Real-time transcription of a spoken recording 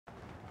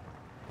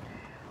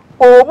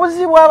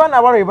obuzibu abaana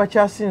abalala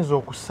bakyasinza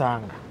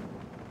okusanga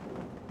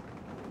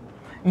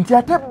nti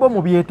ate bo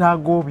mu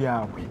byetaago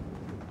byabwe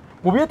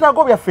mu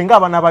byetaago byaffe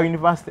ng'abaana ba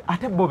Universty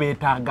ate bo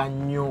beetaaga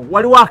nnyo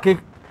waliwo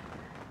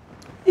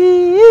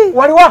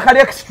akali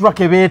extra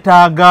ke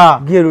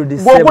beetaaga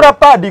ogula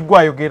paadi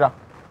gwayogera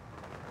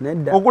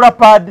ogula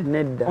paadi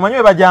omanyi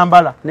we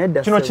bajambala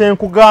kino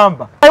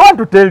kyenkugamba I want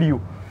to tell you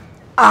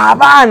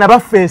abaana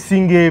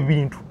bafeesinga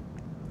ebintu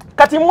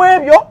kati mu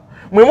ebyo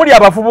mwe muli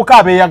abavubuka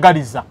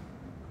abeeyagaliza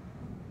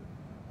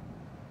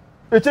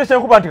ekyo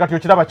kyenkuba nti kati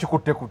okiraba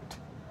kikutte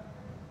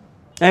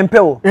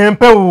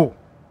empewo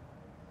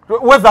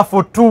weather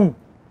for two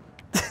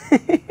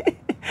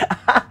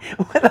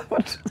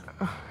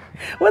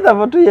weather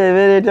for two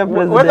yebeereta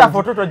president weather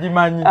for two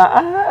togimanyi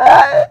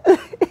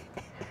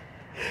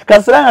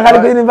kasiranga kali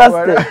ku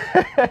Universty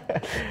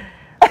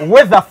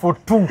weather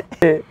for two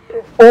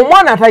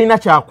omwana atalina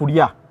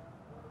kyakulya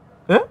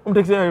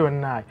omutekisi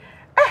yonnaye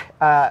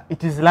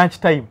it is lunch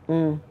time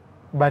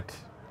but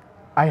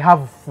I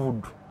have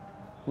food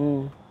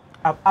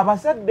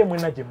abazadde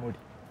mwena gye muli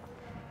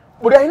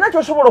buli alina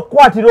kyosobola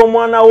okukwatira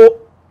omwana wo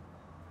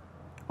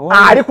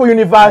ali ku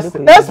Universty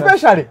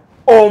especially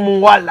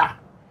omuwala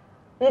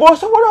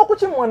ng'osobola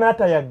okukimuwa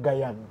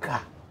n'atayaggayagga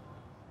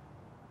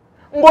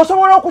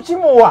ng'osobola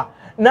okukimuwa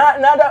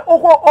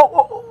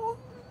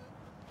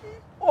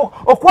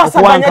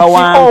okwasaganya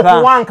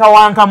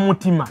okuwankawanka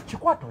mutima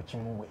kikwata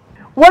okimuwe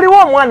waliwo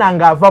omwana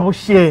ng'ava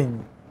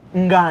bushenyi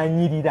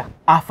ng'anyirira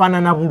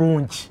afaanana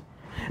bulungi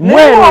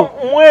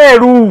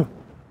mweru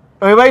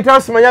bayitawo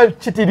simanya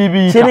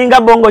kitiribiika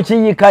kiringa bongo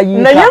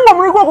kiyikayika naye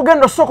ng'omulimu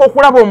okugenda osooka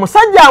okulaba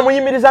omusajja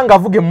amuyimiriza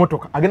ng'avuga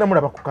emmotoka agenda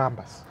mulaba ku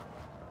kambasi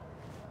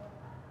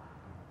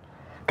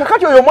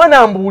kakati oyo omwana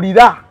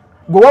ambuulira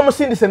gwe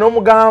wamusindise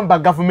n'omugamba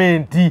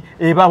gavumenti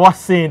ebawa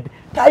ssente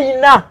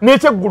tayina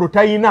n'ekyeggulo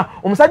tayina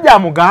omusajja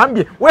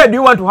amugambye where do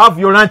you want to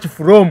have your lunch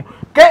from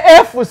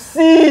KFC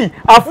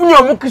afunye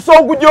omukisa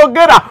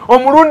ogujogera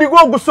omulundi gwe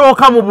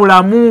ogusooka mu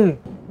bulamu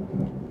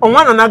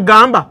omwana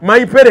n'agamba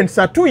my parents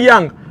are too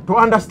young to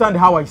understand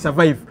how I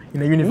survive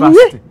in a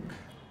university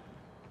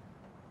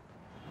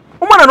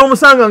omwana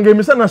n'omusanga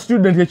ng'emisana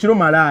student ekiro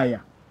malaaya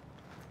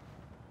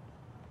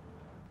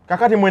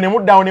kakati mwene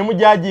muddawo ne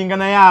mujajinga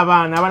naye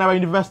abaana ba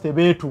University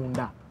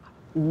beetunda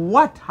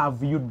what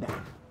have you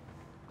done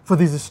for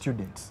these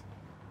students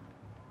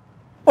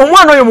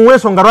omwana oyo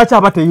muwensonga lwaki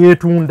aba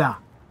teyeetunda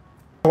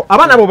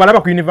abaana abo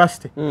balaba ku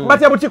University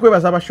batya buti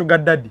kwebaza aba sugar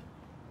daddy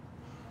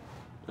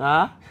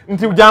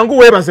nti jangu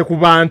weebaze ku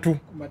bantu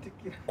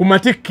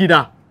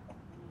kumatikkira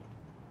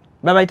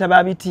babayita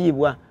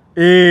babitiibwa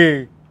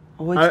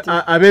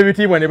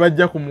ab'ebitiibwa ne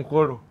bajja ku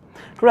mukolo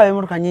tulaba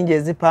emotoka nyingi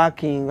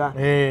eziparkinga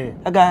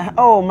aga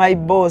oh my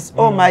boss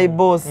my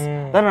boss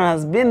that one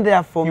has been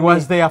there for me he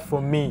was there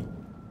for me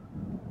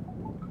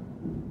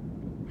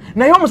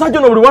naye omusajja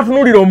ono buli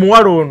watunuulira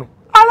omuwala ono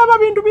alaba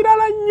bintu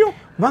birala nnyo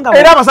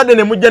era abasajja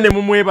ne mujja ne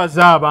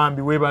mumwebaza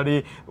abambi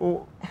weebale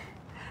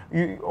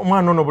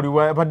omwana ono buli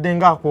badde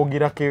nga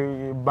akwogerako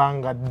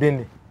ebbanga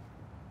ddene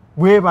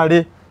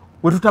weebale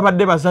we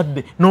tutabadde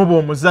bazadde n'oba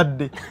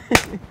omuzadde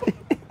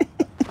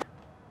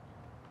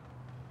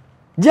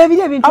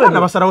jabiri ebintu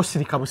abana basalawo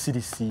sirika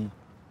busirisi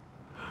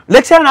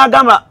lecture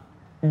n'agamba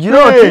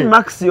giroti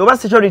maxi oba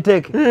security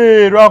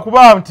take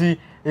lwakuba nti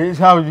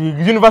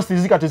University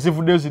zikati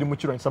zivuddeyo ziri mu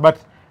kirwanyisa but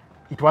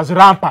it was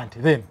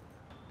rampant then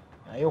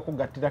naye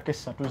okugattirako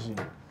essatu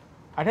zino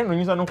ate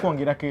nonyinza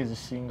n'okwongerako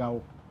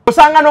ezisingawo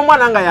osanga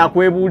n'omwana nga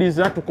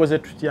yakwebuuliza tukoze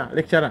tutya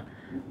lecturer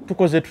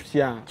tukoze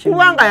tutya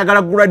kubanga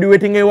ayagala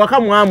graduating ewaka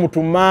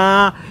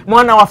mwamutuma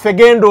mwana waffe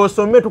genda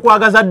osome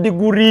tukwagaza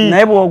diguri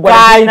naye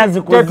bw'ogwala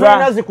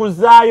tetulina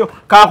zikuzaayo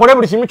kakole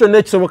buli kimu kyonna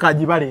ekisoboka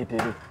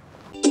agibaleetere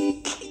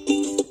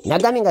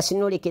nagambye nga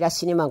sinolekera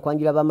sinema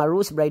nkwanjula ba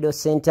Marus Bridal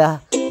Center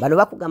bano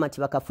bakugamba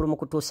nti bakafulumu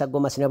kutuusa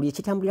Goma sina buli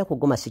kitambulira ku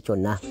Goma si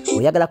kyonna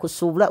oyagala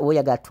kusuubula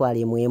oyagala twala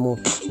emwemu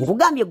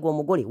nkugambye gwe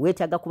omugole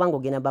weetaaga kubanga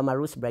ogenda ba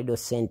Marus Bridal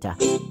Center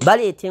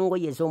baleeta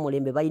engoye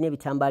ez'omulembe balina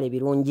ebitambaala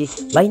ebirungi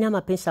balina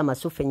amapensa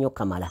amasufu ennyo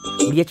kamala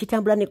buli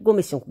ekitambula ne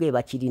Goma sinkugere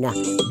bakirina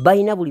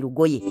balina buli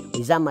lugoye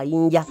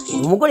ez'amayinja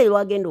omugole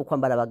lwagenda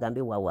okwambala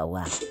bagambe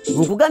wawawa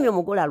nkugambye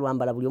omugole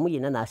alwambala buli omu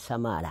yenna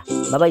n'asamaala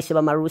babayise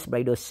ba Marus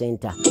Bridal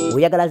Center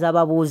oyagala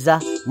z'ababuuza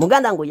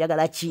muganda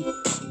ng'oyagala ki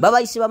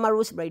babayise ba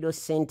Marus Bridal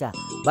Center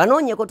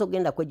banoonyeko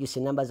togenda kwejjusa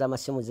ennamba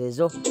z'amasimu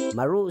zeezo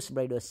Marus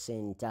Bridal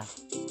Center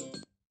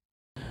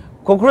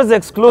CRUZ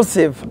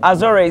exclusive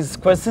as always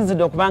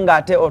kwesinzidde okubanga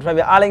ate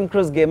otulabira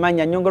ALLANCRUZ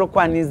gemanya nyongera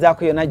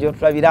okwanizaako yonna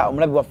gy'otulabira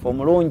omulabi waffe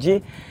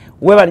omulungi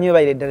weebali nnyo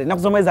weebayire ddala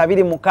ennaku z'omwezi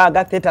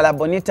 26 Tetala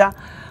Bonita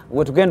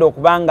we tugenda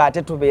okubanga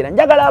ate tubeera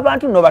njagala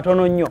abantu nno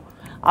batono nnyo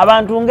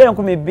abantu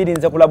nga2,000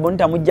 nze ku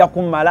Bonita mujja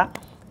kummala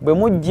bwe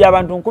mujja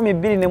abantu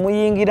 2,000 ne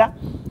muyingira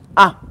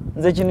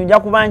nze kino nja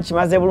kuba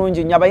nkimaze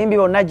bulungi nnyo abayimbi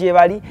bonna gye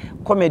bali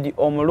comedy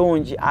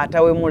omulungi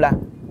atawemula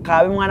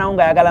kaabe mwana wo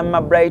nga ayagala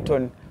mma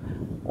Brighton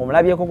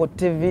omulabyeko ku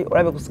TV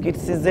olabye ku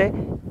skits ze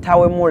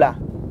tawemula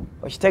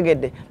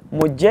okitegedde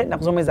mujje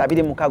ennaku z'omwezi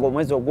 26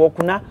 omwezi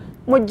ogwokuna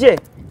mujje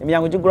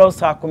emyango gigulawo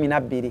saa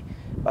 12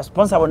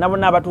 Sponsor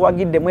bonna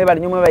abatuwagidde mwebali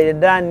nnyo mwebali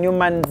Dan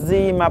Newman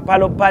Zima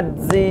Palo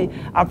Pads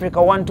Africa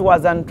One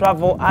Tours and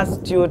Travel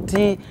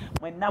Astute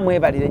mwenna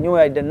mwebalire nnyo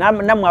mwebali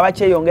namwe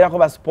abakyeyongerako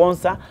ba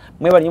sponsor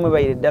mwebali nnyo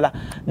mwebali ddala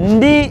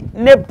ndi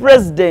ne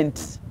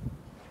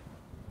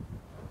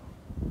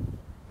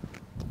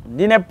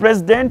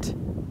president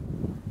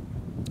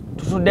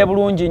tutudde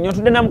bulungi nnyo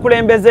tudde na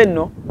mukulembeze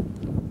nno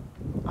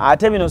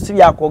ate bino si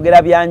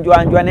byakwogera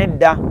byanjwanjwa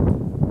nedda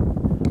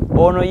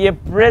ono ye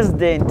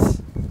president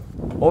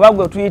oba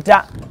gwe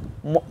tuyita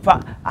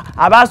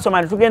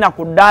abasoma tugenda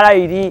ku ddala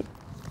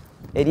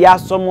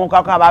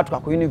eryasomookako abaatuka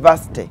ku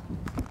Universty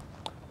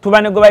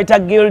tuba ne gwe bayita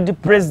guild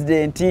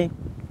president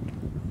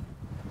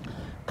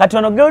kati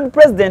ono guild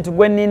president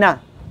gwe nnina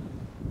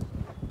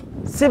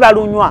si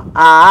balunywa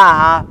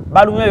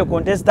balunywa yo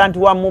contestant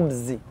wa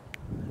MUBS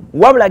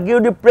wabula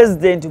guild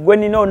president gwe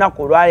nnina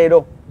olunaku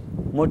olwaleero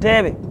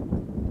Muteebe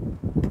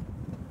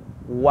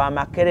wa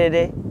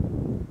Makerere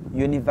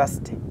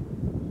Universty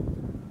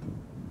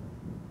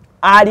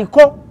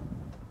aliko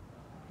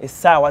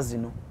essaawa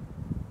zino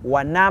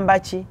wa namba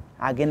ki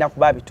agenda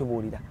kuba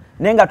abitubuulira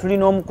naye nga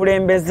tulina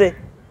omukulembeze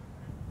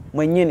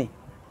mwennyini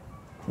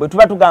bwe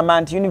tuba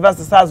tugamba nti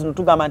Universty saa zino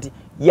tugamba nti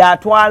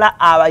yatwala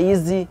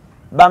abayizi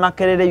ba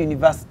Makerere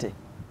University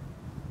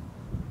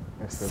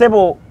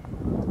sebo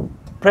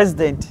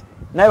president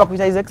naye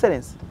bakuyita his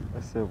excellence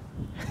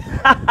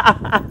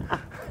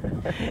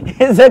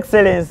his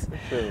excellence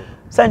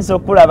sanyisa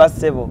okulaba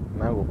sebo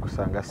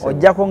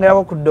ojja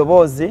kwongerako ku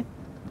ddoboozi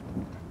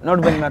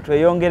n'oluvannyuma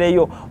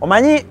tweyongereyo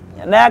omanyi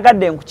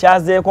nayagadde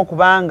nkukyazeeko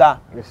kubanga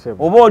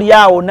oba oli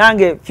awo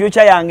nange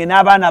future yange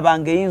n'abaana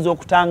bange eyinza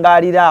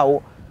okutangaalira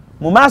awo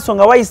mu maaso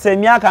nga wayisa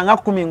emyaka nga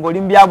 10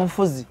 ng'oli mu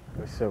byabufuzi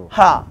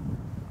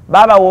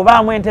baba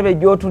wobaamu entebe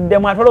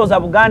gy'otuddemu atolowooza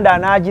Buganda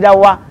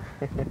anaagirawa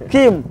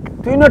Kim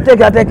tulina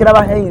oteekerateekera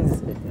ba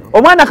Haynes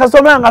omwana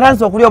kasomera nga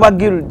tanisa okulya obwa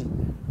guild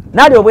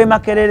naali obw'e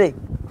Makerere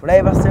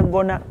tulabe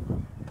baseggona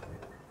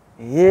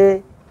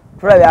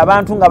tulabe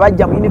abantu nga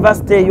bajja mu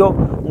Universty eyo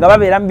nga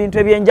babeera mu bintu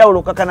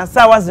ebyenjawulo kakana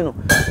ssaawa zino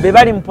be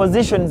bali mu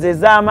positions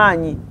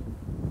ez'amaanyi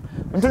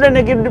ntudde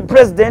ne guild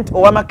president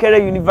owa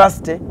Makerere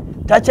University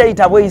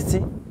takyayita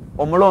bweyisi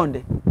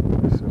omulonde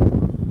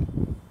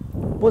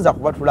buuza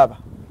kuba tulaba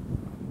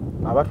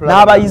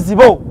n'abayizi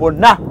bo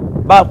bonna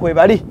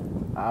bakwebali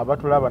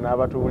abatulaba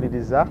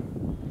n'abatuwuliriza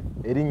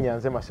erinnya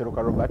nze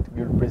Maseruka Robert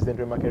guild president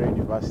wa Makerere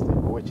University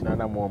owe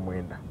 89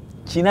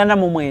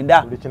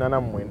 buli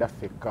 89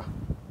 ffekka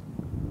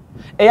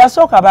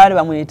eyasooka baali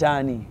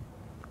bamwitaani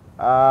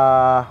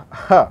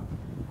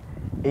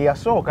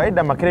eyasooka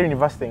edda Makerere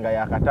University nga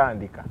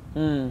yakatandika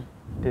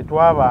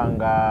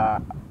tetwabanga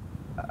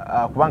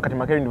kubanga kati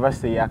Makerere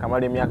University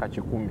yakamala emyaka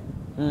 10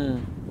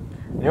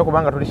 naye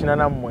kubanga tuli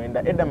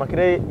 89 edda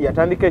Makerere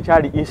yatandika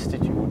ekyali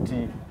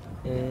institute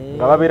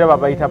nga babeera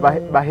babayita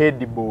ba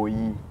head boy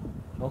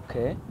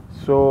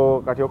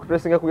so kati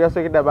okutracinga ku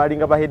byasookedda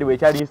baalinga ba head boy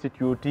ekyali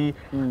institute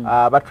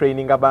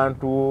batraining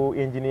abantu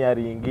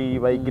engineering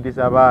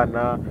bayigiriza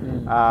abaana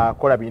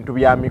kola bintu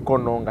bya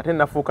mikono nga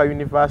tenafuuka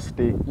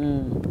university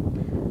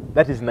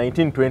that is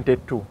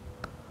 1922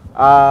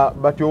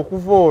 but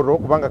okuva olwo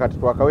kubanga kati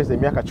twakaweza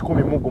emyaka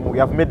 10 we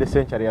have made the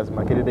century as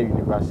Makerere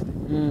University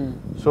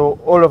so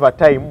all over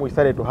time we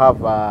started to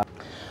have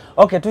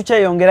okay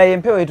tukyeyongera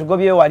empewo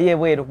etugobye wali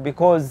ebweru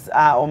because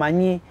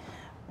omanyi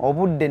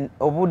obudde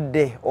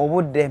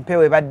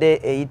empewo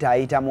ebadde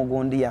eyita mu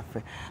gundi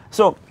yaffe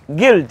so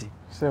guild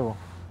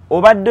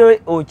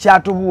obadde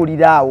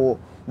okyatubuulira awo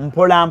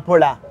mpola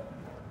mpola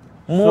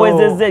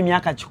muwezezza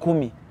emyaka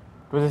 10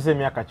 tuwezezza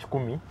emyaka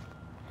 10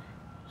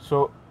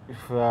 so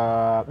if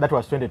that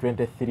was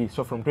 2023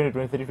 so from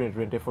 2023 to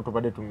 2024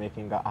 tubadde to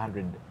making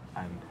 100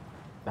 and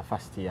the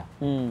first year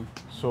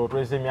so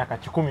tuwezezza emyaka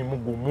 10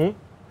 mugumu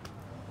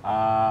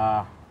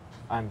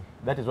and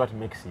that is what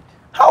makes it.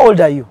 How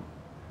old are you?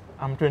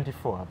 I'm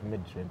 24. I've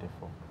made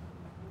 24.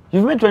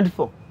 You've made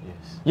 24?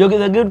 Yes. You're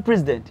the guild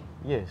president?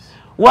 Yes.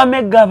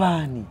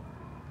 Wamegabani?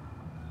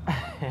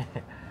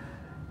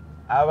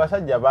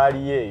 Abasajja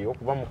baali eyo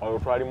kuba mu kalolo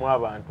twalimu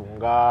abantu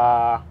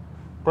nga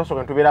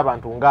twasooka tubeera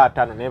abantu nga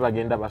 5 naye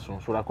bagenda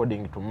basunsula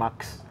according to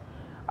marks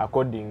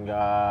according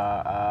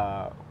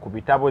ku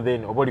bitabo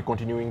then oba oli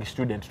continuing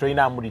student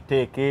tolina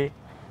amuliteeke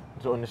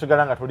so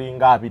nesigala nga tuli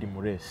nga 2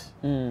 mu race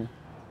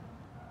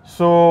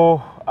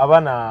so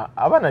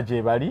abana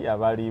gye bali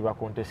abali ba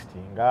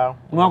contestinga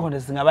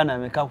abana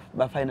ameka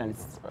ba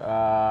finalists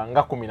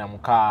nga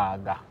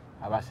 16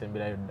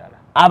 abasemberayo ddala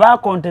aba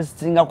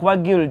contestinga kuba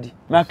guild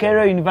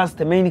Makerere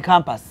University main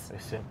campus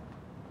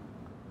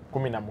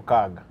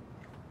 16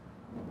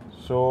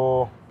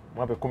 so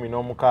mwape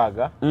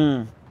 16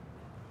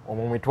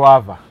 omwo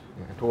mwetwava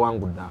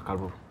tuwangudde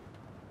akalulu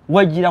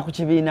wajjira ku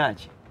kibiina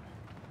ki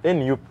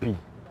NUP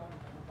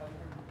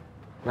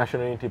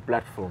National Unity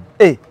Platform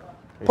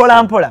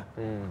pola mpola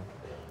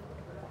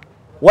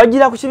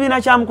wajjira ku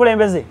kibiina kya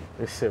mukulembeze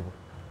esebo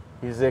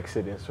His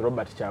Excellency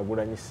Robert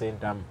Kyagulanyi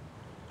Sentamu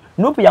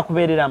NUP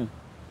yakubeereramu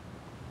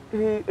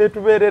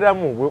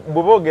etubeereramu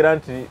bwe boogera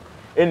nti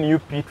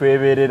NUP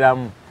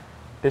twebeereramu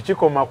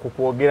tekikoma ku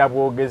kwogera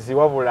bwogezi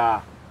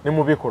wabula ne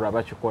mu bikolwa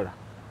bakikola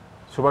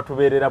so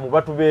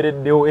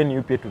batubeereddewo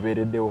NUP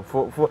tubeereddewo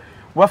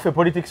waffe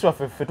politics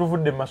waffe ffe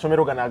tuvudde mu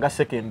masomero gano aga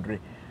secondary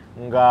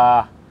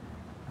nga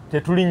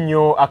tetuli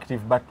nnyo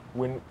active but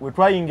when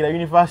twayingira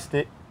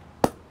university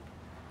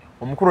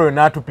omukulu oyo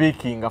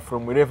n'atupiikinga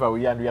from wherever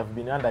we are and we have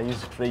been under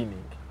his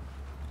training.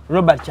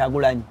 Robert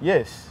Kyagulanyi.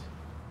 Yes.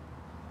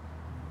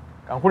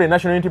 Kankule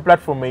National Unity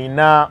Platform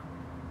ina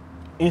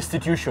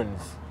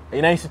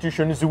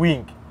institutions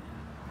wing.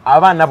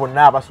 Abaana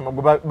bonna abasoma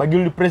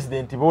bagiruli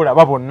president bola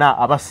babonna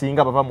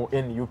abasinga bava mu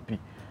NUP.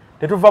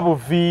 Tetuva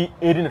buvi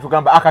eri ne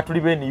tugamba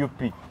akatuli be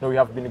NUP. No, we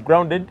have been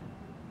grounded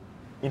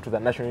into the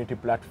National Unity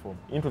Platform,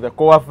 into the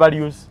core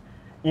values,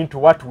 into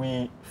what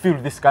we feel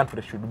this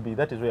country should be.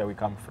 That is where we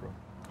come from.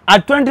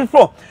 At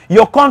 24,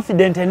 you're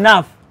confident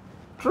enough.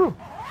 True.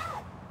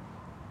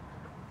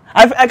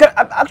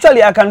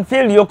 I can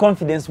feel your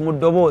confidence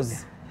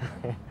mudobozi.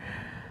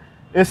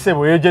 Ese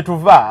boyeje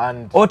tuva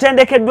and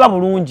otendekeddwa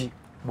bulungi.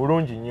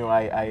 Bulungi nnyo.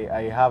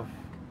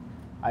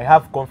 I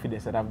have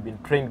confidence that I've been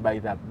trained by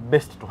the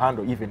best to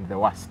handle even the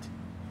worst.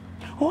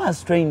 Who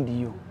has trained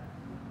you?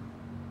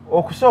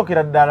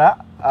 Okusookera ddala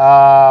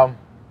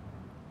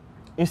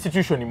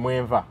institution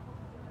mwenva.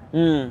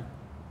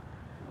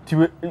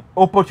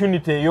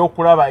 Opportunity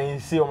y'okulaba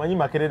ensi omanyi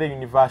Makerere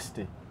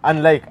University,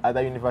 unlike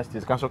other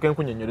universities. Kasooke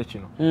nkunnyonnyole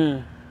kino.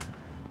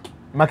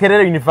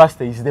 Makerere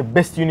University is the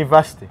best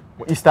university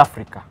in East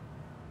Africa.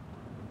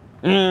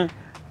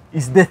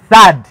 It's the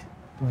third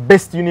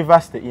best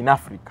university in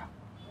Africa.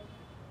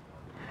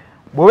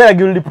 Bw'obeera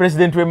guild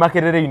president we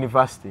Makerere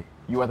University,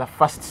 you are the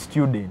first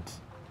student.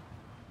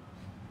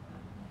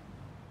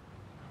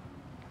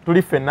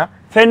 Tuli fenna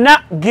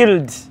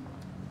guild.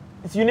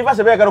 It's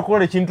university bayagala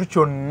okukola ekintu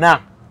kyonna.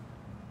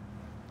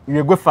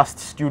 You go first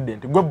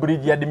student, go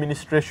bridge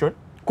administration.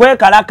 Kwe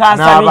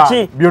kalakasa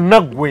biki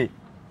byonna gwe.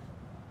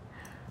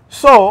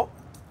 So,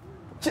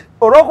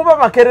 olwokuba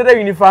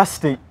Makerere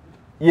University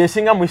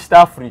yesinga mu East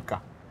Africa,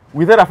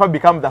 we therefore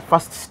become the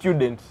first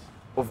student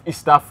of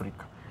East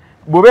Africa.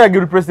 Bw'obeera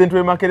guild president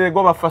we Makerere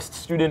goba first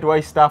student wa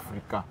East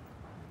Africa.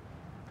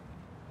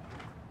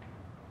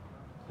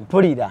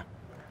 Mpulira.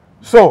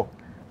 So,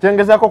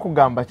 kyengezaako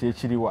kugamba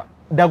kyekiriwa.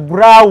 The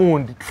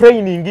ground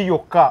training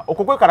yokka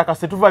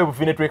okukwekalakasa tuvayo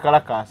bufine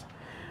twekalakasa.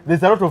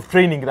 There's a lot of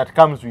training that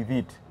comes with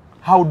it.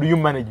 How do you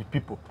manage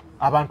people?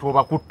 Abantu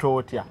obakutta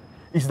otya?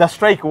 Is the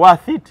strike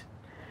worth it?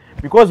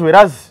 Because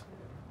whereas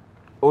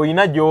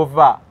oyina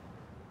gy'ova,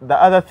 the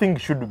other thing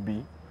should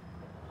be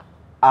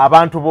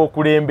abantu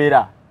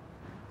b'okulembera.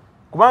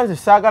 Kubanze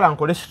saagala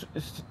nkole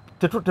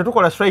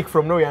tetukola strike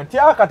from nowhere nti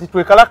kati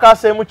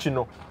twekalakaseemu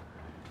kino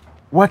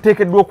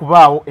wateekeddwa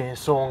okubaawo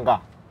ensonga.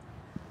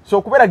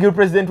 So kubeera guild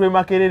president we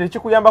Makerere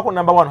kikuyambako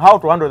number one, how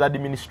to handle the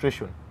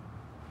administration,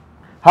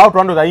 how to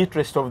handle the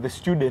interest of the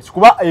students.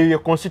 Kuba eyo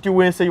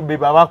constituency you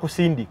beba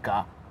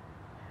bakusindika.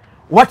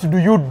 What do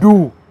you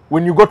do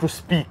when you go to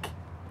speak?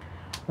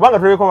 Kubanga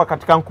tuleko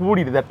katika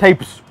nkubulire the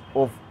types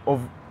of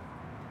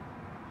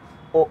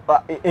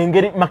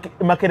engeri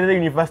Makerere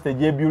University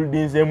je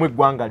buildings emwe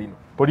gwanga lino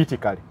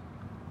politically.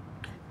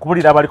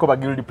 Kubulira abaliko ba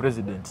guild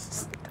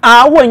presidents.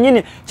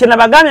 Wenyini kyena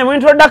bagamye mu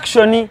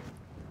introduction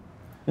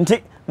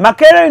nti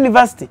Makerere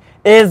University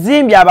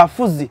ezimbye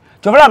abafuzi.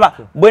 Kyolaba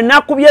bwe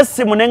nakubye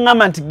essimu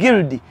neŋŋamba nti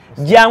guild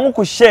jangu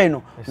ku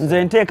sheno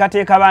nze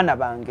nteekateeka baana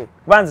bange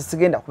kubanze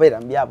sigenda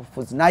kubeera mbi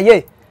abufuzi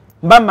naye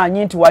mba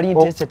manyi nti wali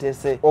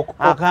nteeseteese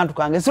akantu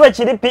kange siwe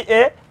kiri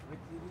PA.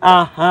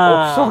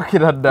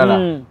 Okusookera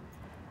ddala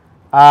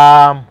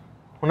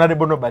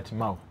Honorable Robert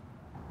Mao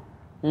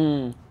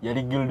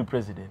yali guild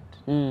president.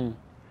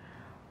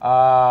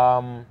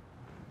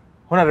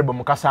 Honorable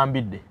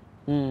Mukasambidde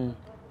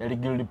yali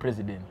guild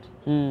president.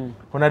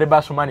 Honorable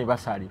Asumani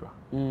Basalirwa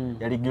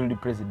yali guild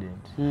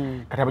president.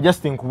 Kati aba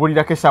just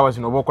nkubulirako essaawa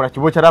zino bokola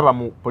kibo kyalaba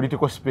mu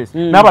political space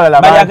n'abalala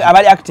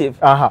abali active.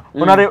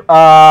 Honorable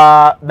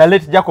the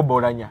late Jacob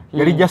Olanya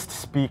yali just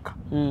speaker.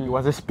 He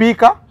was a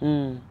speaker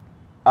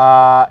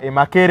e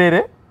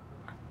Makerere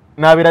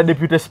n'abeera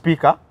deputy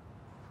speaker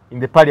in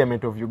the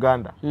parliament of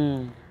Uganda.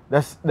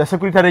 That's the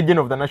secretary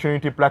general of the National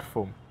Unity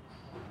Platform.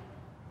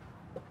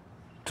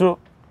 True.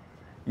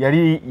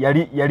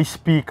 Yali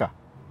speaker.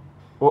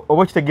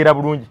 Obo kitegeera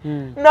bulungi.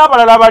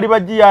 N'abalala abali ba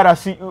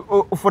GRC,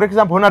 for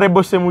example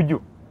Honorable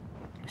Semuju,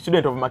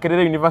 student of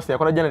Makerere University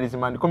yakola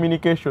journalism and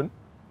communication.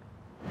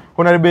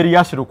 Honorable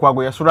Elias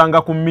Lukwago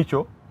yasulanga ku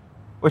Micho.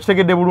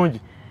 Okitegedde bulungi.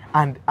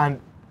 And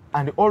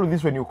all of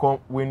this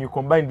when you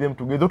combine them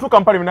together, two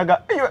company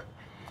minaga,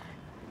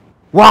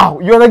 wow,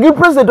 you are the good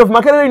president of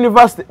Makerere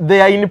University. They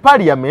are in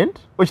parliament.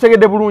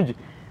 Okitegedde bulungi.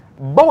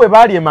 But we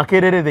bali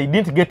Makerere, they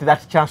didn't get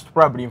that chance to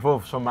probably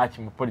involve so much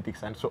in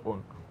politics and so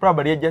on.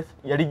 Probably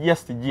yali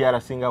just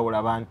GR singa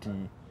olaba nti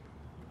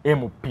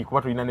MP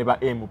kuba tulina ne ba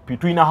MP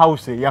tulina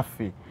house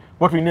yaffe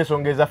kuba tulina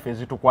ensonga ezaffe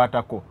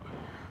ezitukwatako.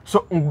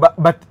 So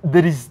but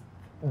there is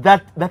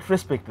that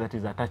respect that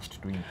is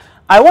attached to it.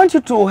 I want you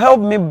to help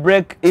me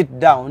break it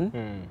down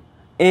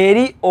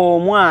eri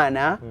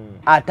omwana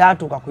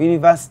atatuuka ku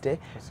university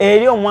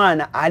eri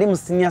omwana ali mu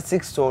senior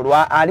 6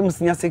 olwa ali mu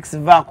senior 6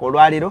 vaako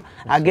olwalero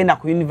agenda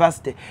ku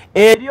university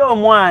eri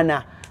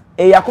omwana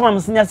eyakoma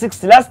mu senior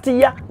 6 last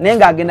year naye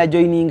ng'agenda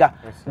joininga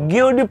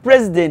guild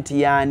president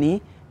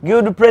yani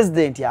guild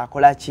president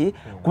yakola ki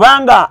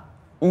kubanga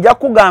nja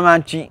kugamba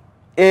nti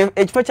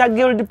ekifo kya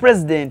guild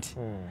president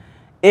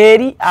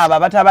eri abo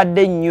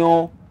batabadde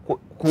nnyo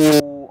ku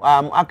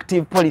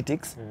active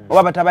politics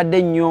oba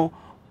batabadde nnyo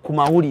ku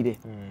mawulire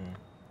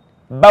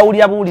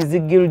bawulira buwulizi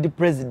guild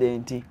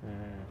president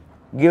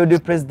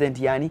guild president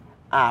yani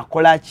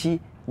akola ki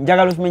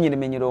njagala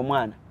okimenyeremenyera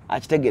omwana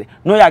akitegere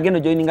n'oyo agenda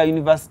joininga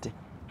university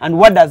and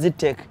what does it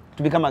take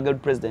to become a guild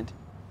president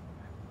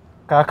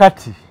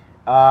kakati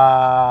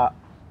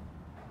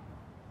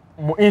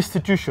mu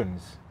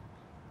institutions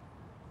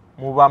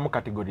mubamu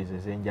categories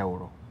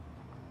ez'enjawulo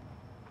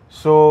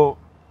so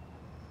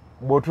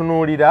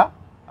bw'otunuulira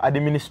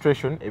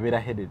administration ebeera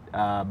headed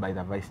by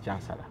the vice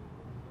chancellor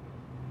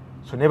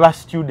so ne ba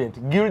student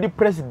guild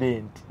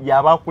president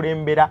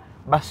yabakulembera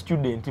ba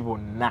student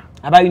bonna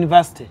aba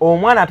university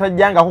omwana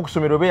atajjangako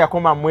kusomero be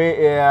yakoma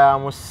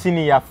mu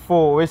senior 4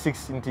 or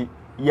 6 nti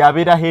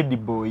yabeera head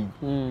boy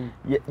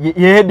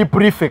ye head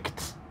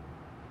prefect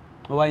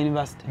oba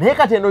university naye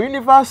kati eno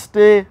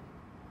university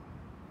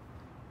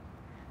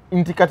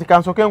nti kati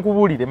kansoke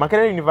nkubuulire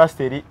Makerere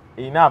University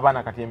erina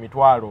abaana kati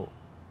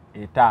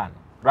 5,000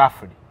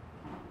 roughly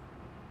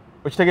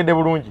okitegedde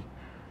bulungi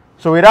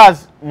so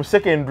whereas mu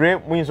secondary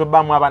muyinza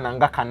obbamu abaana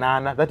nga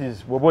 8 that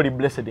is bwoba oli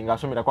blessed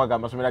ng'asomera kwagamba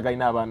amasomero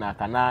galina abaana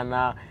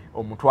 8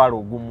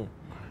 1,000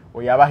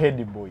 oyo aba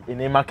head boy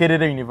ene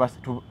Makerere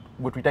University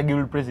gwe tuyita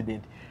guild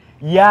president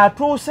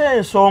yatuuse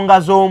ensonga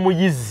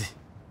z'omuyizi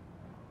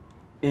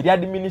eri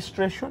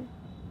administration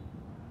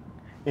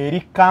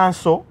eri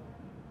council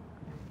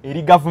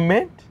eri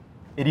government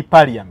eri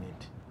parliament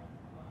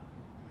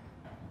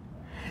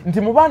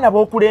nti mu baana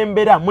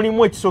b'okulembera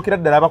mulimu ekisookera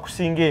ddala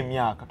abakusinga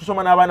emyaka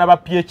tusoma n'abaana ba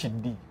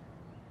PhD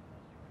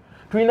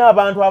tulina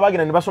abantu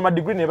abagenda ne basoma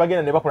degree ne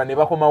bagenda ne bakola ne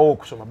bakomawo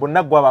okusoma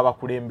bonna gwe abo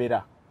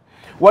abakulembera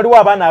waliwo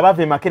abaana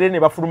abava e Makerere ne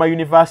bafuluma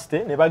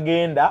university ne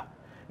bagenda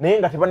naye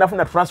nga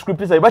tebanafuna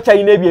transcript zaabwe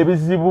bakyalina ebyo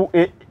ebizibu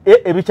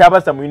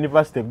ebikyabaza mu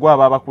university gwe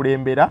abo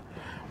abakulembera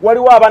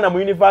waliwo abaana mu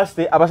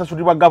university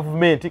abasasulirwa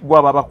government gwe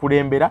abo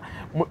abakulembera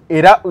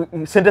era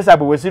sente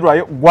zaabwe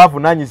wezirwayo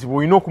gwavunaanyizibwa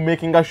olina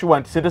okumakinga sure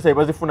nti sente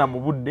zaabwe bazifuna mu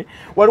budde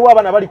waliwo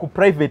abaana bali ku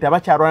private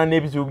abakyalwana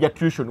n'ebizibu bya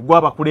tuition gwe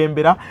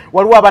abakulembera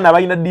waliwo abaana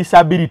abalina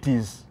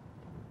disabilities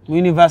mu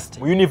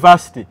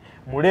university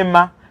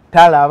mulema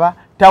talaba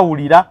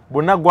tawulira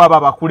bonna gwe abo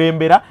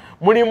abakulembera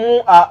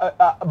mulimu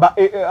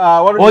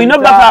oyina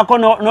bafaako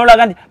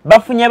n'olaga nti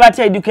bafunye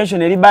batya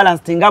education eri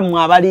balanced nga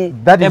mmwe abali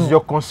that is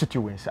your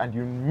constituency and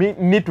you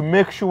need to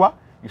make sure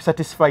you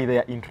satisfy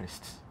their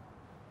interests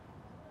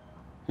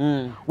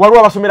waliwo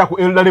abasomera ku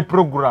elderly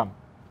program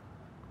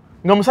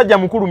nga musajja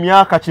mukulu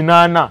myaka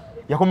 8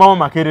 yakomawo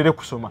Makerere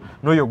kusoma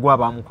n'oyo gwe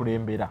aba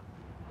amukulembera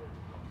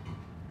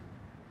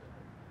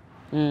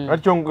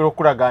kyongera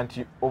okulaga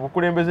nti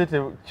obukulembeze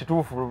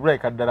kituufu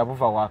bulabika ddala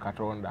buva wa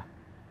Katonda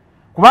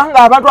kubanga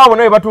abantu abo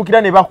naye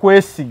batuukira ne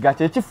bakwesiga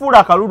kyekifuula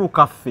akalulu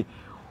kaffe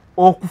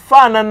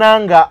okufaanana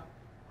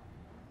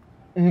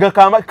nga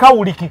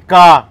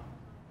kawulikika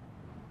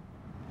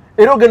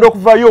era ogenda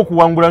okuvaayo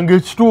okuwangula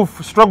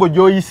ng'ekituufu struggle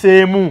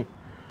gy'oyiseemu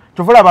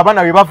kyova olaba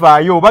abaana bwe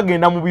bavaayo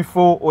bagenda mu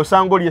bifo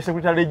osanga oli ye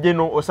secretary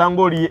general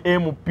osanga oli ye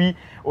MP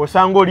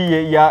osanga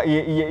oli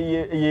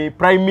ye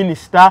prime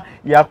minister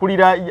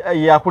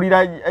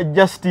yakulira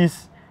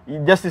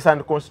justice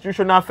and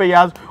constitutional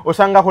affairs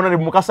osanga kona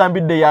mu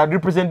Kasambidde ya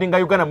representing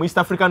Uganda mu East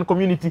African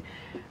community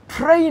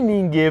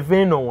training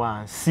eveno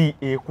wansi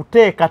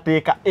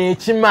ekuteekateeka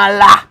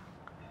ekimala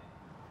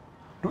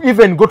to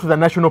even go to the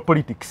national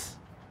politics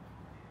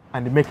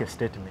and make a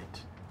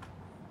statement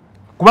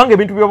kubanga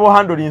ebintu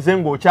by'obuhandolinze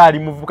ng'okyali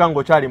muvubuka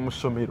ng'okyali mu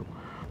ssomero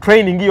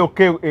training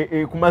yokka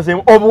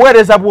kumazeemu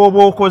obuweereza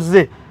bw'oba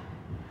okoze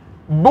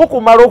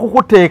bukumala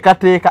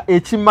okukuteekateeka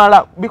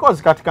ekimala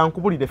because kati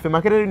kankubulire ffe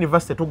Makerere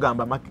University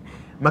tugamba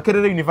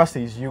Makerere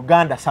University is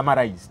Uganda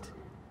summarized.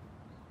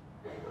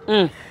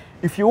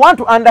 If you want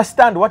to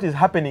understand what is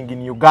happening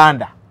in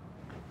Uganda,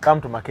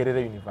 come to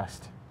Makerere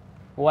University.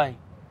 Why?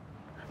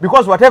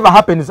 Because whatever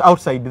happens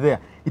outside there,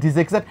 it is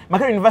exact.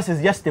 Makerere University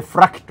is just a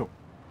fractal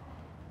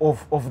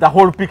of the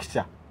whole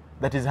picture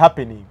that is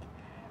happening.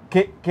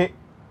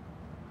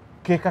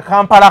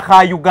 Kampala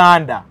ka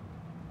Uganda.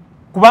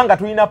 Kubanga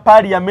tulina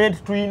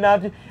parliament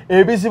tulina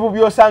ebizibu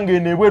byosanga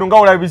enebweru nga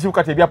olaba ebizibu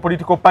kati ebya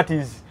political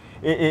parties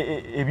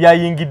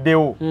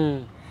ebyayingiddewo.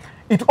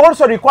 It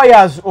also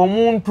requires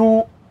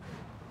omuntu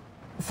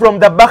from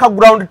the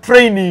background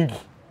training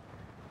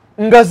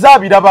nga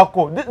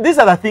zabirabako. These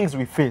are the things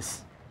we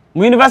face.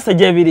 Mu university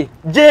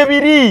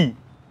jebiri.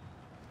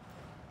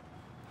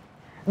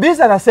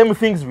 These are the same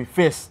things we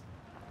face.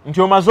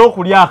 Nti omaze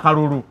okulya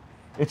akalulu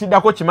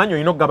ekiddako kimanyi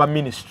olina okugaba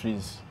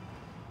ministries.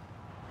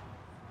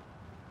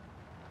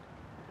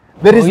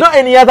 There is not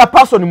any other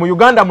person in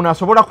Uganda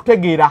munasobola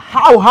kutegeera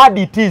how hard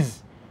it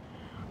is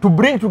to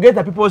bring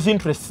together people's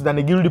interests than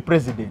a guilty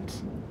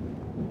president.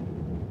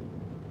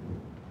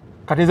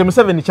 Kati nze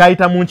Museveni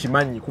kyayitamu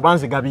nkimanyi kuba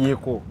nze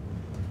gabyeko.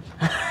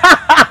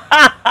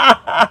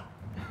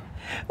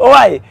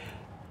 Why?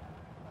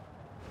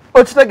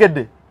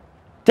 Okitegedde?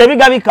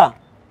 Tebigabika.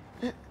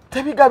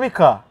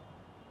 Tebigabika.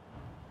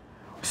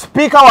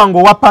 Speaker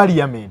wange wa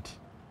parliament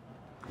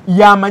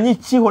yamanyi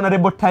ki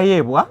Honorable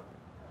Tayebwa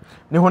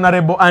ne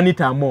Honorable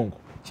Anita Amongo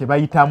kye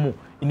bayitamu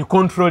in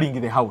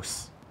controlling the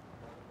house.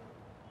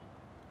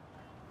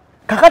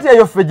 Kakati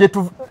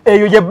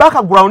eyo ye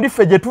background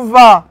ffe gye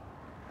tuva.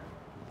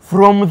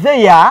 From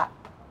there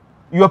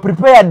you are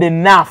prepared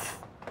enough.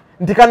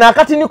 Nti kana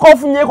akati niko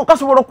ofunyeeko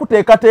kasobola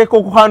okuteekateeka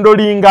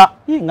okuhandolinga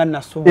nga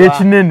nasuba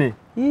ekinene.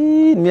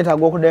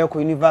 Netaga okudayo ku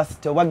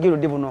Universty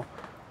obwagirudi buno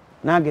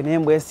nange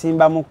nembwe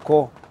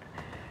esimbamuko.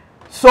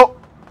 So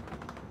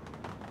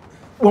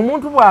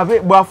omuntu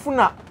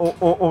bwafuna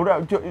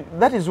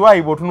that is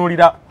why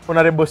bwotunuulira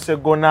Honorable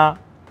Segona,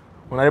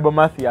 Honorable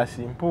Mathias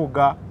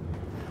Mpuuga,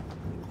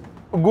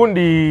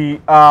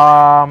 gundi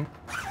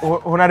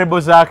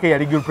Honorable Zake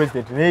yali guild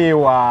president naye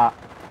wa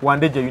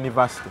Ndeje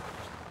University.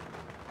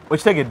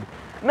 Okitegedde?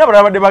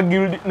 N'abalala ba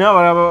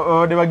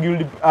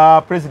guild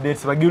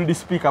presidents ba guild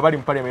speaker bali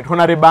mu parliament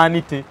Honorable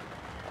Anite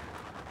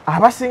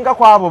abasinga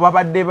kwabo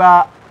babadde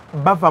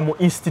bava mu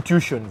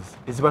institutions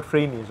eziba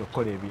trainings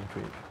okukola ebintu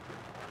ebyo.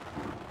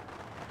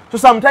 So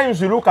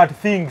sometimes we look at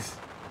things,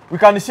 we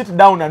can sit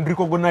down and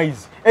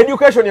recognize.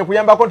 Education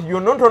yakuyambako nti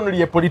you're not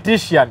only a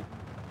politician,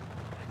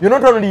 you're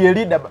not only a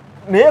leader,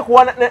 naye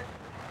kuwana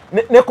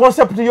ne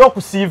concept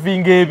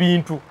y'okusiivinga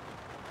ebintu.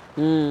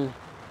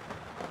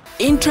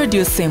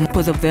 Introduce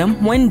samples of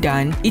them. When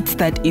done, it's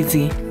that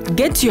easy.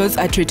 Get yours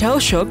at retail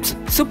shops,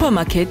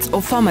 supermarkets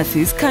or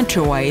pharmacies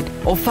countrywide,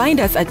 or find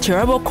us at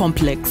Cherabo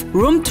Complex,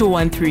 room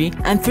 213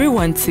 and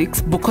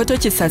 316 Bukoto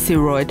Chisasi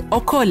Road,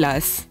 or call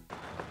us.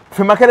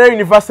 From Makerere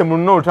University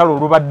muno olutalo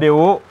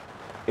olubaddewo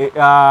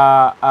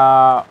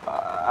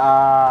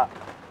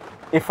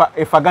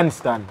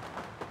Afghanistan.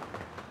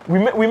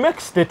 We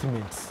make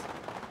statements.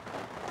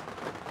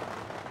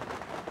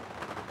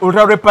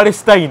 Olutalo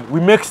Palestine, we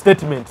make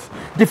statements.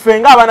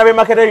 Difenga abana be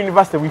Makerere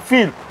University, we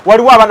feel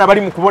waliwo abana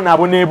bali mu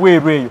kubonaabona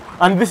ebweru eyo,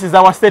 and this is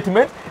our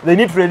statement. They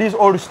need to release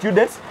all the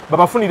students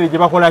babafunire gye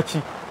bakola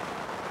ki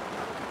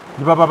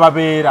gye baba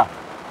babeera,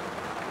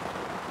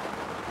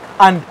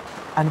 and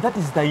that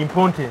is the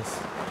importance.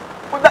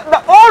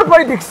 All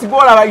politics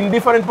go in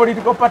different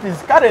political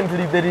parties.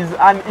 Currently there is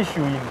an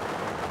issue in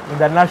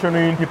the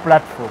National Unity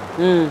Platform.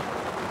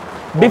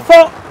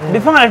 Before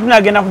I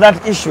agenda for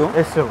that issue,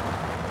 yes, sir.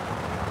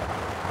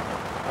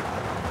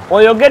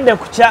 Ayogede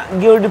kucha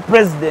guild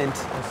president.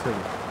 Yes, sir.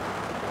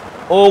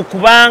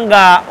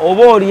 Okubanga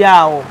oba oli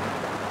awo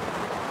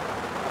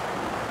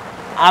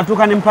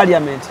atuuka ne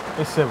parliament.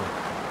 Yes, sir.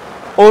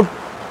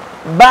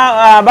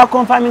 Ba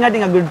confirming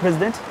adding a guild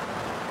president?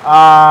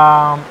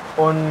 On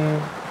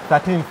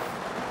 13th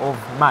of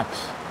March.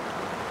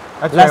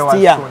 That's last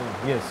year.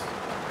 Yes.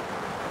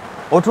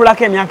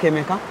 Otulako emyaka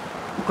emeka?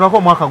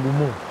 Otulako mwaka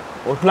gumu.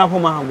 Otulako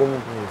mwaka gumu.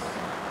 Yes.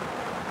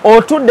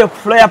 Otudde ku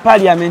floor ya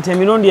parliament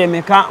emirundi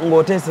emeka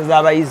ng'oteeseza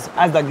abayizi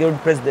as the guild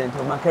president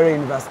of Makerere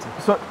University?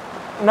 So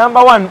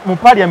number one, mu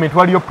parliament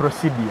waliyo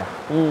procedure.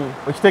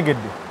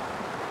 Okitegedde.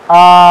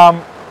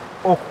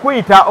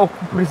 Okuyita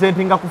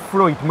okupresentinga ku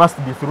floor, it must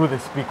be through the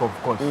speaker,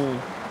 of course.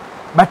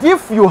 But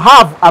if you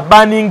have a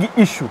burning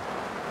issue,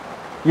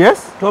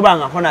 yes?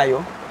 Tobangako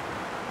nayo.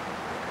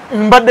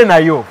 Mbadde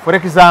nayo. For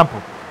example,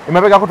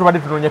 emabegako tubadde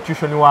tunoonya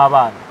tuition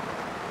w'abaana,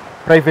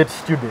 private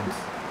students.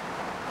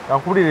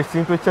 Kankubulira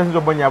ekintu ekyasinze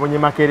obonyaabonye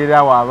Makerere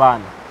awo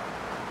abaana.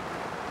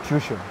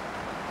 Tuition.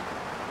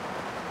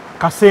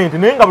 Kasente,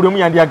 naye nga buli omu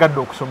yandiyagadde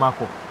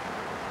okusomako.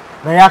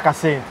 Naye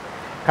akasente.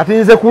 Kati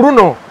nze ku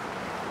luno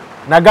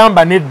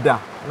nagamba nedda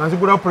nga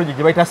nzigulawo project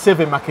gye bayita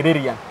Save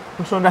Makererian.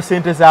 Tusonda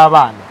sente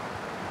z'abaana.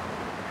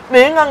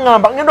 Naye nga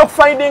ngamba ngenda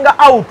okufindinga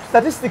out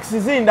statistics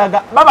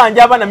zindaga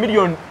babanja abaana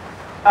million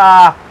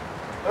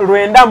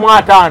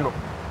 95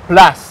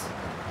 plus.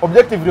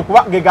 Objectively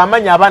kuba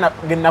gegamanya abaana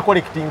genna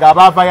collecting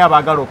abaavayo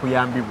abaagala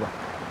okuyambibwa.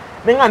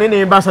 Nenga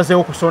nene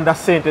mbasaseewo kusonda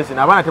sente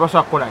zino abaana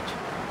tebasobola kukola ki.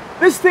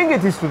 This thing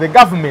it is to the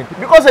government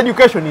because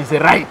education is a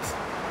right.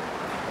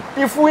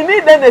 If we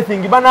need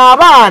anything, bana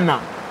abaana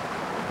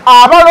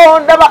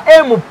abalonda ba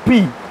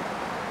MP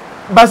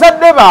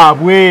bazadde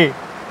baabwe.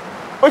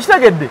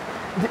 Okitegedde?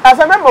 As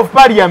a member of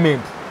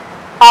parliament,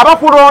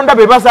 abakulonda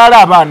be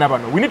bazaala abaana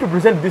bano. We need to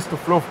present this to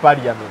floor of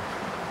parliament.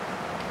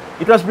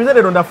 It was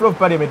presented on the floor of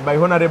parliament by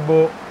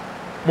Honorable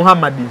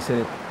Muhammad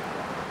Dinsere.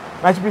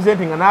 That's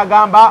presenting an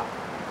agamba.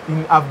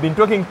 I've been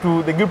talking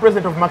to the guild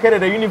president of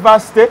Makerere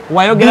University.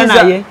 Wayogera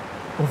naye?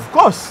 Of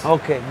course.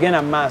 Okay,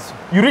 gena maso.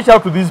 You reach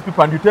out to these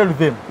people and you tell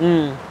them.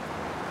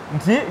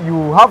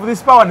 You have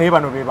this power na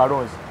ebano be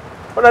balozi.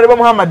 Honorable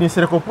Muhammad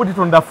Dinsere put it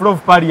on the floor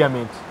of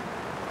parliament.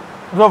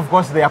 So of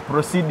course they are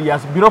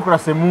procedures,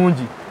 bureaucracy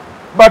mungi.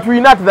 But we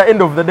know at the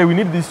end of the day we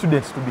need these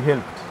students to be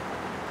helped.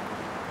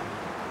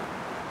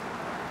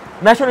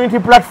 National Unity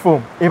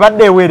Platform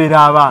ebadde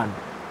eweerera abaana.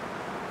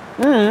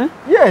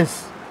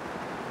 Yes.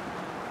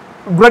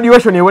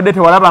 graduation ewedde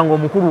tewalabanga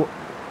omukulu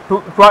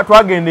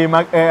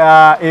twagenda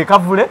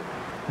ekavule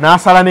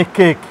n'asala ne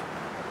cake.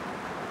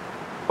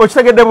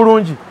 Okitegedde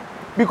bulungi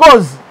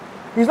because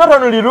he's not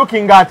only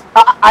looking at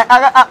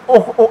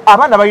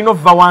abaana balina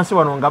okuva wansi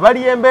wano nga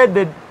bali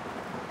embedded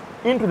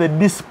into the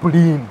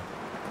discipline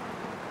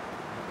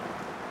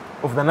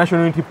of the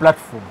National Unity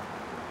Platform,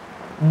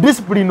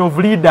 discipline of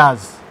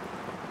leaders.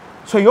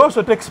 So he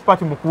also takes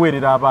part in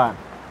kuwerera abaana.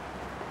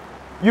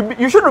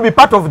 You should be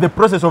part of the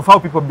process of how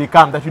people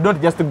become, that you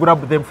don't just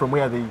grab them from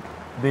where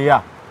they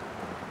are.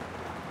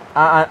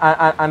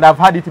 And I've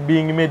had it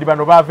being made, but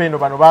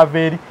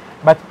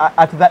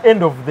at the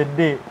end of the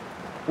day,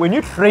 when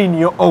you train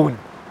your own,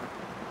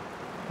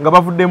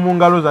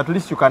 at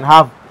least you can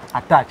have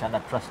a touch and a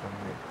trust on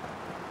them.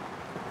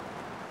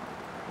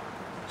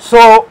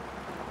 So,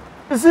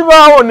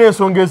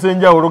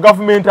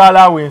 government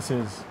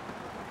allowances,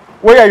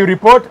 where you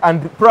report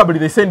and probably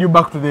they send you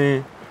back to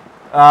the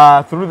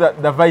through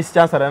the vice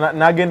chancellor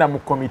and again a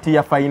committee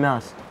of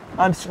finance,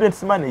 and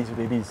students' money is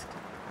released.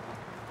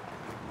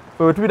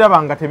 So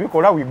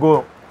we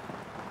go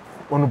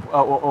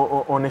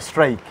on a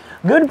strike.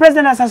 Guilty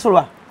President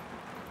Asasulwa.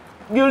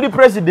 Guilty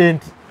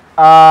President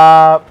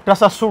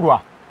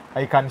Tasasulwa,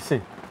 I can say,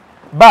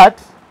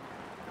 but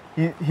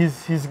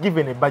he's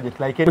given a budget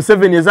like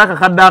 7 years ago.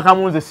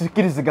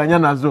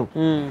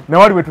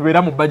 Now we to be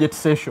budget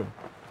session.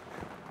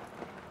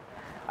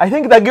 I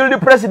think the guilty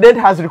president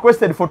has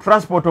requested for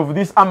transport of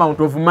this amount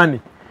of money.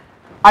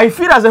 I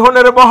feel as a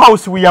honorable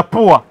house we are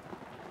poor.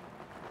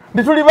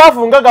 The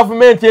Tulibafunga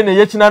government yene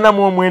yechinana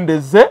mu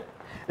omwendeze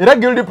era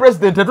guilty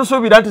president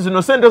etusubira nti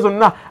zino sente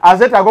zonna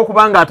azeta ago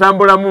kubanga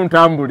atambula mu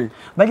ntambule.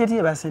 Budget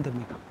ye ba sente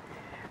meka.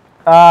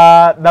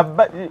 The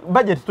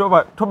budget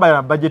toba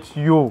budget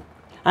yo.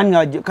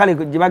 Anga kale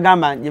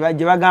jibagamba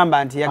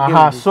nti ya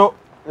guild. So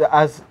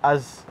as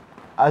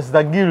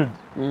the guild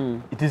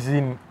it is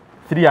in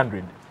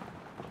 300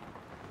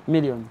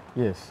 million.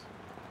 Yes.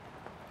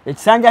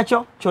 Ekisanja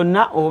kyo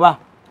kyonna oba.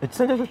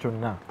 Ekisanja kyo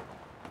kyonna.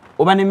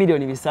 Oba ne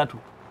million 3.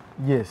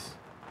 Yes.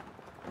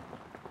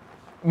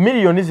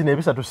 Million zine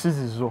ebisatu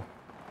sizizo.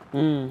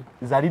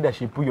 Za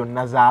leadership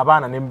yonna za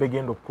abaana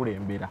n'embegendo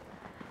okukulembera.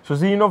 So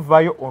zino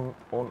vayo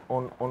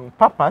on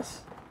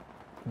purpose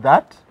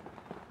that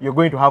you're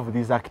going to have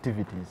these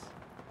activities.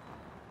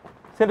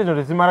 Sente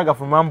zote zimaraga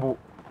fumambu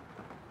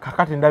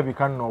kakati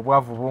ndabika nno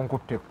obwavu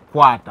bunkutte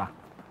kwata.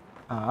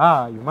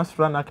 You must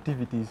run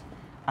activities,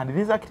 and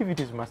these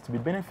activities must be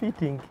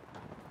benefiting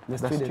the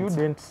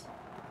students.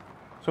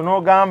 So no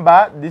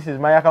gamba, this is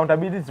my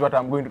accountability, this is what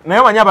I'm going to. Naye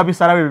wanyaba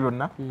bisalawe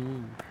byonna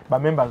ba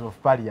members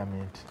of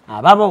parliament.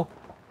 Ababo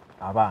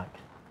abange.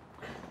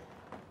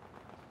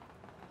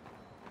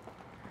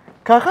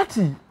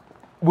 Kakati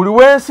buli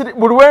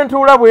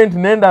wentuula bwenti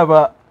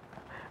nendaba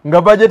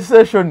nga budget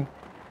session,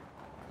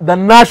 the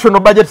national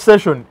budget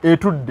session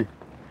etudde.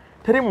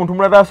 Teri muntu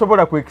mulala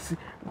asobola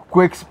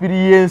ku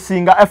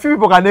experiencing. A few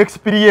people can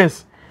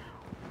experience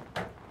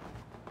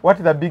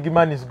what the big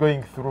man is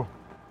going through.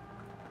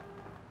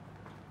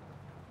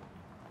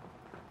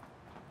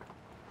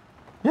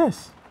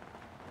 Yes.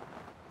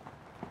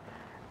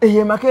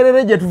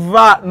 Makerere je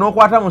tuva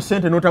nokwata mu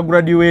sente nota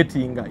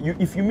graduating.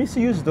 If you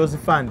misuse those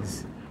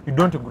funds, you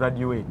don't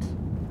graduate.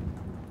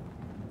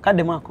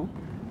 Kade mwako?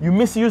 You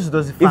misuse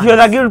those funds. If you're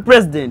the guild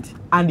president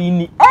and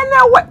in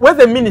any way with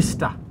the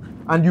minister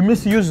and you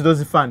misuse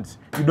those funds,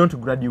 you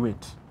don't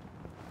graduate.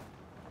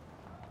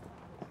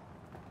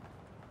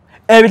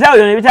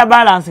 Ebita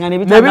balancing.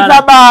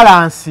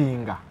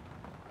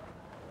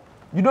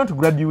 You don't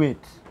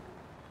graduate.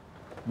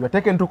 You are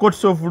taken to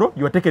court of law,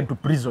 you are taken to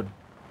prison.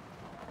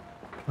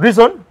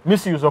 Reason?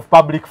 Misuse of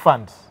public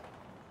funds.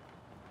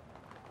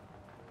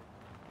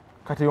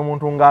 Kati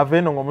omuntu nga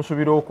aveno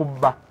ngomusubira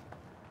okubba.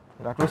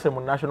 Nga tuse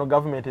mu national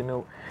government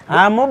eno.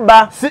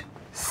 Amubba.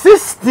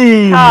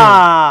 System.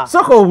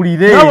 Soko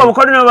ulire. Nobo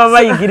bukodo no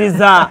baba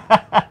yigiriza.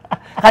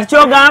 Kati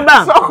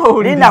kyogamba.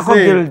 Linda ko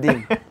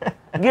guild.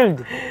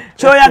 Guild.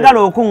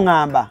 Kyoyagala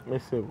okungamba.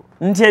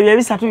 Nti ebyo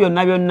ebisatu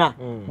byonna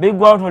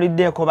bigwa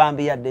otoliddeeko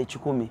bambi yadde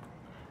 10.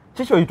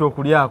 Kikyo oyita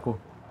okulyako.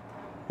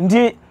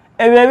 Nti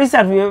ebyo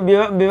ebisatu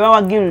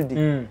bebawa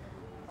guild.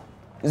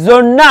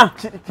 Zonna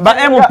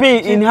ba MP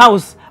in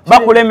house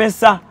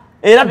bakulemesa.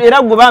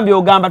 Era gwe bambi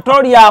ogamba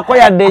tolyako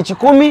yadde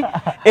 10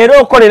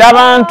 era okolera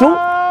abantu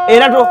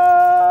era to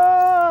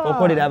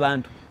okolera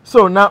abantu.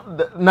 So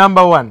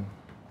number 1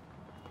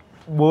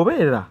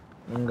 bobera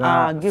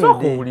nga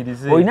soko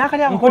ulirize oyina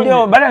kali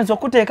akodio balance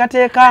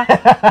okuteekateeka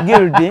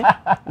guild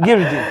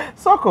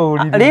soko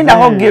ulirize linda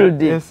ho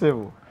guild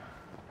esebo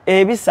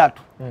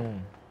ebisatu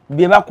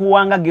bye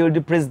bakuwanga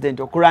guild president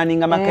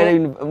okuraninga Makerere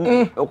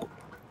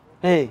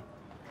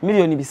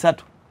milioni 3.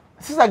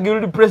 Sisa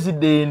guild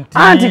president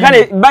anti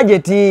kale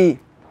budget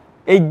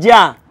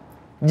ejja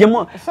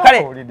jemo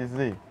kale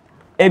ulirize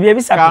ebyo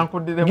ebisatu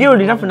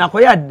guild tafuna ko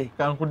yadde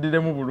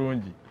kankudiremu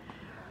bulungi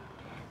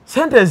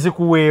sente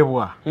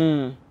zikuweebwa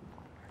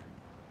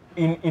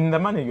in the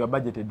money you are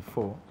budgeted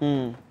for.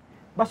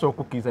 Baso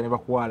okukiza ne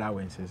bakuwa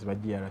allowances ba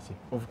GRC,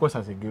 of course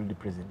as a guild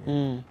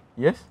president.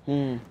 Yes?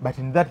 But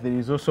in that there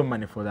is also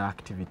money for the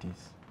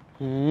activities.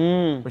 So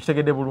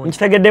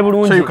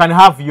you can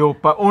have your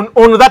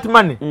on that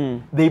money.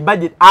 They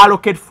budget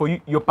allocate for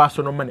you your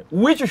personal money,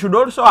 which you should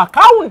also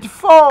account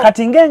for.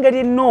 Kati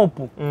ngengeri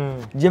nopu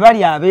je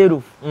bali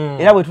aberufu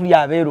era bwe tuli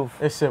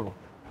aberufu esebo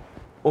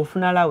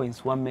ofuna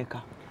allowance one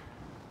maker.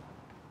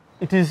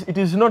 It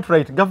is not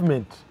right.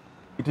 Government,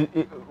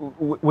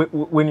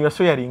 when you are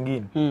swearing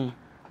in,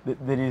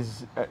 there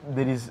is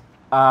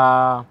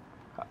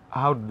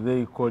how do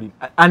they call it,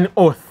 an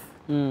oath.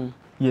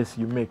 Yes,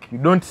 you make. You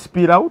don't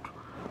spill out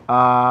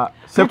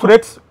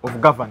secrets of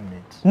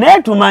government.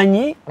 Ne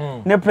tumanyi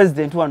ne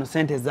president wano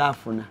sente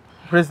zafuna.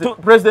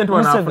 President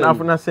wano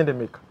afuna sente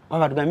meka.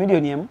 Abantu ga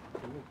milioni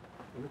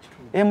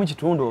emu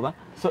kitundu oba.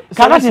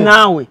 Kakati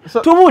nawe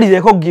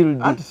tubulireko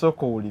guild. This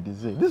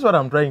is what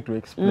I'm trying to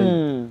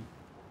explain.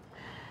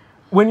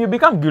 When you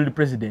become guild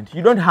president,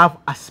 you don't have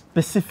a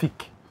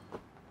specific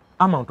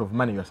amount of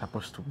money you're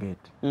supposed to get.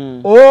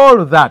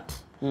 All that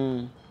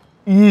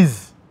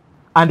is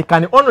and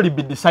can only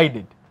be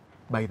decided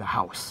by the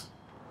house.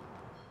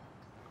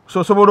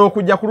 So sobola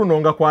okujja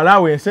kulunonga kwa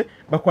allowance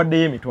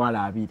bakwaddeyo emitwalo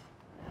 2.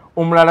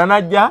 Omulala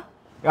najja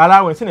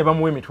allowance ne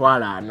bamuwa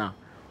emitwalo 4.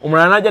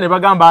 Omulala najja ne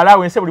bagamba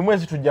allowance buli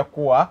mwezi tujja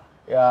kuwa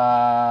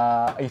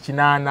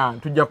ekinana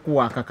tujja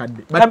kuwa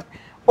akakadde. But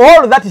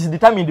all that is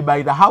determined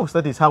by the house.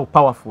 That is how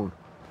powerful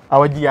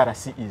our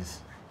GRC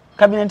is.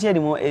 Cabinet yali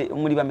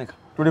muri bameka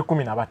tuli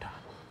 15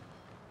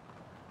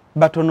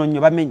 batono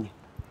nnyo bamenye.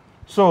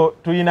 So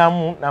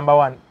tuyinamu number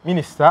 1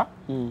 minister,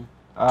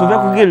 tuve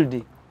ku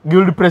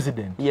guild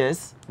president,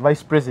 yes,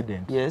 vice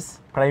president,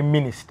 yes, prime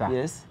minister,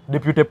 yes,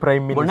 deputy prime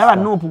minister. Bonna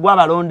banupu gwa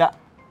balonda.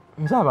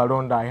 Nza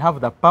balonda, I have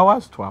the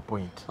powers to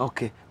appoint.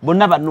 Okay.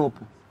 Bonna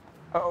banupu.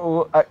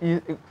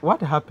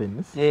 What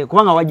happens?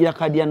 Kubanga wajira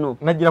kadi ya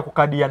nupu. Najira ku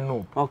kadi ya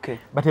nupu. Okay.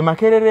 But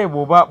Makerere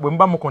bwe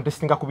mba mu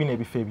contestinga ku bino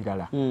ebife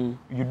ebirala.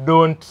 You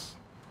don't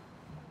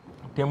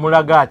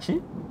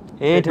temulagachi.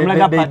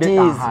 Temulaga parties.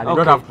 You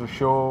don't have to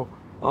show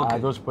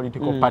those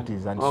political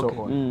parties and so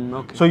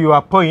on. So you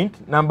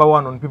appoint number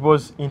 1 on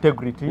people's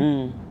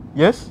integrity.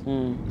 Yes.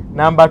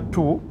 Number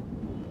 2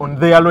 on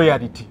their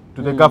loyalty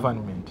to the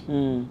government.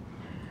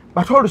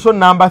 But also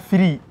number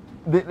 3,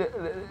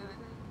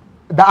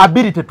 the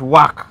ability to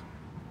work.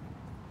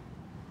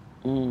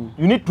 You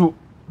need to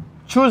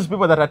choose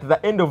people that at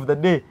the end of the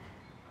day,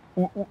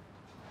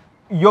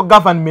 your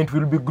government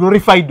will be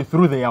glorified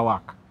through their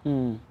work.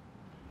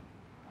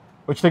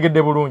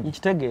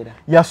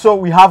 Yeah, so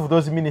we have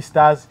those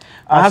ministers.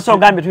 So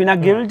between a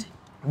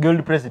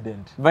guild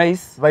president,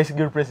 vice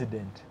guild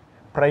president,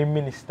 prime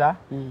minister,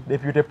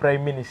 deputy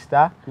prime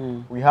minister.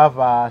 We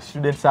have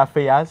students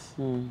affairs.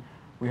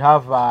 We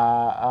have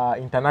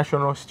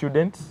international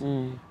students.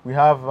 We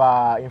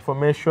have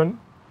information.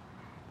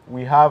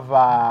 We have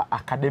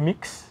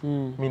academics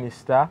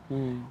minister.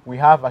 We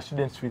have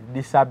students with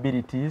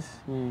disabilities.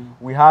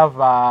 We have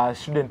a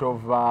student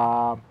of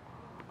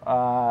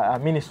a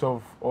minister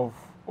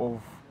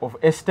of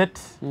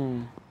estates.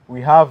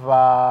 We have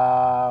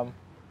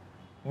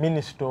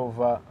minister of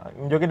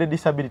Ayogede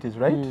disabilities,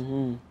 right?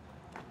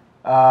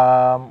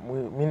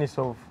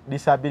 Minister of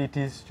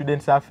disabilities,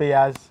 students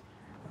affairs,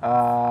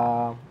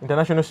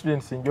 international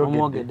students in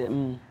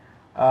Ayogede.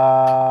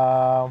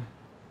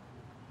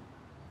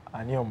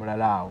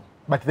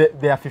 But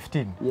they are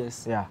 15.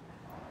 Yes. Yeah.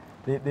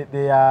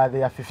 They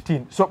are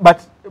 15. So,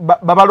 but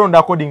Babalonda,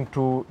 according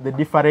to the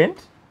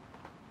different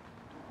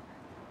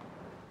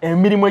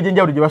emirimu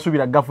ejenjawulo gye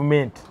basuubira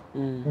government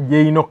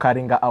yeino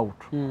karinga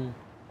out.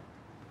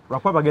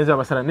 Lwakuba bagenzi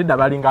abasala nedda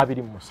balinga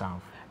 27.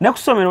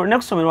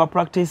 Nekusomero wa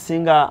practice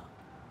nga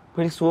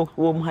politics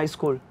wo high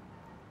school.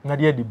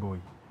 Nali Eddie boy.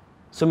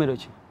 Somero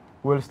ki?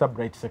 Wellstar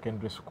Bright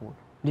Secondary School.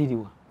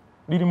 Liriwa.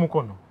 Liri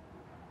Mukono.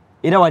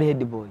 Era wali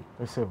Eddie boy.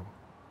 Esebo.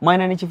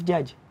 Mwana ni chief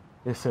judge.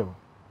 Esebo.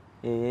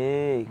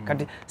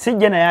 Kati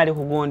sijja naye ali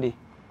ku Gonde.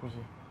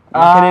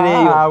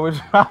 We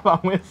traba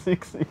mwe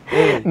 6.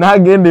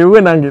 Nagende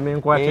we nange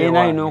nenkwate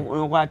wa.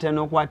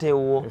 Nokwate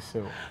ewo.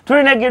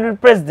 Tulina guild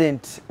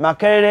president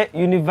Makerere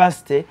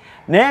Universty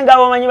naye nga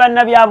bamanyi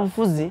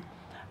bannabyabufuzi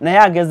naye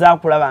ageza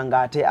kulaba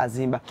nga ate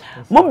azimba.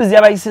 Mubizi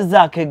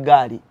yabayisizaako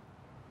eggaali.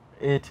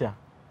 Etya.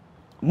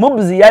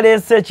 Mubizi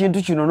yaleese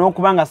ekintu kino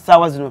n'okubanga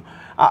ssaawa zino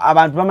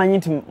abantu bamanyi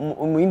nti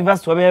mu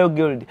university wabeeyo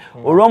guild.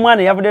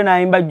 Olw'omwana yavudde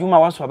n'ayimba Juma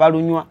Waswa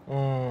balunywa.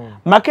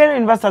 Makerere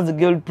University as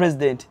guild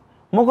president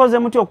mukoze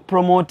muti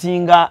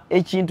okupromotinga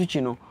ekintu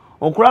kino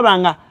okulaba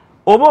nga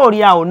oba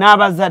oli awo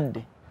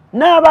n'abazadde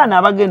n'abaana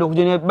abagenda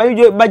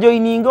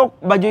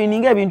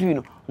bajoyininga ebintu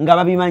bino nga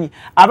babimanyi.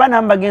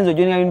 Abaana bagenzi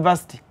ojoininga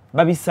university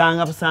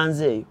babisanga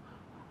busanze eyo.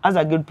 As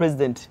a guild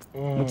president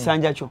mu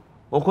kisanja kyo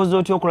okoze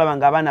otyo okulaba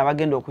nga abaana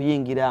bagenda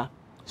okuyingira.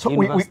 So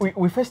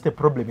we faced a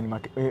problem in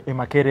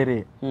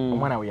Makerere.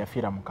 Omwana we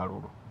yafiira mu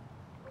kalulu.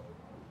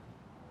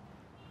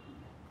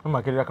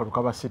 Makerere akaluka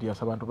aba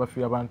serious, abantu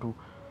bafiira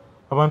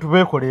abantu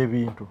bekola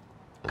ebintu.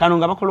 Kano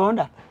nga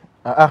bakulonda?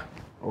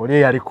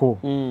 Oli yaliko.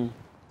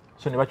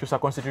 So ne bakyusa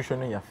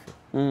constitution yaffe.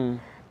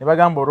 ne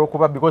bagamba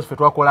olw'okuba because ffe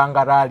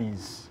twakolanga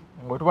rallies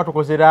nga tuba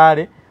tukoze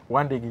raale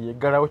Wandege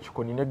yeggalawo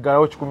Kikoni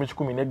neggalawo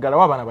 10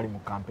 neggalawo abaana bali mu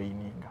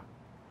campaigninga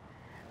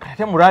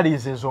kati mu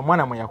rallies ezo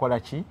omwana mwe yakola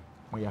ki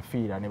mwe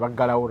yafiira ne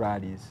baggalawo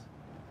rallies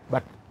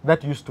but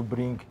that used to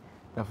bring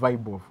the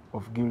vibe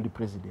of guild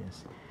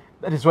presidency.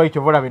 That is why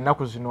Chovola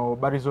Benaku zino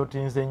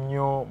barizotinze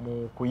nnyo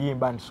mu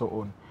kuyimba and so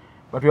on.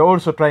 But we are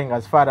also trying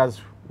as far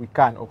as we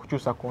can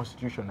okukyusa a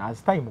constitution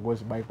as time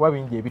goes by kuba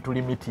bingi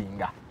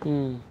ebitulimitinga.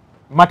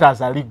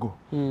 Matters are legal.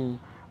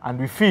 And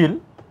we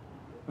feel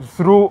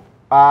through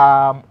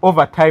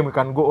over time we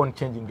can go on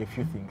changing a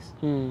few things.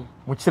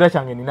 Mu kiseera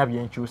kyange nina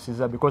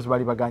byenkyusiza because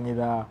bali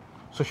baganyira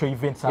social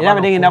events era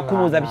badengenda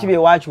kubuuza biki bye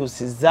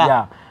wakyusiza.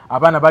 Yeah,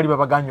 abaana bali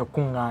babaganya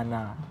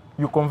okuŋŋaana.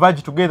 You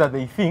converge together,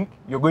 they think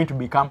you're going to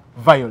become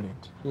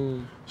violent.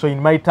 So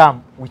in my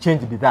term, we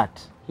changed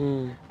that.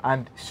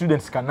 And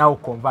students can now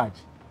converge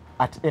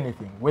at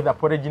anything, whether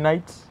porridge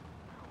nights,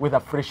 whether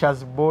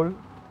freshers ball,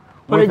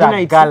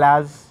 whether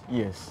galas.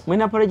 Yes.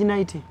 When a porridge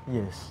night?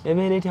 Yes.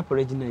 Ebeera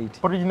porridge night.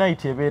 Porridge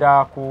night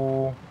ebeera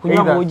ku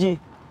kunywa buugi.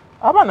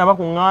 Abaana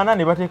bakuŋŋaana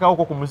ne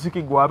bateekawo ku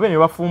muziki gwabwe ne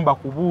bafumba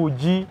ku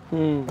buugi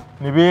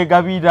ne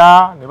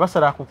beegabira ne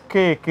basala ku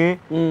keeke.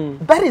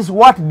 That is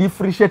what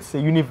differentiates a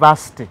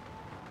university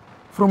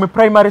from a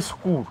primary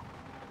school.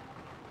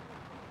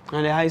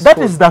 And a high school.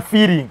 That is the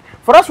feeling.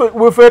 For us,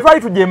 we try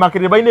to do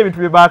Makerere by name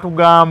to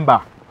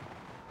batugamba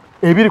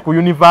ebiri ku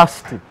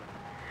university.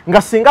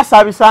 Nga singa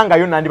sabisanga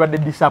yo nandi bade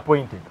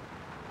disappointed.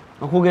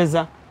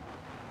 Okugeza.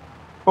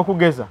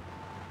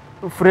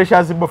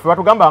 Freshers ball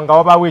batugamba nga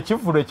wabawe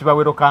ekivulu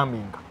ekibawe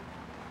welcoming.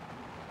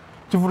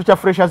 Kivulu kya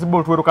freshers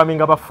ball to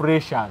welcoming aba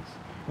freshers.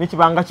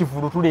 Nikibanga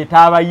kivulu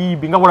tuleeta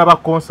abayimbi nga kulaba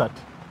concert.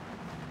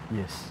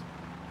 Yes.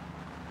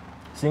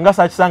 Singa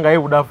sachisanga I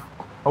would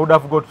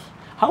have got.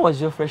 How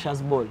was your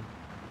freshers ball?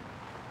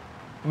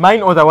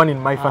 Mine or the one in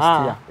my first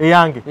year.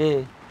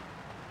 Eyange.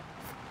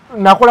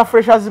 Nakola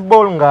freshers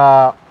ball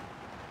nga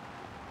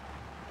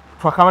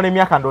twakamala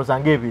emyaka ndooza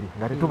ng'ebiri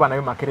nga tetuba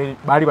nayo Makerere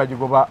baali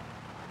bagigoba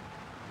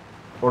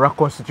or a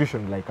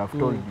constitution like I've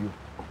told you.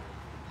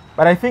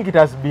 But I think it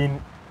has been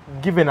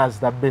given as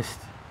the best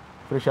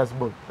freshers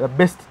ball. The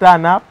best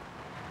turn up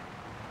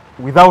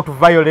without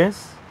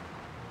violence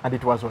and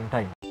it was on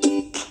time.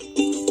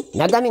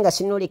 Nagambye nga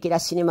sinolekera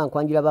sinema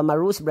nkwanjula ba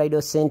CRUZ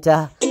Bridal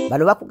Center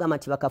bano bakugamba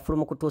nti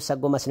bakafulumu kutuusa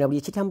Goma sina buli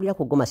ekitambulira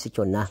ku Goma si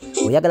kyonna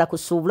oyagala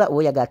kusuubula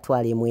oyagala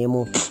twala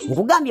emwemu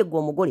nkugambye gwe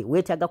omugole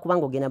weetaaga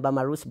kubanga ogenda ba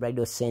CRUZ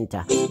Bridal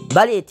Center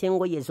baleeta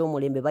engoye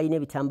ez'omulembe balina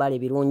ebitambaala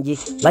ebirungi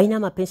balina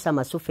amapensa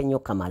amasufu ennyo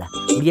kamala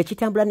buli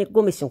ekitambula ne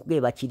Gomesi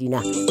nkugere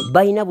bakirina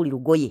balina buli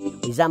lugoye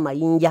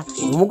ez'amayinja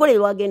omugole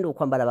lwagenda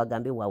okwambala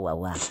bagambe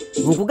wawawa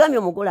nkugambye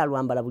omugole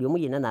alwambala buli omu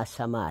yenna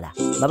n'asamaala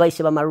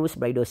babayise ba CRUZ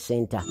Bridal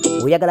Center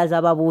oyagala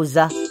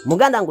z'ababuuza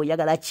muganda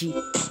ng'oyagala ki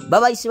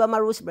babayise ba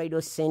CRUZ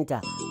Bridal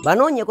Center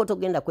banoonyeko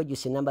togenda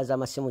kwejjusa ennamba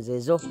z'amasimu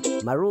zeezo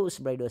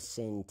CRUZ Bridal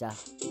Center.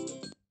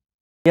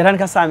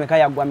 Yatandika saa meka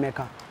yaggwa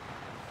meka?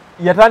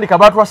 Yatandika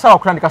batwa sawa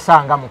kutandika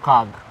saa nga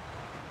 6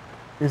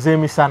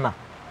 ez'emisana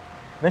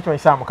nekyo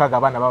saa 6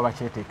 abaana baba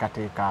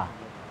bakyeteekateeka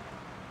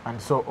and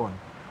so on.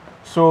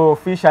 So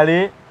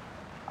officially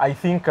I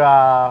think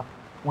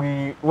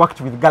we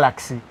worked with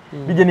Galaxy.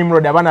 Bije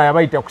Nimrod abana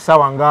yabayita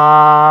kusawa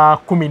nga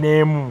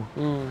 11.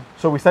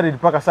 So we started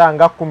paka sawa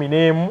nga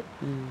 11.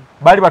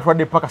 Bali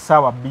batwadde paka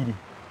sawa 2.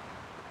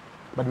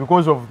 But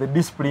because of the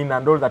discipline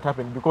and all that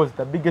happened, because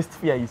the biggest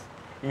fear is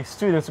if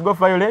students go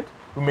violent,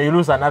 we may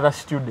lose another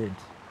student.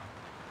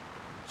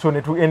 So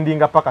netu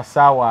ending up paka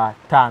sawa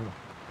 5.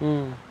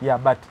 Yeah,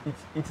 but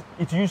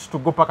it used to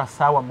go paka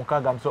sawa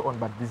 6 and so on,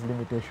 but these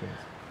limitations.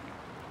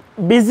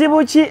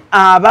 Bizibu ki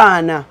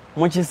abaana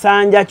mu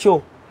kisanja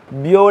kyo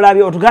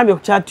byolabye otugambye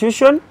ku chat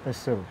tuition? Yes,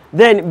 sir.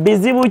 Then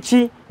bizibu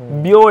ki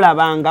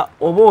byolabanga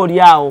oba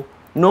oli awo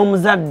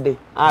n'omuzadde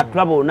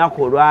atulaba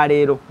olunaku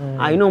olwaleero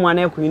alina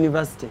omwana we ku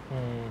university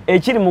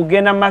ekiri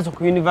mugenda maaso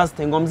ku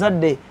university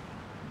ng'omuzadde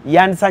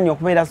yandisanye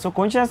okubeera so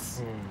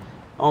conscious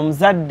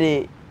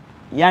omuzadde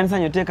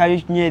yandisanye oteekayo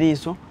kinyo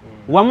eriiso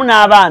wamu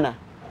n'abaana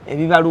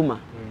ebibaluma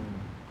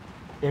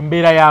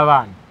embeera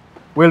y'abaana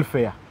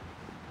welfare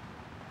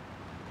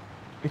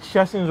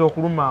ekikyasinze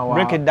okuluma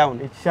break it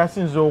down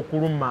ekikyasinze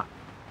okuluma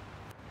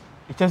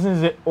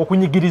ekikyasinze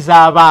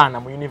okunyigiriza abaana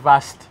mu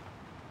university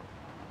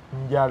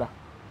Njara.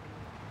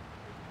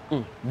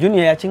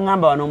 Junior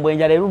yakiŋŋamba wano mbwe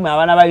enjala eruma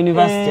abaana ba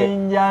university.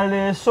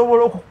 Enjala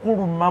esobola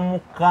okukuluma mu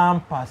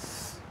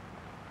campus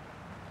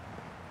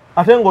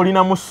ate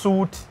ng'olina mu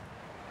suuti.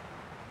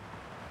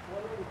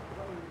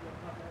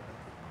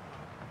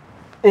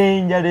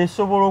 Enjala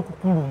esobola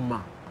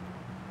okukuluma.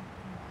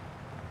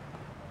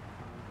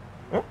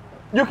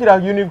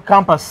 Jukira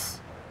campus.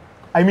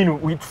 I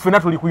mean, ffenna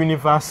tuli ku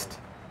university.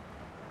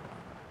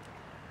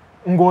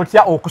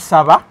 Ng'otya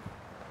okusaba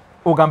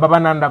ogamba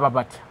banandaba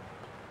batya.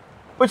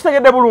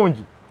 Okitegedde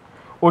bulungi.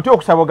 Otya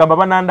okusaba ogamba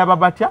banandaba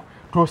batya,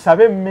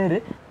 tosabe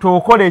emmere,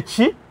 tokole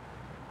ki,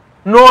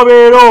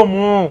 n'obeera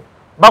omwo.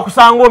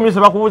 Bakusanga omuyise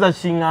bakubuuza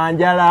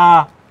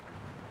kiŋŋanjala.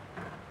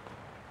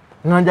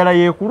 Ŋŋanjala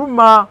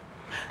yeekuluma.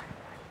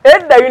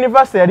 edda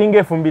university yalinga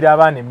efumbira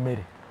abaana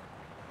emmere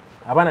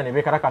abaana ne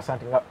beekarakasa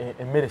nti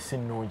emmere si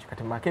nnungi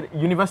kati Makerere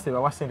university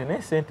bawa ssente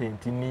naye ssente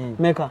ntini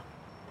meka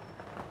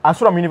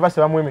asula mu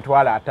university bamuwa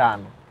 $5,000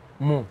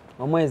 mu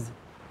omwezi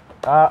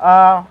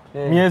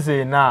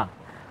myezi 4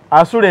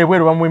 asula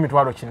ebweru bamuwa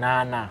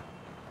 $8,000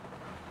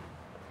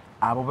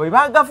 abo bwe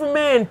ba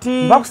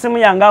gavumenti bakusimu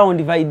yange awo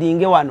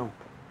ndividinge wano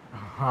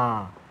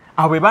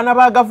abo baana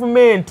ba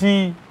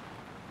gavumenti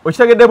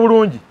okitegedde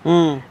bulungi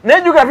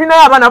nejjuka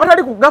tulinayo abaana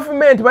abatali ku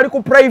gavumenti bali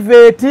ku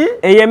private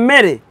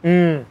eyemmere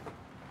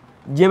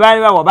gye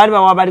baali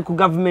bawa bali ku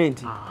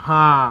gavumenti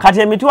kati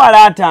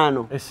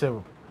 $5,000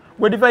 esebo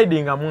bwe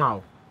dividinga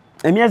mwawo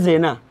emyezi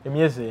 4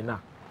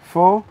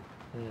 4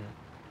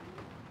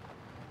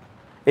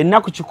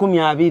 ennaku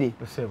 120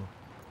 esebo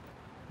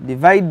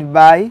divide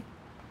by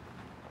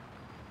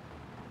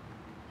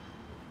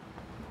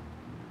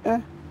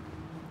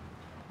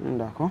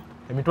ndako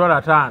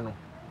 $5,000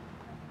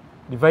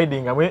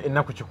 dividing amwe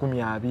ennaku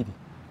 120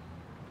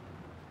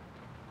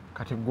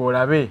 kati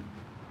golabe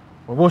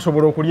oba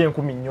osobola okulya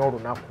 10,000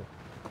 olunaku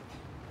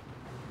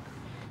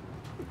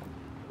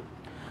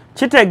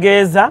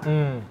kitegeeza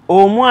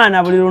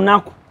omwana buli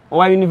lunaku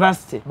owa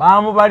university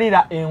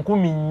bamubalira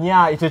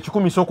 10,000 ekyo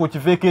 10 soko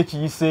kiveeko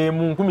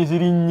ekiyiseemu 10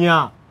 ziri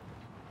 4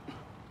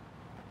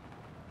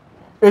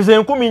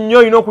 ezo 10,000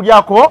 olina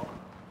okulyako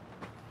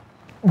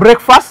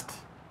breakfast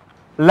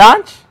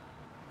lunch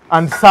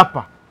and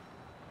supper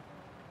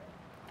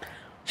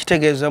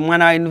kitegeeza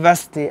omwana wa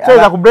university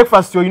kyeza ku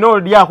breakfast olina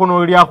olyako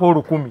n'olyako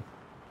 10,000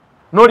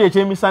 n'olya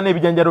ekyemisana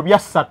ebijanjalo bya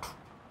 3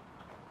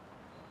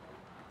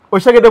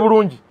 okitegedde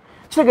bulungi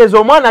kitegeeza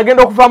omwana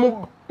agenda okuva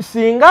mu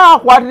singa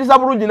akwatiriza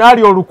bulungi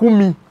n'alya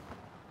 10,000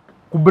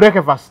 ku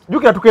breakfast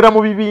jjukira tukeera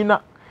mu bibiina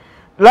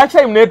lunch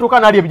time neetuuka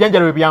n'alya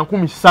ebijanjalo bya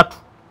 3,000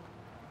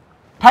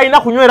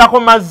 talina kunywerako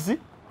mazzi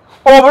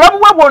obulamu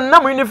bwe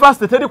bwonna mu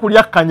university teri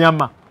kulya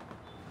kanyama.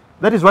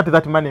 That is what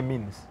that money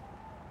means.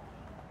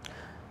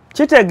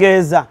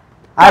 Kitegeeza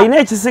alina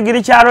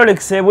ekisigiri kya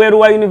Rolex ebweru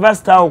wa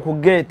university awo ku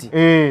gate.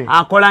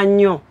 Akola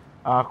nnyo.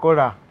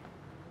 Akola.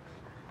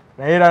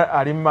 Naye era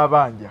ali mu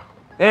mabanja.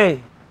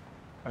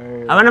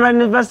 Abaana ba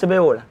university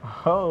beewola.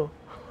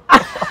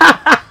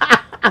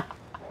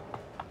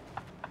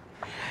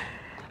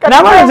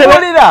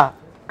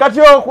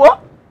 Kati okwo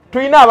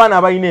tulina abaana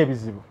abalina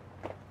ebizibu.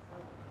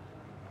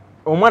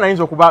 Omwana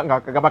ayinza okuba nga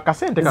gaba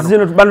kasente kano.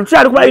 Zino bano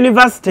tukyali kuba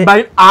university.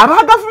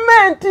 Aba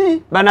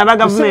government. Bana aba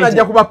government.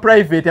 Sinajja kuba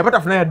private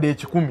abatafuna yadde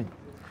 10.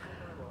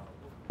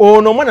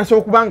 Ono omwana so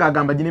okubanga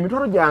agamba gine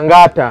emitwalo gyange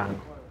 5.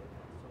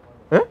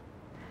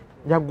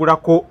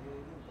 Njagulako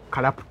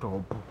ka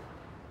laptop.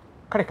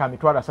 Kale ka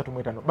mitwalo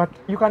 3.5. But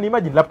you can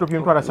imagine laptop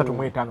y'emitwalo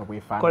 3.5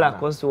 bwefaana. Kola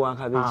course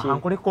work abiki.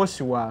 Ankole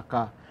course work.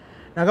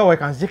 Naga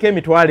wekanzike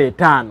emitwalo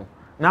 5.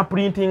 Na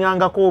printing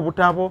angako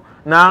obutabo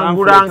na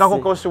angulangako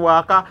course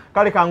work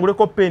kale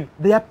kanguleko pen.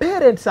 Their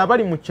parents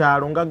abali mu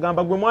kyalo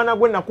ngagamba gwe mwana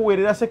gwe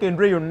nakuwerera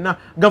secondary yonna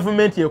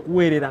government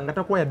yekuwerera nga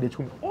takuwa yadde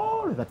 10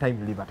 all the time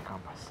you live at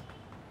campus.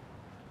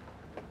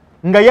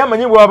 Nga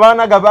yamanyi bwa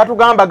baana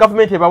gabatugamba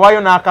government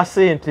ebawayo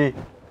n'akasente.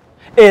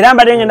 Era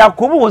mbadde ngenda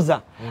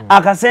kubuuza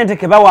akasente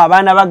ke bawa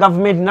abaana ba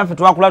government naffe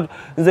twakula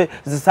nze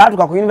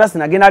zisaatuka ku university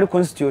nagenda ali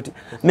constitute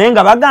naye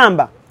nga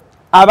bagamba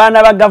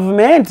abaana ba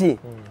government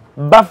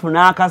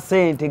bafuna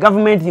akasente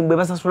government mbwe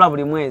basasula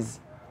buli mwezi.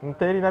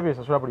 Nteri nabyo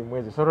basasula buli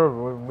mwezi solo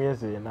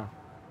mwezi ena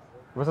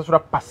basasula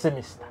per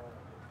semester.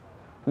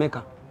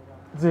 Meka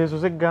zezo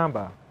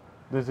zegamba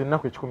zezo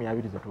nako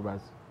 12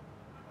 zatubazi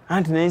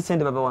anti naye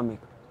sente baba wa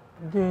meka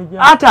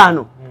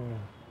 5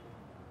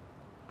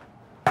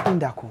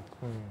 ndako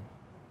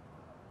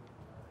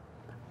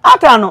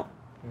 5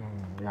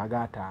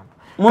 yaga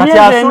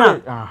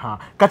 5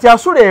 kati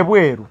asule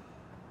ebweru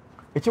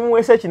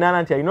ekimuwese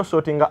kinana nti alino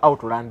sorting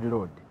out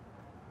landlord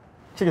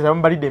kigeza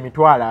mbalide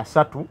emitwalo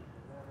 3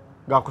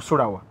 ga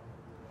kusulawa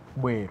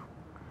bweru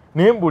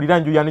nembulira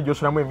nju yani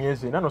josulamu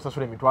emyezi nano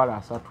sasule emitwalo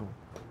 3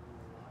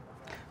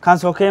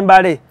 kanso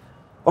kembale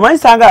omanyi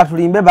sanga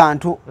tulimbe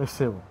bantu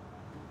esebo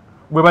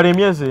bwe bale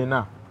emyezi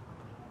 4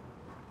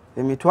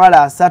 emitwalo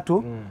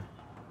 3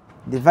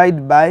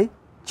 divide by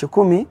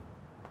 10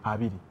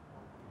 2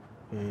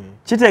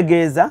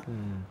 kitegeeza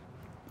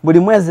buli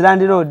mwezi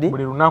landlord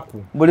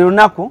buli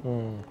lunaku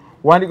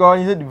wandika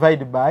wanyize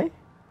divide by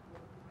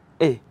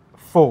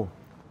 4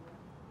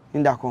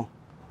 indako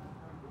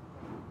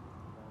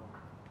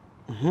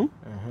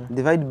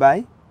divide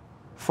by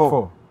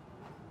 4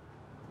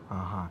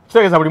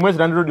 kitegeeza buli mwezi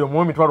landlord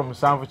omuwe emitwalo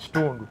 7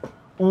 kitundu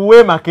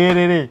uwe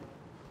Makerere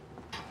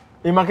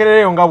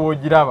Makerere yo nga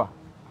bw'ogiraba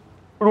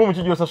lumu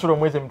kijjo sasula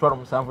omwezi emitwalo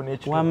 7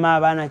 n'ekitundu wamma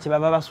abaana kye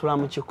baba basula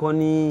mu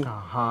kikoni.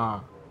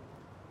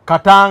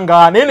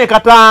 Katanga nene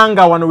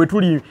Katanga wano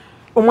wetuli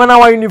omwana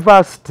wa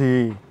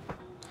university.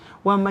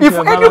 If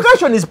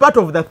education is part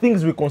of the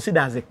things we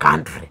consider as a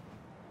country,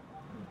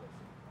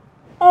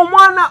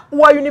 omwana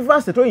wa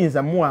university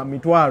toyinza muwa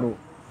mitwalo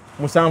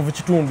 7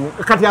 kitundu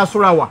kati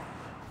asulawa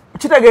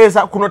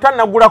kitegeeza kuno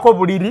tannagulako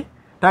buliri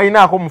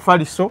talinaako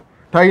mufaliso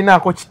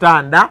talinaako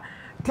kitanda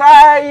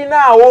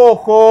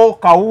tayinaawo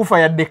kawuufa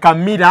yadde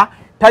kamira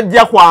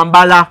tajja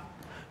kwambala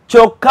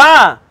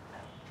kyokka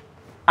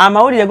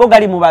amawulire go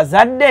gali mu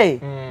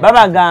bazadde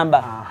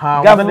babagamba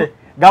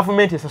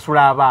gavumenti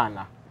esasula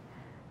abaana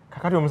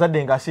kakati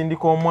omuzadde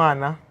ng'asindika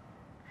omwana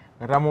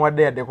nga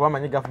tamuwadde yadde kuba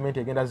amanyi gavumenti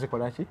egenda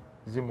zikola ki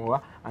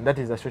zimuwa, and that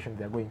is the situation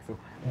they are going through.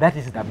 That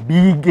is the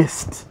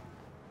biggest.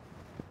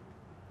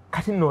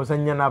 Kati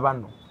nozanya na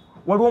bano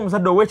waliwo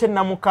omuzadde ow'ekye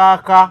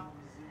namukaaka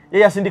ye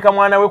yasindika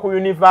mwana we ku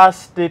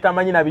Universty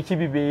tamanyi na biki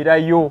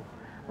bibeerayo.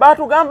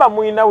 Batugamba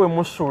mwina we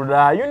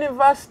musula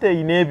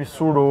Universty ine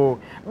ebisulo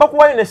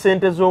bakuwayo ne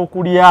sente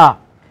z'okulya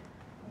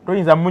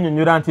toyinza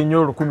munnyonnyola nti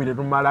nnyo 10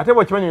 tumala ate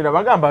bw'okibanyonyola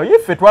bagamba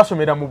iffe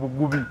twasomera mu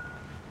bugubi.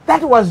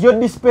 That was your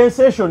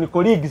dispensation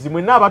colleagues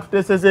mwenna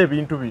abatuteeseza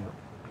ebintu bino.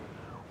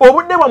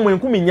 Obudde bwammwe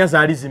 10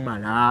 zaali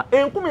zimala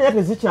 10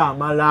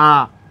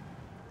 tezikyamala.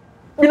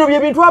 Bino bye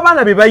bintu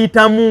abaana bye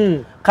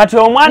bayitamu. Kati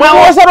omwana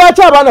mwoza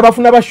lwaki abaana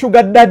bafuna ba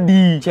sugar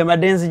daddy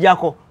kyembadde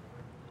nzijako.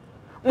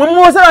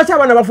 Mwoza lwaki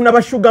abaana bafuna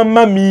ba sugar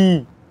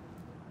mami.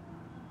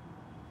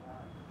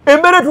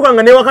 Embere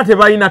tukanga ne wakati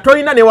bayina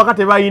toyina ne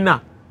wakati bayina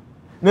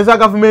neza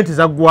gavumenti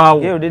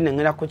zaggwawo. Yeyo dene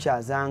ngenda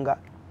kukyazanga.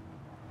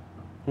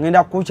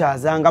 Ngenda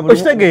kukyazanga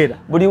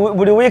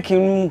buli week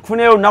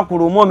nfuneyo olunaku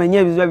lumu omenye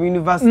ebizibu bya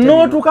University.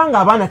 N'otukanga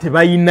abaana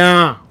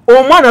tebayina.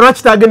 Omwana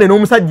lwaki tagende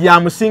n'omusajja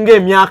amusinga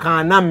emyaka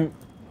 4.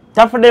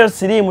 Tafuddeyo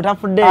sirimu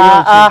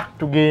tafuddeyo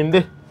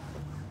tugende.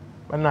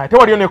 Bana ate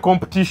waliyo ne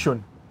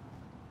competition.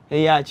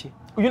 Eyaki?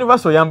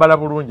 University oyambala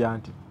bulungi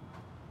anti.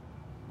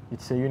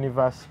 It's a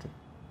university.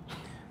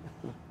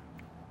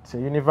 It's a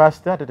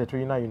university ate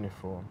tetulina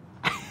uniform.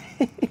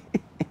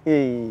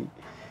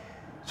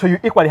 So you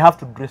equally have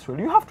to dress well.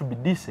 You have to be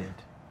decent.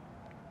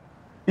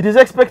 It is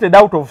expected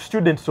out of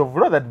students of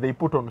law that they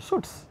put on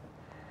suits.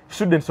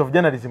 Students of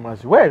journalism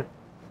as well.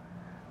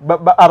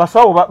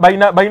 Abasawo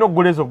balina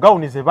okugoleeza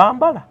gawuni ze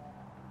bambala.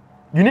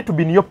 You need to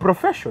be in your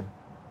profession.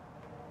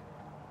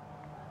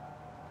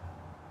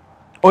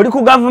 Oli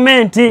ku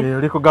government.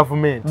 Oli ku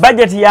government.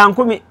 Budget ya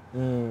 10.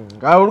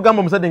 Olugamba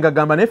omusajja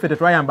ngagamba naye ffe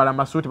tetwayambala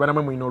masuuti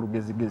banamwe mulina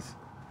olugezigezi.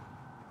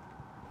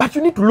 But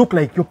you need to look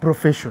like your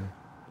profession.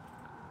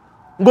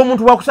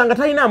 Ng'omuntu wakusanga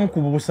talina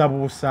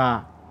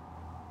amukubuusabuusa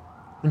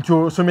nti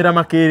osomera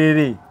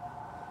Makerere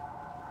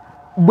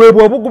bwe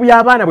obugubi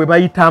abaana bwe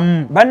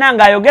bayitamu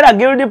bannanga ayogera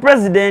guild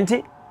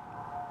president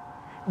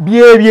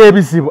bye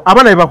ebizibu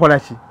abaana bye bakola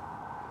ki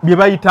bye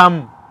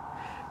bayitamu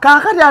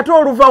kaakati ate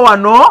oluva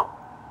wano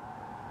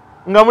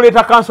nga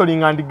muleeta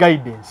counseling and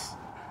guidance.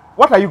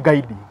 What are you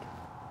guiding?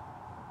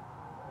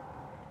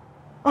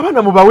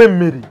 Abaana mubawe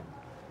emmere.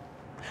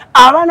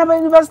 Abaana ba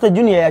University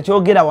Junior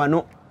yakyogera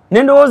wano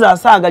nendowooza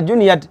asaaga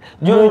Junior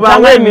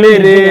mubawe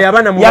emmere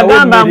abaana mubawe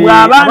yagamba mbwe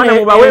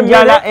abaana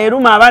Njara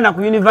eruma abaana ku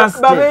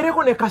University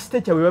babeereko ne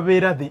kasitecha we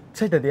babeera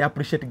such that they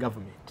appreciate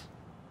government.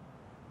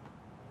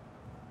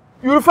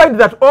 You will find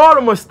that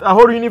almost a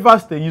whole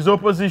university is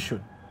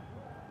opposition.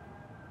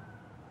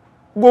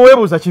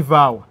 Gweweebuuza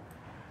kivaawa.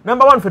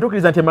 Number 1 ffe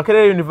tukkiriza nti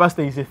Makerere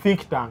University is a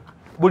think tank.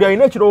 Buli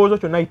alina ekirowoozo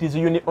kyonna it is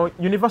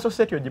universal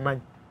set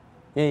ogimanyi.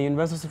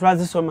 Universal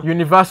twazisoma.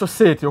 Universal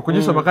set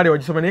okugisoma kale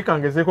wagisoma naye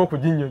kangezeeko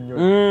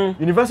okuginyonnyola.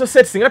 Universal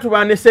set singa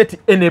tuba ne set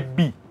NB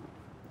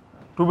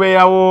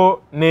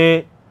tubeeyawo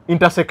ne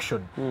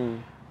intersection.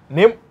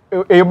 Ne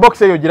eyo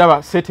box eyo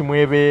giraba set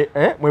mwebe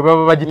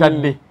baba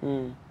bagitadde.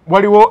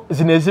 Waliwo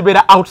zino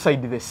ezibeera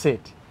outside the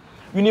set.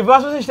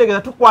 Universal set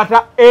kitegeeza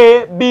tukwata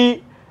A,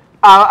 B,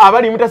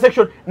 abali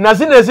intersection na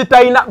zino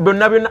ezitayina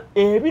byonna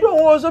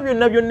ebirowoozo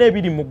byonna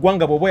ebiri mu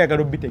ggwanga bw'oba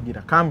oyagala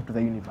obitegeera come to the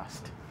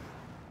university.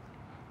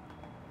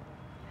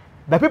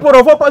 The people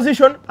of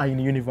opposition are in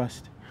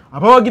university.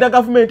 Abawagira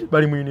government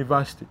bali mu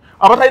university.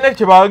 Abatalina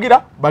kye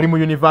bawagira bali mu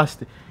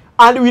university.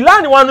 And we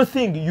learn one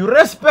thing, you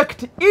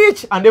respect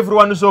each and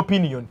everyone's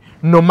opinion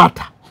no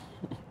matter.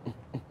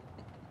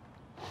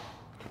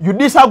 You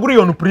disagree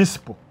on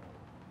principle.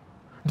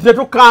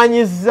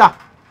 Tetukanyiza.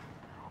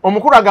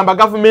 Omukulu agamba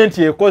government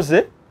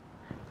ekoze,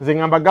 nze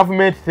ngamba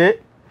government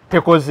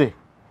tekoze.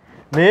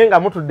 Naye nga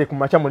mutudde ku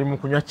makya mulimu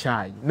kunywa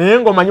chai. Naye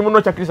ng'omanyi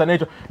muno kyakkiriza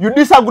n'ekyo. You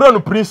disagree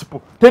on principle.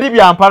 Teri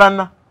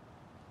byampalana.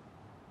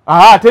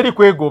 Teri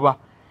kwegoba.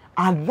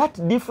 And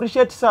that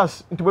differentiates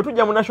us. Nti bwe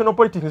tujja mu national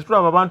politics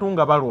tulaba abantu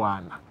nga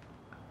balwana.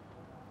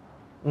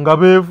 Nga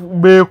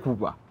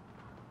beekuba.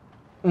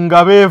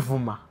 Nga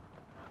beevuma.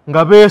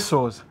 Nga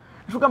beesooza.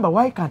 Tugamba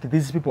why can't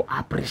these people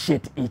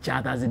appreciate each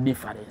other's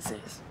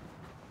differences?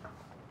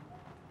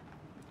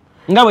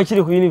 Nga bwe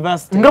kiri ku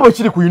university. Nga bwe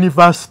kiri ku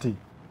university.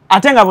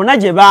 Atenga bonna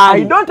gye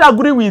baali. I don't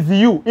agree with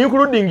you,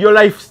 including your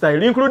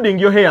lifestyle, including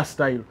your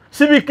hairstyle.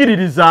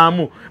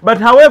 Sibikiririzaamu. But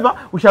however,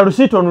 we shall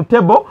sit on the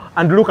table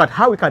and look at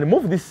how we can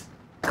move this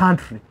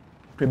country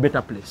to a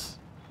better place.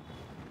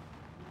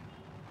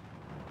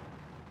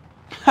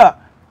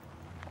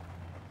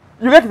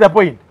 You get the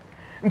point?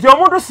 Nti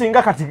omuntu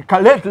singa kati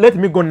let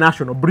me go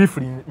national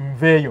briefly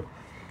nveeyo.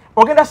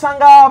 Ogenda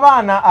sanga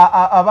abaana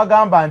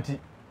abagamba nti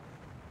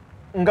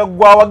nga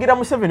gwawagira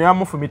Museveni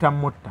yamufumita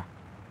mutta.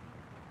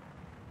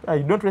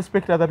 You don't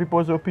respect other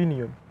people's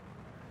opinion.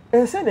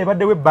 ensene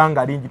ebaddewo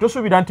ebbanga lingi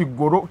tosuubira nti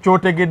golo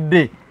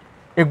kyotegedde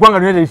eggwanga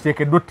lyonna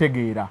teriteekeddwa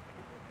otegeera.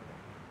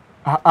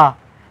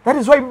 That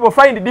is why people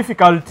find it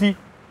difficulty.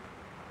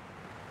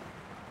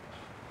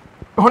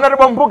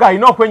 Honorable Mpuga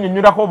alina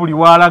okwennyonnyolako buli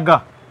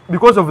walaga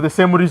because of the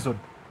same reason.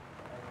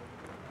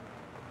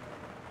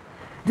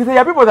 There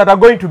are people that are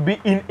going to be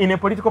in a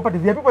political party.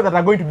 There are people that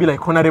are going to be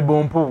like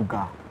Honorable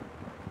Mpuga.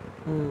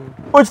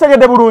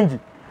 Okitegedde bulungi.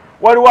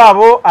 Waliwo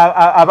abo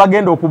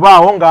abagenda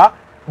okubaawo nga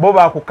bo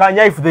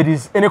bakukanya if there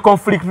is any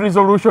conflict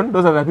resolution.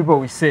 Those are the people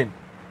we send.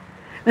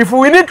 If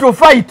we need to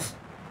fight,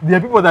 there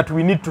are people that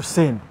we need to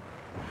send.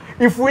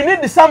 If we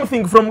need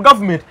something from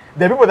government,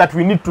 there are people that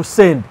we need to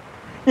send.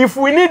 If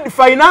we need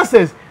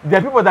finances, there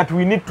are people that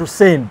we need to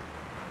send.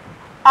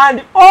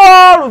 And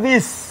all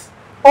these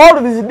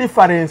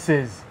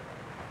differences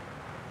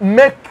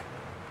make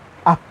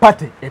a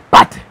party a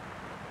party.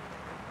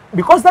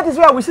 Because that is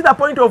where we see the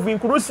point of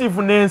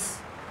inclusiveness.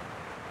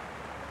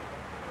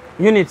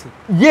 Unity.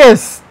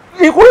 Yes.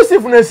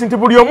 Inclusiveness nti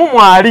buli omu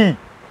mwali.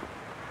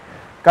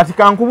 Kati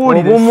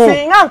kankubuulire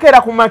singa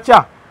nkeera ku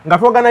makya nga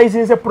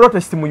tuorganizinze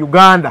protest mu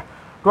Uganda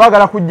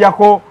twagala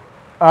kujjako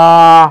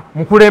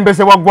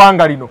mukulembeze wa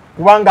ggwanga lino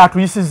kubanga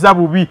atuyisizza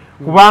bubi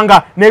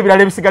kubanga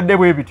n'ebirala ebisigadde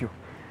bwe bityo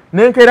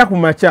nenkeera ku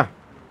makya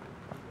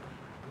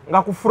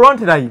nga ku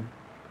front line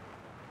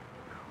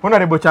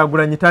Honorable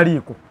Kyagulanyi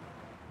taliiko,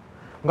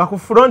 nga ku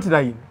front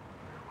line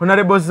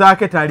Honorable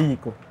Zaake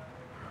taliiko,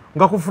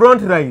 nga ku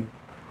front line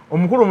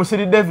omukulu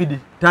Musiri David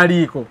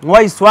taliiko,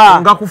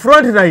 Waiswa nga ku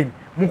front line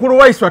mukulu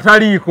Waiswa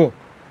taliiko.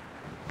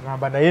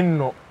 Ngamba naye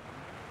nno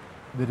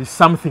there is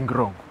something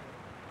wrong.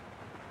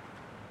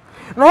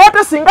 Naye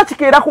ate singa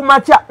kikeera ku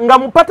makya nga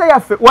mu pata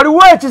yaffe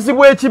waliwo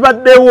ekizibu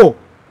ekibaddewo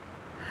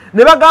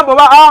ne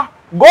bagamba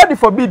God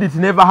forbid it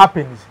never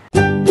happens.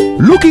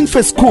 Looking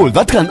for school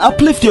that can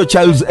uplift your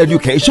child's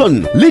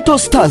education? Little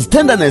Stars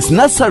Tenderness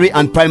Nursery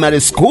and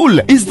Primary School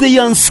is the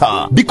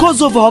answer.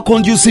 Because of our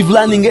conducive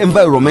learning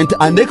environment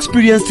and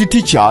experienced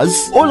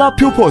teachers, all our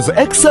pupils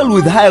excel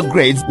with higher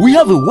grades. We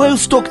have a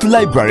well-stocked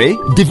library,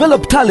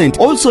 develop talent,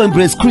 also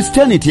embrace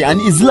Christianity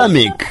and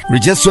Islamic.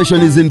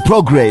 Registration is in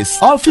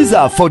progress. Our fees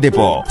are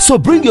affordable. So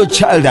bring your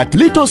child at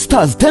Little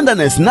Stars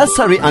Tenderness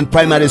Nursery and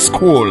Primary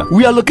School.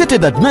 We are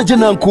located at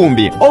Najana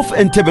Nkumbi off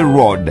Entebbe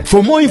Road.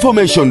 For more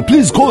information,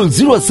 please call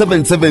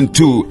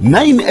 0772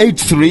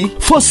 983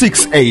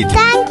 468.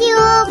 Thank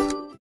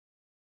you.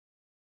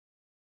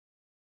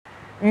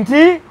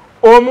 Nti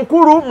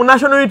omukulu mu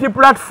National Unity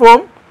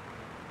Platform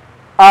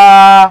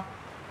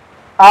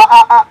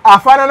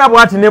afaanana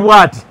bwati ne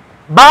bwati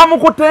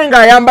bamukutte nga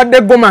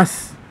ayambadde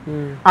gomasi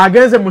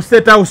agenze mu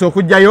State House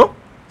okujjayo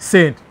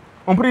sente.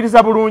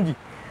 Ompuliriza bulungi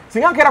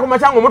singa nkeera ku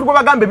makyanga omuntu gwe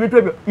bagamba ebintu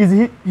ebyo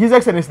is His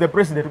Excellency the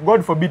President.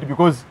 God forbid,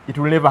 because it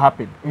will never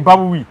happen.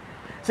 Mpabuwi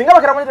singa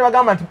bakera kwete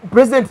bagamba nti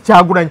President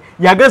Kyagulanyi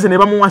yagenze ne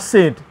bamuwa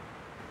sente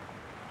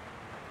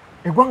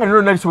eggwanga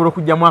lino nalisobola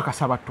okujjamu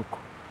akasabattuko.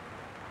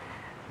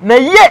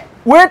 Naye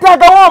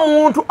weetaagawo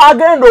omuntu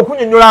agenda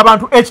okunnyonnyola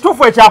abantu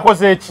ekituufu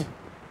ekyakoze eki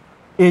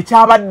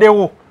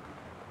ekyabaddewo.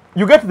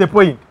 You get the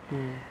point.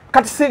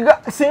 Kati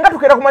singa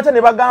tukeera ku makya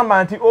ne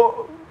bagamba nti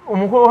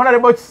omukulu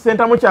Honorable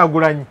Sentamu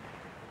Kyagulanyi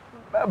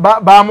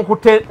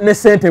bamukutte ne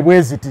sente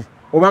bwe ziti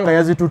obanga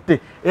yazitutte,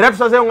 era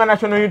tusazeewo nga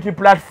National Unity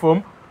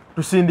Platform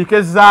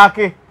tusindike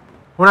Zaake,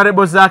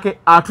 Honorable Zaake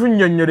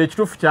atunnyonnyola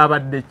ekituufu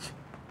kyabadde ki.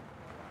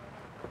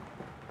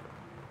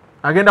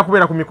 Agenda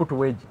kubeera ku mikutu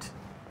wegiti.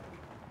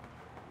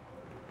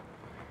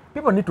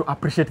 People need to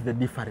appreciate the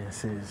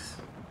differences.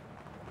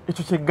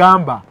 Ekyo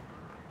kyegamba,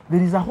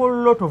 there is a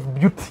whole lot of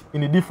beauty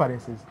in the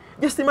differences.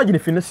 Just imagine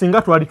if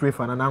singa twali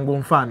twefaanana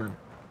ng'onfaanana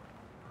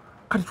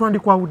kati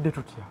twandikwawudde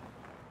tutya.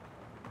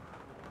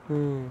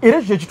 Era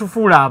ekyo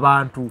kyekitufuula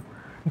abantu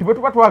nti bwe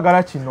tuba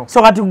twagala kino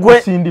so kati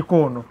tusindika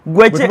ono,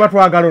 bwe tuba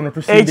twagala ono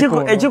tusindika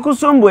ono.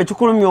 Ekikusumbu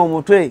ekikulumya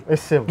omutwe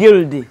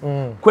Guildy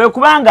kwe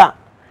kubanga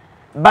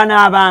bano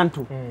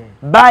abantu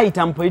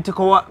bayita mu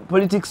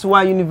politics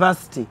wa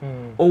Universty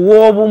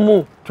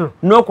ow'obumu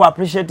n'oku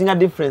appreciating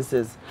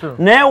differences.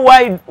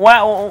 Naye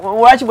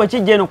lwaki bwe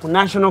kijja eno ku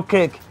national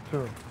cake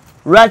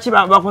lwaki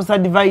bakosa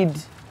divide?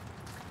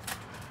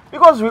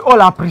 Because we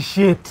all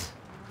appreciate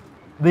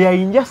there are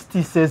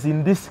injustices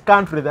in this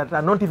country that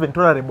are not even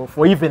tolerable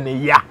for even a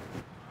year.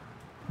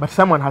 But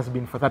someone has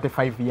been for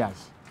 35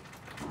 years.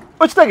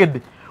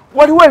 Okitegedde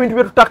waliwo ebintu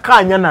bye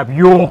tutakkaanya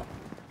nabyo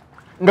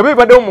nga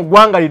bibaddewo mu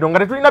ggwanga lino nga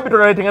tetulina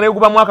bitoleratinga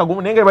neguba mwaka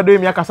gumu naye nga bibaddewo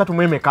emyaka 3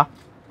 mu emeka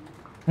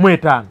mu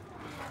 5.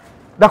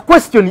 The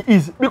question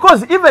is,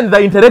 because even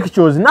the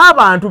intellectuals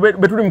n'abantu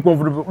betuli mu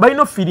konvudu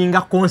balina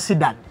feelinga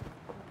considered.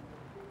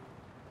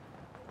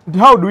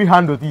 How do we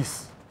handle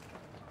this?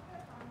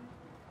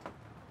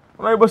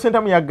 Honorable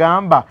Sentamu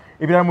yagamba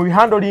ebirala mu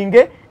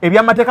bihandolinge,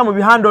 ebyamateeka mu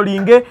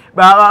bihandolinge,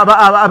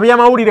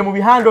 abyamawulire mu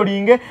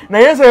bihandolinge,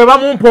 naye nze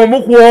bamumpa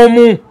omu ku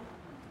omu.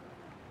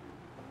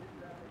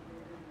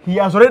 He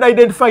has already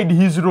identified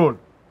his role.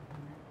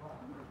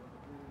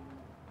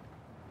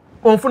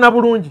 Onfuna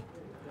bulungi.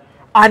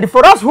 And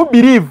for us who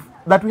believe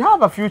that we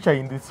have a future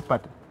in this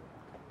party,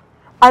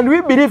 and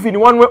we believe in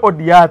one way or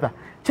the other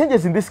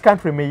changes in this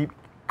country may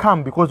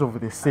come because of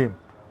the same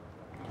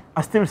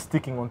are still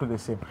sticking onto the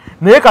same.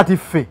 Naye kati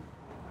ffe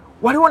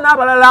waliwo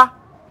n'abalala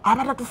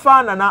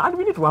abatatufaanana, and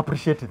we need to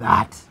appreciate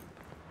that.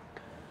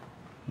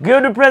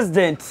 Guild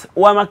President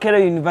wa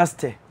Makerere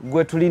University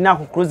gwe tulina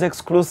ku CRUZ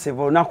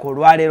exclusive olunaku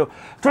olwaleero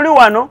tuli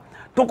wano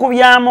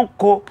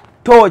tukubyamuko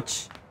torch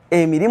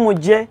emirimu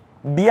gye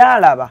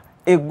byalaba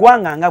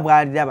eggwanga nga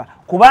bwaliraba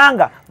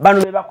kubanga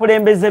bano be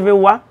bakulembeze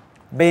bewa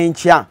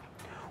benkya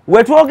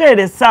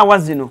wetwogerera essaawa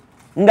zino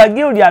nga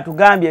Guild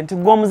atugambye nti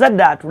gwe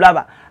omuzadde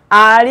atulaba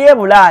ali e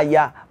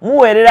Bulaaya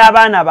muweerera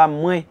abaana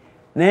bammwe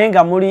naye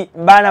nga muli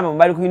baana bammwe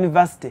bali ku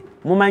university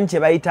mumanyi kye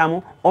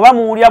bayitamu oba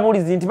muwulya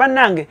bulizi nti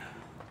bannange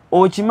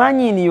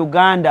okimanyi ni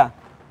Uganda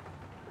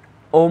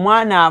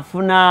omwana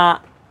afuna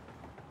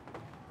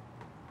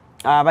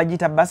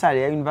bagita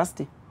basari ya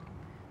university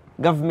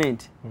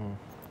government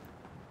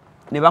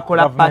ne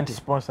bakola party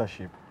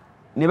sponsorship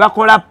ne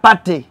bakola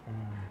party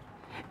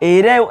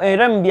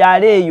era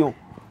mbyalo eyo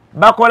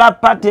bakola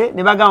party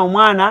ne bagamba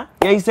omwana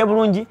yayise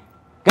bulungi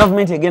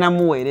government egena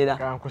muweerera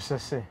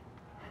kankusese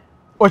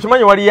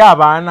okimanyi waliyo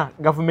abaana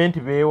government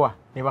beewa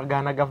ne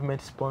bagaana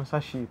government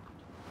sponsorship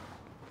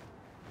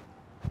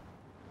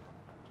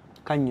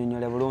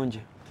kannyonnyole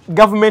bulungi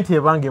government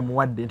ebange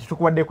muwadde nti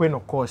tukuwaddeko eno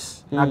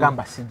course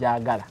nagamba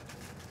sijagala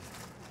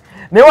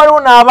naye waliwo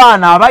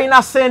n'abaana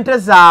abalina ssente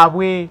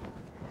zaabwe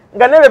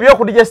nga nebe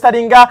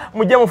byokudigestaringa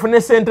mujje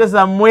mufune ssente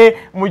zammwe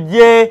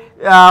mujje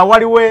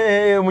waliwo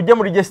mujje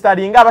mu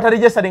registeringa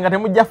abatarigistaringa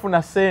temujja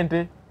funa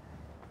ssente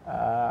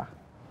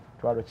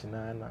twalo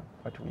 8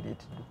 what we need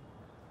to do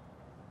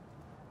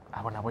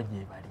abo nabo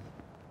gye bali.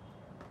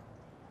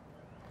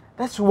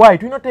 That's why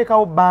tulina take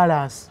out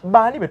balance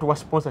baani betuwa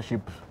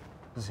sponsorship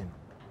zino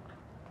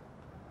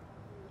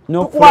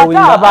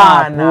tukwata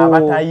abaana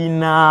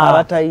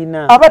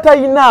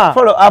abatayina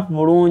follow up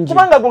bulungi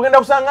kubanga gogenda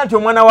kusanga nti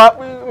omwana wa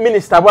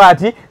minister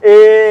bwati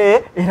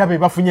era be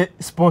bafunye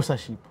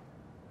sponsorship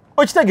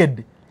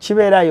okitegedde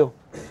kibeerayo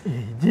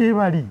gye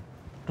bali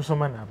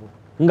tusoma nabo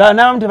nga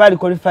namu tebali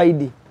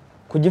qualified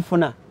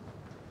kugifuna.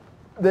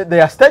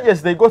 There are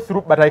stages they go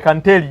through, but I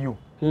can tell you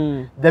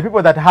the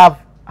people that have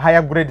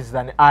higher grades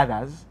than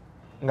others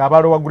nga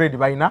abalowa grade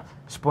baina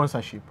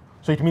sponsorship.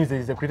 So it means there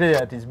is a criteria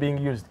that is being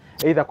used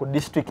either ku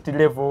district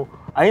level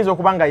ayinza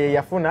okubanga ye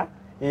yafuna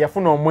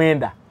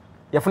omwenda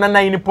yafuna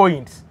 9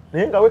 points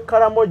naye nga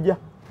wekala moja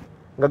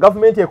nga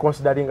government ye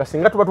considering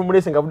singa tuba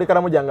tumulese nga bude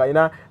kala moja nga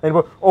ina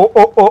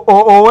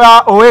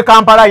owe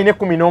Kampala ine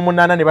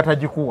 18 ne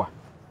batagikuwa.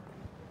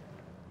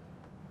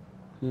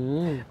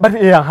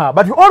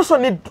 But you also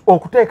need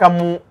okuteeka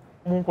mu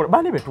nkola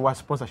bani betuwa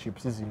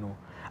sponsorships zino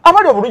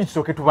abali obulungi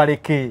tusoke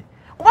tubaleke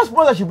kuba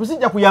sponsorship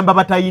sijja kuyamba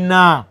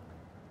batayina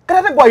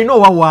kata gwa ino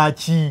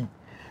wawachi.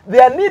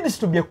 There needs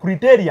to be a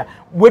criteria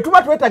bwe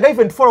tuba twetaga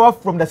even to follow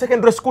up from the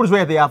secondary schools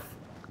where they have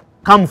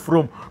come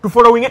from to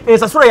following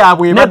esasula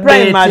yabwe ne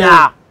primary.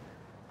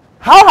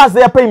 How has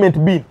their payment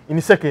been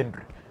in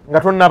secondary nga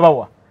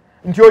tonnabawa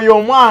nti oyo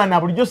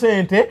omwana bulijjo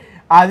sente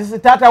azise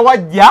tata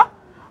wajja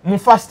mu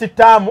first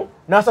term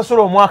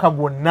nasasula omwaka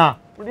gwonna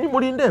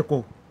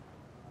mulindeko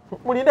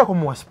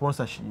mu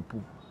sponsorship.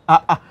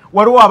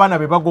 Waliwo abaana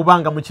be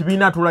bagobanga mu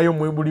kibiina atulayo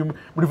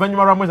buli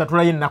vanyuma lwa mwezi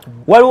atulayo ennaku.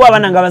 Waliwo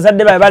abaana nga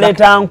bazadde babe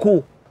baleeta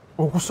nku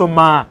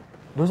okusoma.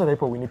 Those are the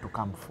people we need to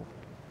come for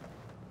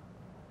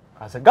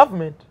as a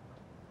government.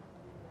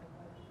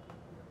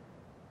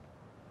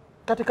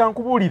 Kati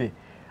kankubulire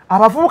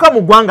abavubuka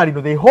mu ggwanga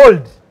lino they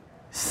hold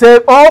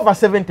over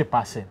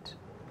 70%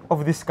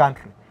 of this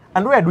country,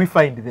 and where do we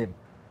find them?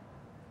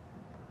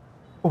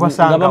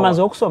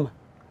 Bamaze okusoma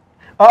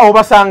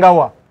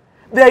obasangawa.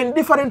 They are in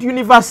different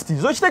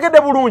universities.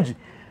 Okitegedde bulungi.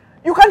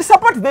 You can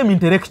support them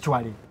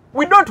intellectually.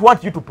 We don't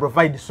want you to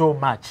provide so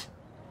much.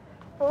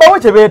 Bawo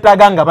kye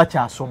beetaaga nga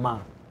bakyasoma.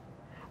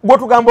 Gwe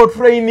tugamba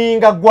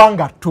otraininga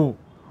ggwanga tu.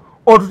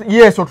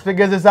 Yes,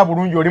 otutegeezezza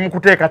bulungi oli mu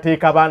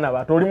kuteekateeka abaana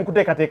bato, oli mu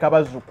kuteekateeka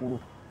bazzukulu.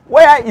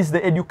 Where is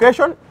the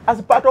education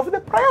as part of the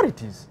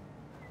priorities?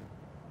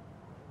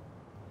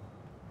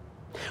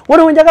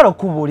 Waliwo njagala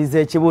okubuuliza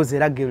ekibuuzo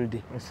era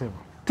Guild.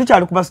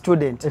 Tukyali kuba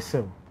student.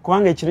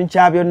 Kubanga ekintu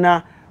kya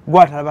byonna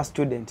gwatalaba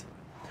student.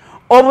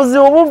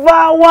 Obuzibu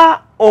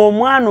buvaawa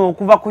omwana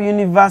okuva ku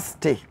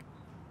university.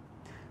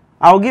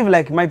 I'll give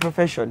like my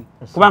profession.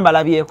 Kuba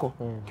mbalabyeko.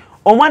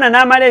 Omwana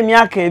n'amala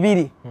emyaka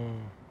 2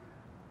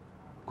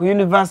 ku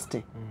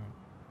university.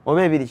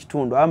 Oba 2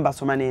 kitundu aba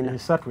basoma nena.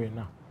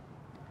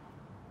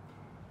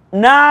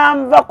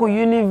 N'ava ku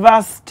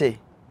university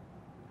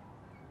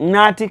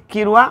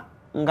n'atikkirwa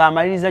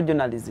ng'amaliriza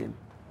journalism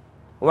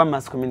oba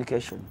mass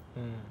communication.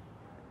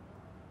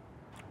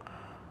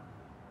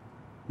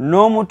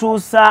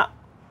 N'omutuusa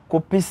ku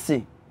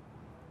PC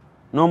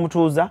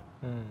n'omutuuza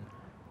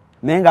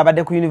naye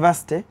ng'abadde ku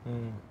university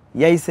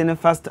yayise ne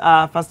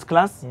first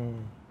class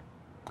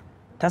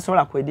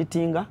tasobola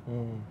kueditinga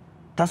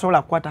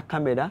tasobola kukwata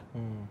kamera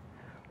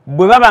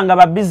bwe baba nga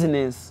ba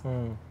business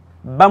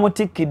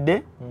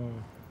bamutikkidde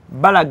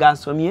balaga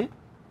asomye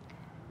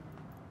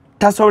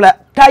tasobola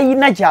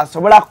tayina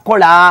kyasobola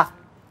kukola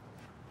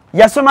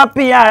yasoma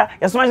PR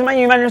yasoma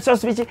human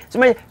resource speech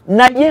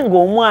naye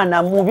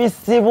ng'omwana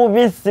mubisi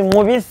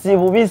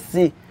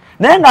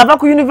naye ng'ava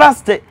ku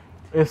university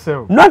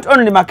not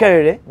only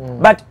Makerere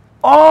but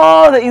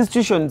all the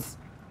institutions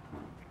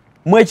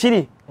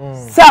mwekiri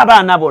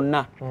saabaana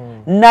bonna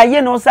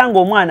naye n'osanga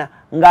omwana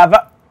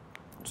ng'ava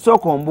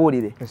sooka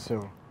ombuulire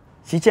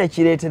kiki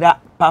ekireetera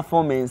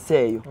performance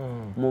eyo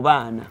mu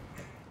baana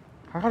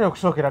kakati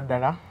okusookera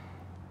ddala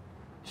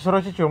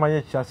kisolo ki kyomanya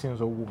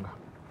ekikyasinza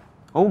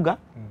owuga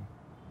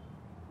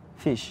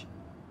fish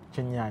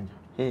kyennyanja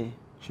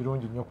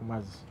kirungi nnyo ku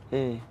mazzi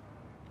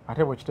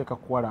ate bwekiteeka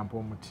kuwalampa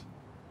omuti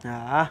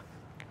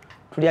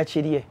tulya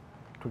kirye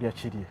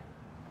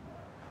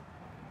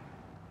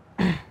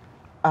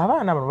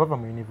abaana bano bava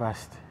mu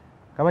university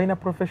nga balina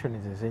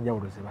professions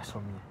ez'enjawulo ze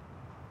basomye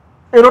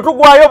ero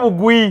tugwayo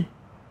bugwi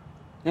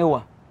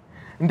ewa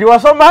nti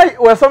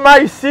wasoma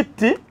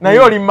ICT naye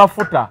oli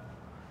mafuta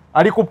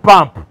ali ku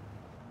pump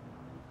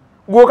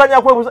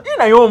gwokanya kwebuuza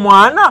naye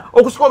omwana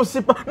okusuka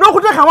obusipa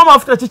n'okuteekamu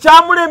amafuta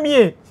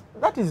kikyamulemye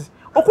that is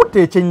okutta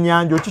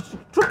ekyennyanja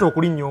tutta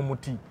okulinnya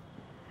omuti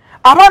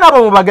abaana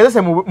abo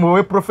mubagezese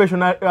mu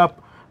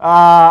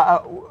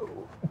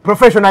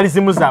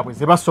professionalism zaabwe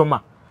ze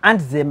basoma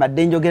anti ze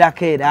mbadde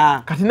njogerako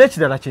era kati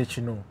n'ekirala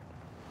kyekino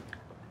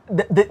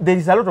there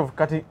is a lot of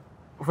kati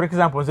for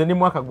example nze ndi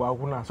mwaka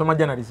gwakuna nsoma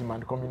journalism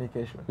and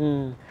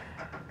communication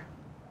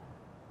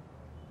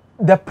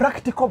the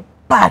practical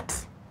part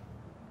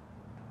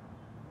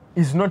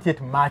is not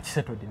yet much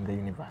settled in the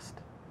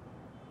university.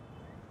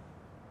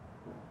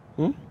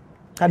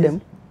 Kadem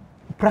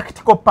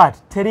practical part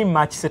teri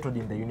much settled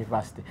in the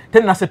university.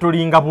 Tenna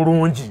settlinga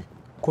bulungi.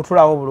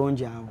 Kutulawo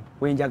bulungi awo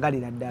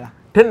wenjagalira ddala.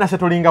 Tenna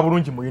settlinga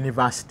bulungi mu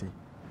university.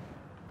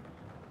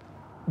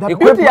 The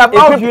beauty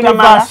about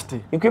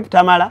university.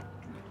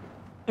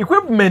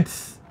 Equipment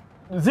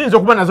zinzo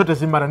kuba nazo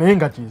tezimala naye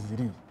nga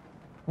kiziri.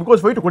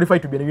 Because for you to qualify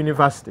to be in a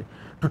university,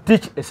 to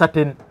teach a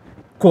certain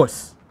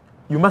course,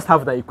 you must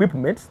have the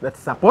equipment that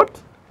support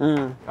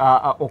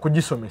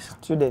okujisomesa.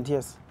 Student,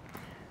 yes.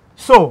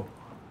 So,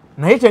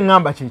 naye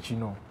kyengamba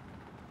kyekino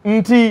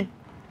nti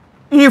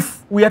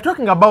if we are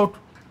talking about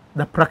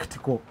the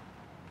practical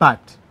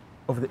part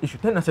of the issue,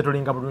 tena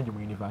settlinga bulungi mu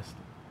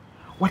university.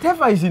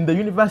 Whatever is in the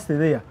university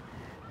there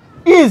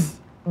is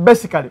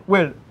basically,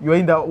 well, you are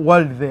in the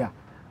world there.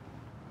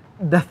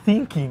 The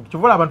thinking,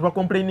 chovola abantu ba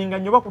complaining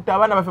nnyo bakuta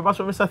abaana bafe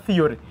basomesa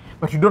theory,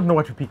 but you don't know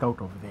what to pick out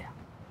of there.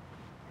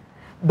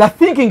 The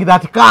thinking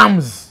that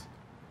comes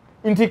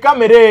inti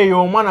kamera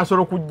eyo omwana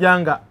asobola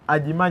okujjanga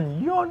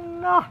agimanyi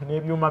yonna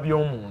n'ebyuma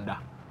by'omunda.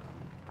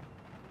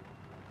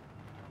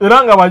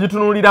 Era nga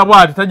bw'agitunuulira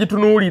bw'ati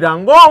tagitunuulira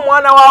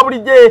ng'omwana wa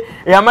bulijjo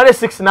eyamala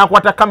 6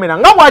 n'akwata kamera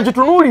nga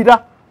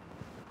bw'agitunuulira.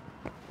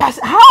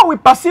 How we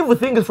perceive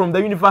things from the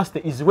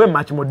university is way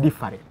much more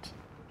different.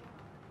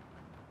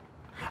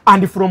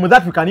 And from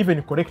that we can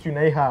even correct you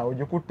naye how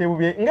ojikutte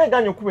bubye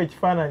ngeganya okuba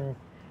ekifaananyi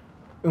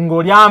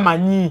ng'oli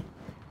amanyi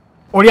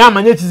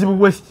ekizibu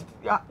bwe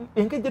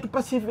engeri gye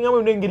tupasiivinga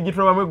mu n'engeri gye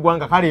tulabamu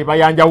eggwanga kale eba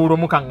yanjawulo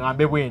mu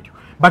kaŋŋambe bwentyo.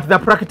 But the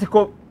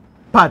practical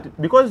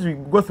part, because we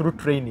go through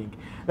training,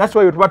 that's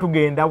why tuba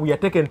tugenda, we are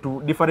taken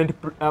to different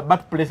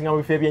birthplaces nga mu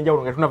bifo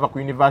ebyenjawulo nga tunava ku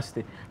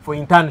university for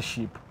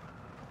internship.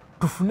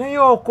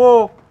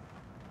 Tufuneyooko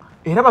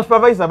era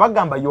basupervisor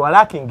bagamba you are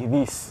lacking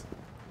this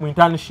mu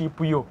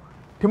internship yo.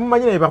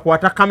 Temumanyi naye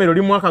bakwata kamera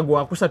oli mwaka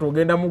gwakusatu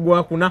ogenda mu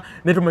gwakuna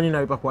ne tumanyi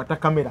naye bakwata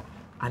kamera,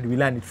 and we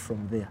learn it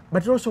from there.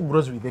 But it also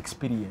grows with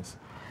experience.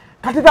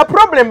 Kati the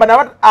problem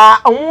bana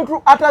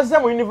omuntu ataze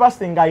mu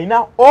university nga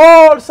ina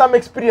all some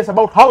experience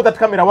about how that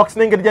camera works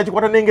n'engeri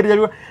gyakikwata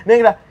n'engeri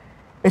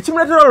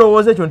ekimuleetera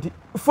olowooza ekyo nti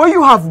for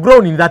you have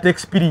grown in that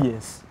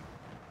experience.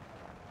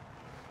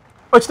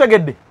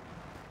 Okitegedde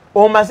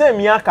omaze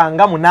emyaka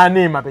nga 8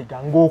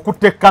 emabega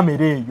ng'okutte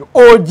kamera eyo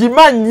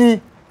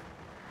ogimanyi.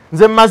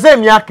 Nze maze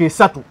emyaka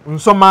 3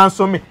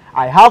 nsome.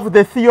 I have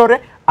the theory,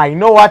 I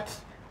know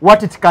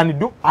what it can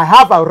do, I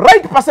have a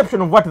right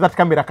perception of what that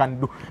camera can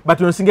do, but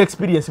you singa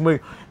experience mweyo.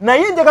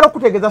 Naye njagala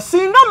okutegeeza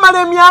singa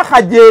mala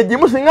emyaka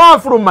gyegimu singa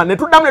nfuluma ne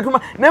tuddamu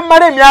ne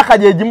mala emyaka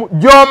gyegimu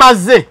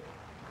gy'omaze.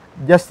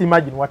 Just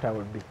imagine what I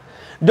will be.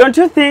 Don't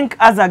you think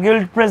as a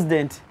guild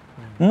president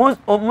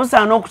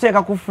musaana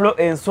okuteeka ku flow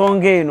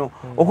ensonga eno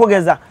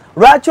okugeza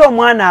lwaki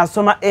omwana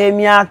asoma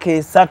emyaka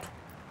 3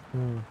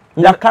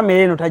 nga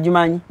kamera eno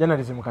tagimanyi?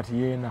 Journalism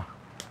kati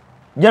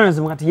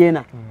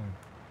yeena.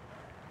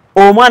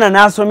 Omwana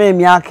n'asoma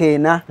emyaka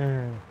 4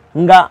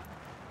 nga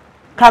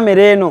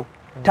kamera eno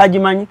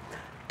tagimanyi.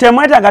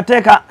 Temwetaaga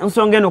teeka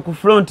nsonga eno ku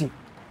front.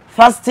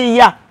 First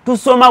year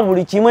tusoma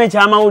buli kimu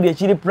ekyamawulire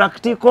kiri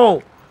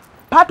practical.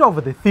 Part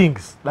of the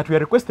things that we are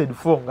requested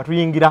for nga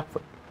tuyingira,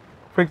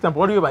 for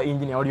example, all you are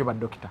engineer, all you are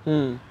doctor.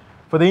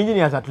 For the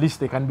engineers, at least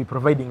they can be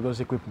providing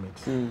those equipment.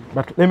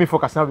 But let me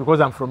focus now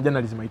because I'm from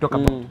journalism. I talk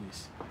about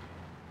this.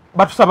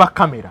 But tusaba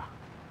camera,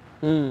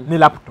 ni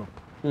laptop.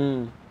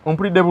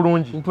 Mpulidde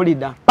bulungi.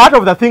 Mpulidda. Part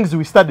of the things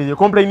we study, you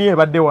complain here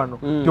badde wano.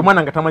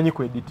 Omwana nga tamanyi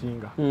ku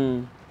editinga.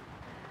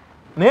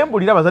 Naye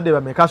mbulira abazadde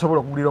bameka asobola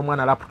okugulira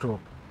omwana laptop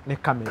ne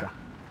camera.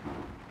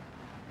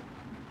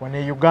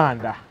 wane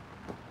Uganda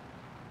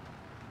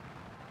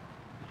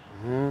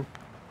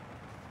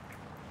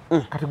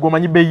kati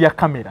gomanyi bei ya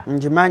kamera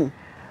njimanyi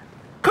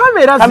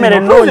kamera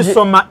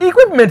nozisoma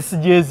equipments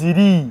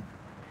jeziri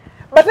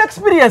but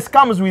experience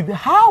comes with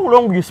how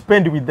long you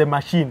spend with the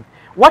machine.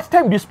 What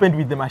time do you spend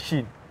with the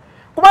machine?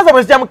 Kubanza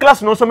bwe mu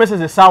class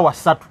nosomeseze sawa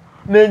 3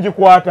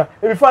 nenjikwata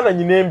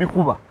ebifaananyi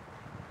nembikuba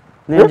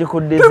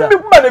nenjikuddeza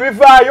ne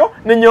bivaayo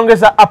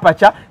nenyongeza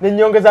aperture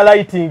nenyongeza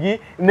lighting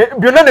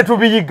byonna ne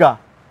tubiyiga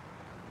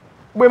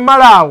bwe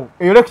malaawo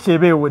eyo lecture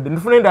ebeewedde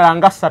nifuna endala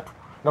nga 3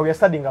 nga we are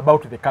studying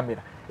about the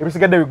camera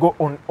ebisigadde we go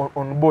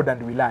on board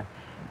and we learn.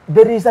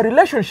 There is a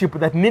relationship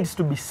that needs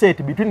to be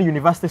set between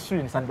university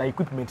students and the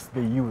equipments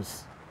they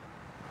use,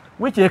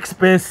 which is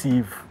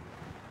expensive.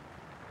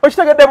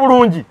 Okitegedde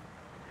bulungi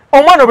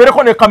omwana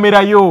obereko ne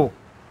kamera yo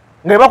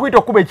nga bakuyita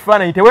okuba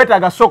ekifaananyi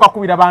teweetaaga sooka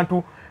kubira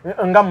bantu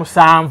nga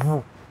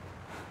 7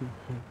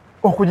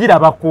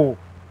 okugirabako.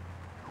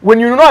 When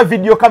you know a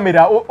video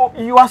camera,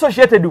 you are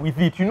associated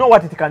with it, you know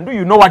what it can do,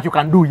 you know what you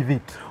can do with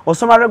it.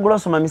 Osoma regular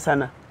osoma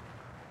misana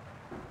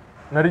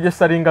na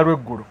registeringa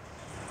regular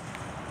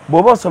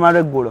bobo osoma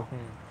regular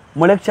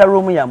mu lecture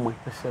room yamwe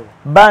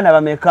bana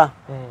bameka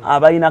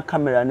abalina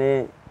kamera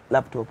ne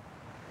laptop.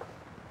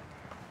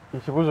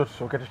 Ekibuzo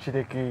tusooke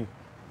tukireke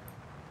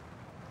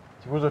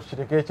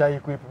ekya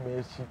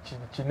equipment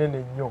kinene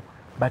nnyo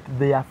but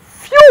they are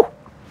few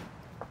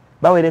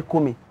bawere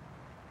 10.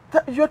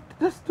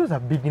 Those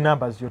are big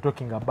numbers you're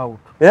talking about.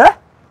 Yeah?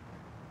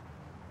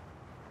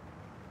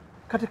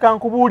 Kati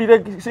kankubuulire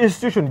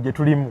institution gye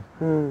tulimu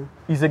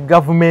is a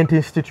government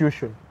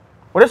institution.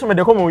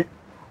 Olesomeddeko mu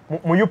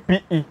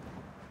UPE.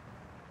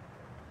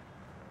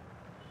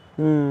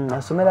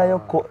 Asomerayo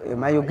ko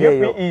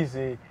Mayogede.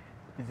 UPE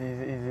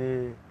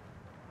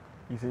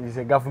is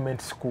a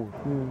government school.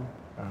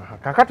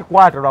 Kakati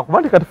kwata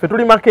lwakuba kati ffe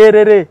tuli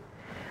Makerere.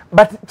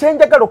 But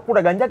chenjagala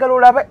okulaga njagala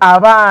olabe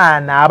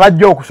abaana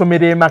abajja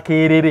okusomera e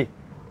Makerere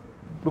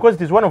because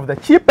it is one of the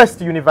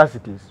cheapest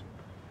universities.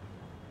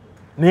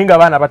 Ninga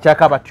abaana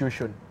batyaka aba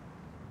tuition.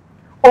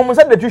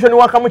 Omusajja tuition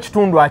wakamu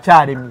kitundu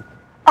akyalemi.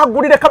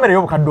 Agulire kamera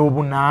y'obukadde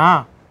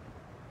obuna.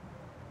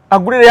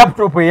 Agulire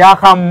laptop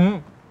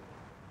eyakamu.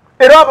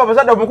 Era abo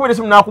abazadde omukubira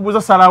esimu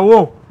n'akubuuza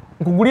salawo.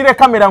 Nkugulire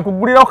kamera,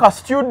 nkugulire ka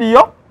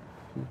studio.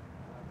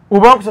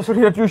 Oba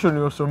nkusasulira tuition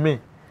yosome.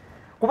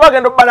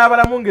 Kubagenda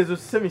obalabala mungezo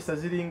semester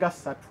ziringa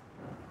 3.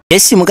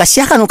 Esi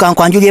mukasiakano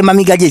kankwanjulye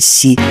mami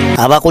gadgets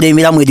abakola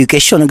emiramu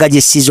education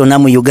gadgets zonna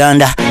mu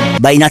Uganda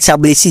bayina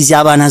tablets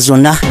z'abaana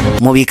zonna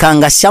mu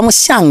bikanga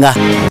syamusanga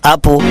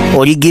Apple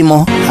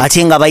Origimo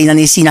ate nga bayina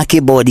n'esina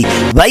keyboard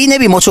bayina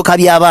ebimotoka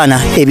by'abaana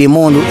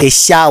ebimundu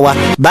essaawa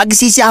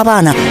bags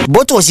z'abaana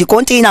bottles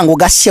container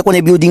ng'ogasseko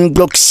ne building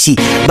blocks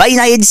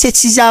bayina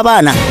headsets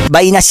z'abaana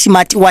bayina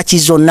smart watch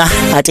zonna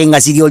ate nga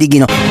ziri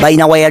origino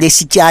bayina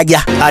wireless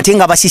charger ate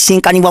nga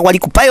basisinkanibwa wali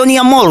ku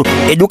Pioneer Mall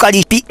edduka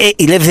li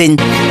PA11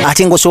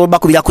 ate ng'osobola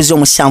bakubira ku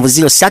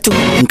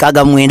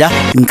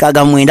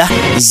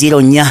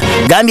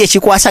 0709 gambye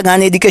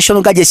ekikwasagana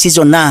education gadgets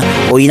zonna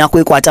oyina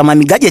kwekwata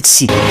mami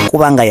gadgets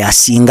kubanga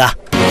yasinga.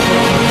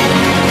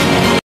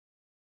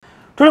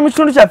 Tuli mu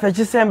kitundu kyaffe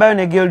ekisembayo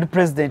ne Guild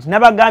President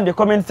nabagambye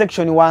comment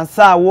section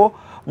wansaawo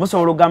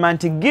musobola okugamba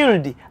nti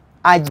Guild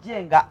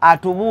ajenga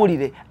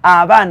atubuulire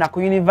abaana ku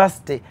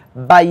Universty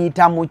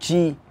bayita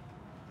muki.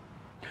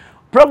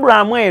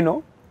 Programu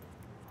eno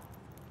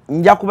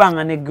nja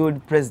kubanga ne Guild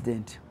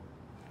President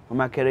mu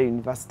Makerere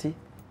University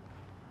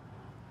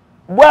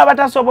bwaba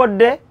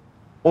tasobodde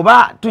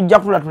oba tujja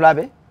kutula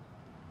tulabe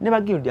ne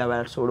ba Guild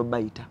abalala tusobola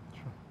bayita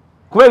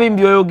kuba ebintu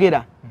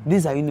byoyogera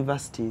these are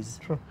universities.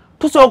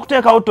 Tusobola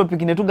okuteekawo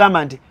topic ne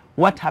tugamba nti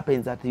what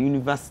happens at the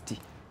university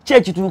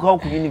kyekituukawo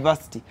ku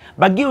university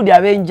ba Guild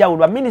abenjawulo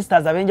ba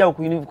ministers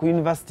abenjawulo ku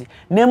university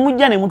ne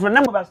mujja ne mutula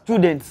namwe ba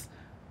students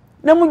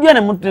ne mujja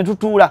ne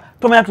tutuula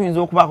tomanya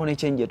tuyinza okubaako ne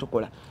change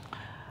etukola.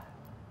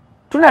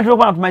 Tunatera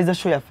okubanga tumaliza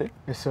show yaffe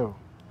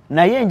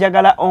naye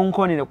njagala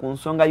onkonere ku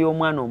nsonga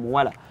y'omwana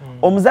omuwala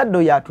omuzadde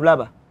oyo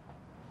atulaba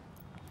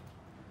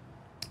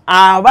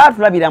aba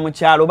atulabira mu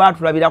kyalo oba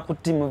atulabira ku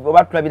ttimu oba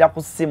atulabira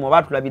ku ssimu oba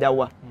atulabira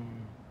wa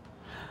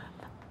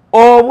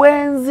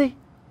obwenzi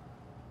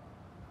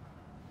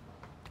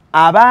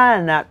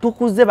abaana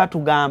tukuze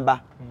batugamba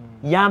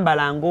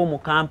yambala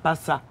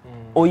ng'omukampasa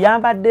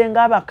oyambadde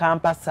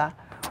ng'abakampasa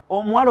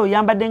omuwala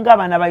oyambadde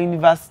ng'abaana ba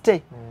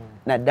university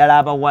naddala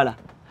abawala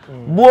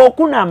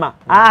bw'okunama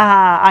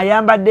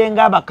ayambadde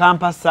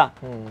ng'abakampasa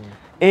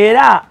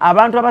era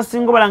abantu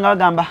abasinga balanga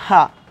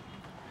bagamba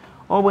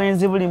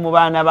obwenzi buli mu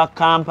baana ba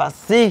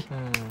kampasi.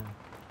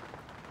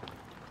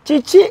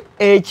 Kiki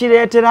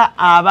ekireetera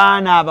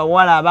abaana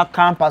abawala aba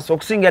kampasi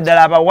okusinga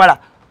ddala abawala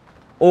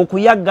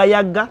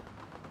okuyaggayagga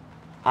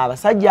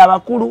abasajja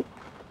abakulu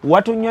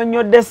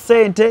watunyonyodde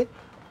ssente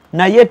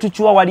naye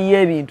tukiwa waliyo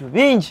ebintu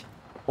bingi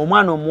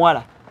omwana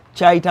omuwala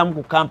kyayitamu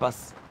ku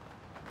kampasi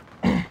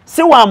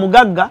si wa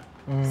mugagga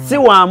si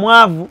wa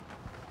mwavu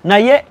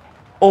naye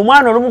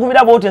omwana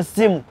olumukubira bw'oti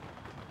essimu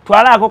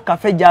twalaako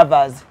cafe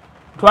javas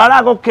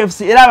twalaako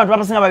KFC era abantu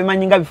babasinga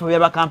babimanyi nga bifo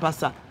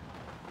by'abakampasa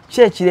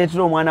kye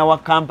kireetera omwana wa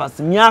campus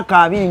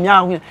myaka 2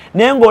 myaka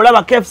naye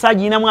ng'olaba KFC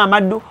agiyinamu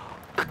amaddu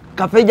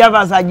Cafe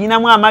Javas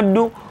agiyinamu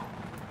amaddu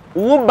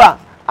Uber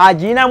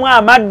agiyinamu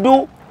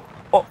amaddu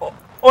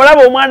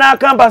olaba omwana wa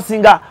campus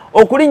nga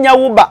okulinnya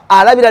Uber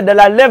alabira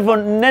ddala level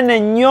nene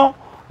nnyo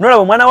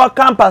n'olaba omwana wa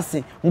campus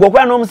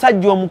ng'okola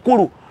n'omusajja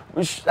omukulu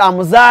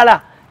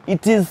amuzaala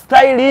it is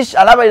stylish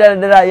alabira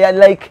ddala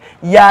like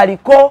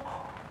yaliko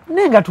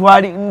naye nga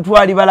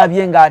twali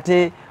balabye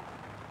ng'ate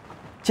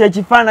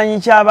kyekifaananyi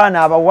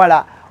ky'abaana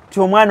abawala ti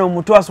omwana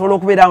omuto asobola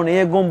okubeerawo ne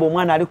yeegomba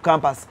omwana ali ku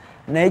campus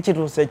naye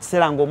kituuse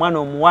ekiseera ng'omwana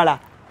omuwala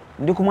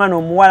ndi ku mwana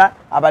omuwala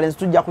abalenzi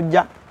tujja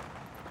kujja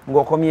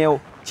ng'okomyewo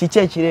kiki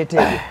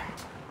ekireeta ebyo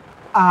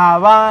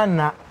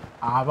abaana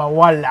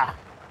abawala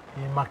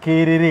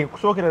Makerere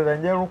kusookera ddala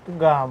njala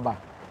okugamba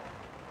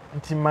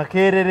nti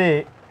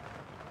Makerere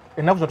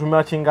ennaku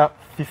zatumira kinga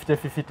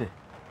 50-50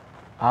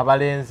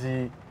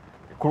 abalenzi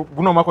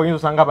guno omwaka oyinza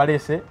osanga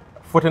abaleese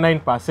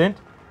 49%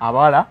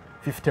 abawala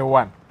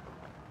 51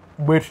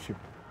 bwetutyo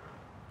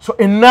so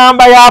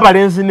ennamba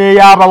y'abalenzi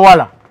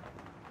n'ey'abawala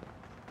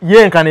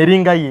yenkana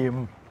eringa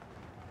y'emu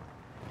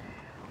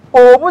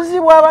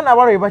obuzibu abaana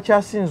abawala bwe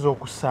bakyasinza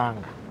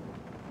okusanga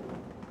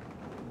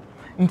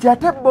nti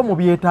ate bo mu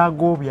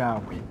byetaago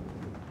byabwe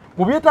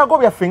mu byetaago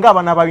byaffe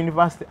ng'abaana ba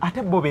Universty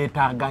ate bo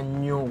beetaaga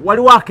nnyo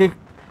waliwo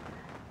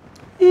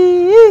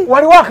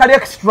akali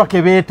extra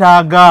ke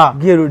beetaaga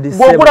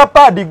bw'ogula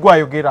paadi gwe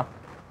ayogera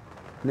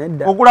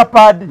ogula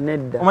paadi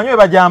omanyi we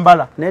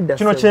bajambala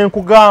kino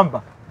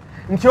kyenkugamba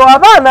nti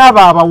abaana abo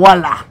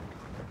abawala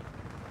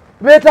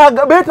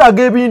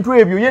beetaaga ebintu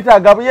ebyo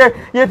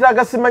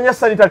yeetaaga simanya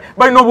sanitary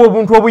balina obwo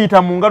obuntu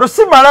obuyita mu ngalo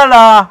si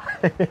malala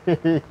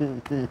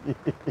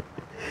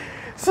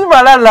si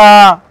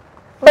malala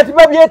but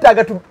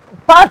babyetaaga to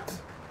part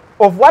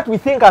of what we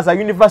think as a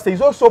university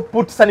is also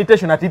put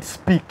sanitation at its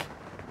peak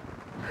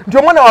nti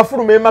omwana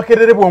wafuluma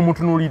Makerere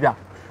bw'omutunuulira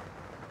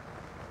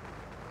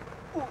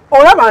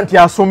olaba nti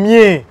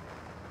asomye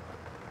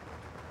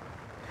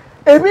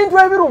ebintu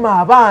ebiruma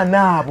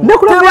abaana abo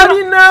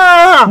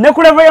tebalina ne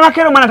ku level ya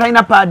Makerere omwana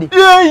talina paadi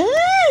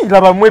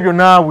laba mu ebyo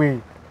naawe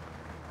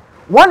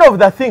one of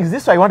the things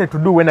this I wanted to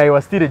do when I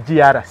was still a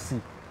GRC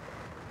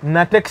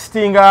na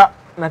textinga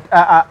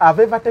I've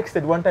ever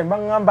texted one time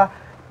bangamba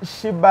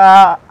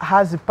Shiba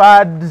has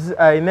pads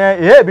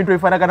ebintu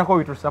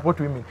ebifaanaganako to support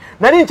women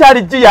nali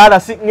nkyali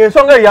GRC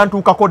ng'ensonga eyo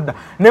yantuukako dda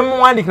ne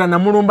muwandikira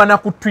namulumba na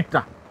ku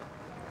Twitter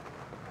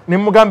ne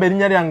mugamba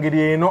erinnya lyange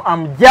lyeno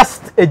I'm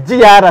just a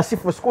GRC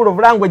for School of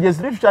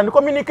Languages, Literature and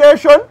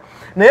Communication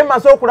naye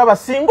maze okulaba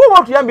singa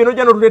oba otuyambye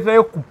n'ojja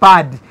n'otuleeterayo ku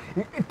pad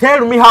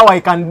tell me how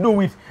I can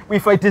do it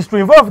if it is to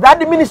involve the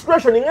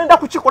administration ngenda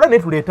kukikola naye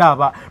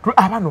tuleeta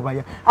abaana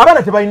obaya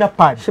abaana tebalina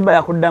pad Shiba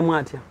yakuddamu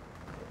atya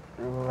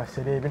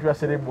ebintu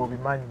byaserebwa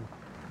obimanyi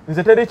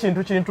nze teri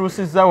kintu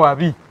kintuusizza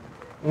wabi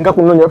nga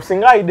kunoonya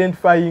singa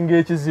identifying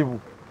ekizibu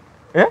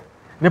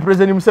ne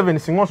President Museveni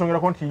singa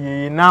onsongerako nti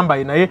namba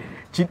ye naye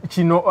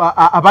kino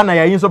abaana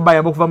yayinza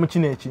obbayamba okuva mu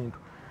kino ekintu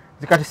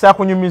zikati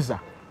saakunyumiza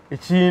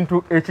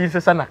ekintu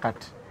ekiyisesa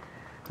nakati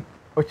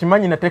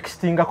okimanyi na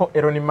textingako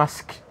Elon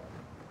Musk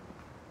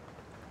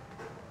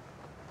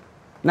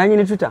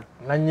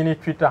nanyini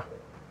Twitter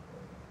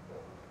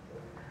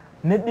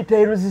ne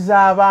details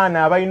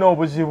z'abaana abalina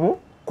obuzibu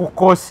ku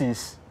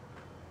courses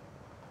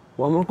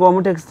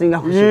wamu textinga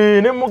ku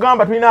ne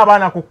mugamba tulina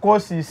abaana ku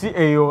courses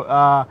eyo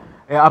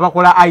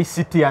abakola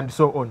ICT and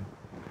so on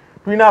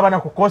tulina abaana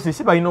ku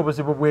courses balina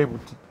obuzibu bwe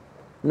buti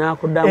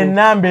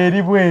ennamba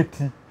eri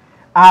bweti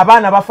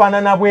abaana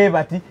bafaanana bwe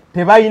bati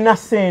tebalina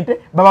ssente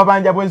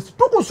bababanja bwezi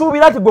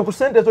tukusuubira ati gwe ku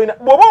ssente zolina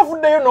bw'oba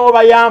ovuddeyo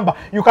n'obayamba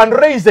you can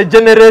raise a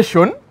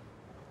generation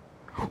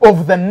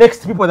of the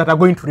next people that are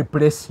going to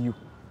replace you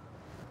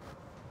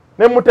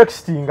ne mu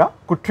textinga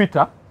ku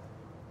Twitter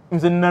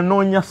nze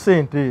nanoonya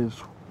ssente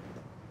ezo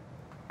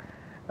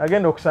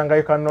agenda okusanga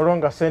you can no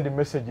longer send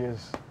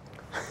messages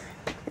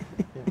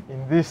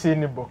in this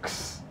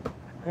inbox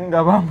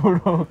nga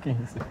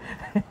bambulokinze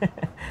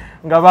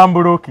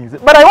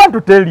but I want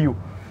to tell you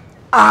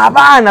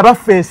abaana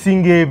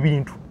bafeesinga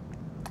ebintu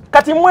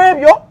kati mu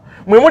ebyo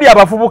mwe muli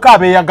abavubuka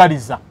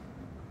abeeyagaliza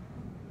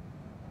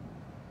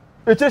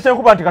ekyo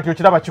kyenkuba nti kati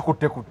okiraba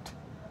kikutte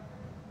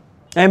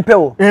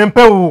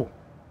empewo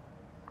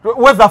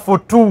weather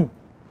for two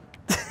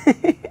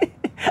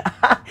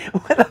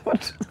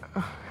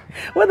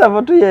weather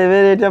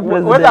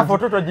for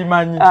two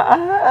togimanyi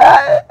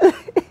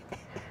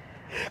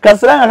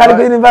kasiranga kali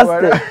ku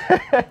Universty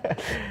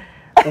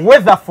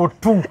weather for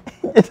two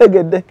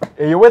etegedde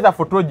eyo weather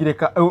for two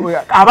gireka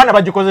abaana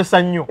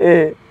bagikozesa nnyo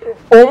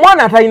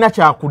omwana atalina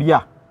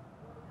kyakulya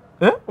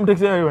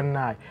omutekisi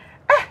yonnaye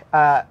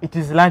it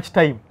is lunch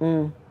time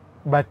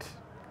but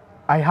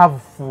I have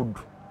food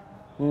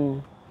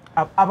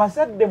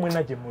abazadde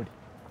mwena gye muli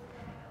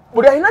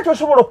buli alina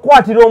kyosobola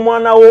okukwatira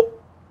omwana wo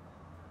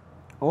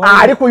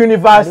ali ku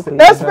Universty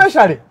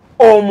especially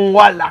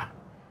omuwala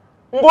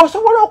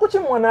ng'osobola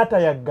okukimuwa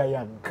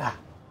n'atayaggayagga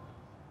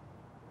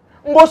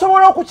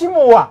ng'osobola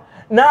okukimuwa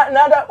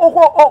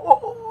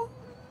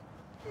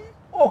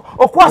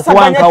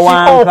okwasaganya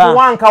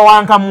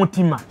okuwanka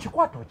mutima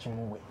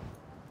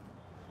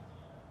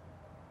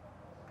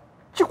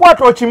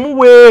kikwata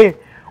okimuwe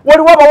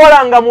waliwo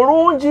abawala nga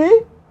mulungi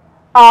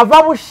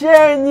ava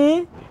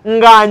bushenyi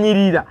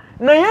ng'anyirira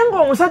naye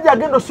ng'omusajja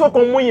agenda osooka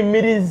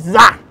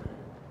omuyimiriza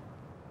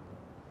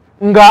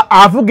nga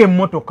avuga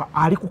emmotoka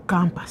ali ku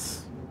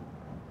kampasi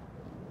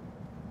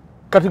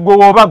kati gwe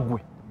woba gwe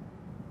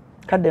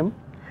kaddemu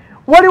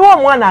waliwo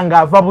omwana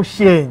ng'ava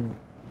bushenyi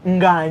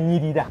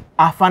ng'anyirira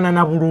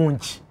afaanana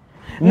bulungi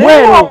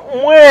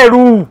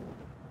mweru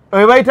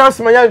bayitawo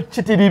simanya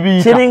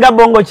kitiribiika kiringa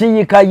bongo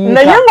kiyikayika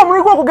naye nga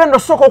muliko okugenda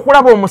osooka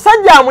okulaba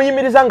omusajja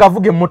amuyimiriza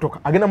ng'avuga emmotoka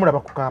agenda mulaba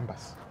ku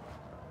kampasi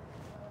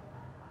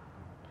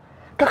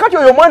kakati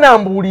oyo omwana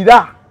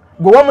ambuulira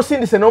gwe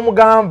wamusindise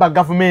n'omugamba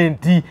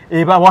gavumenti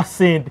ebawa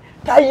ssente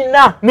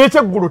tayina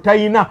n'ekyeggulu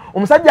tayina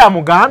omusajja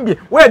amugambye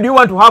where do you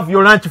want to have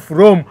your lunch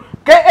from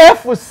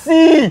KFC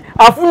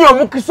afunye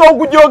omukisa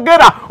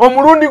ogujogera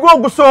omulundi gwe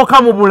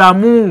ogusooka mu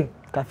bulamu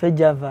Cafe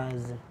Javas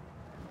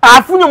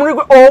afunye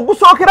omulundi gwe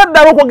ogusookera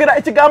ddala okwogera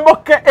ekigambo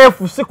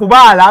KFC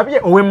kuba alabye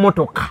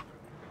ow'emmotoka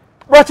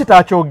lwaki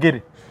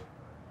taakyogere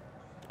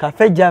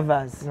Cafe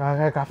Javas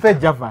Cafe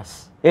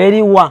Javas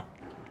eriwa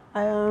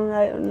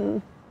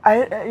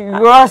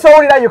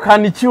wasowulira you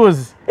can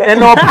choose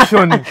an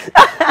option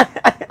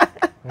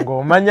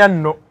ng'omanya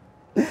nno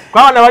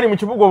kwawana bali mu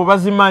kibuga obwo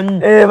bazimanyi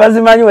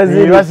bazimanyi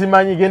weziri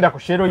bazimanyi genda ku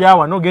shero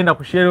yawano genda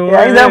ku shero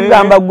ayinza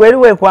kugamba gwe eri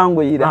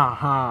wekwanguyira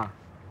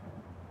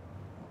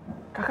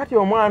kakati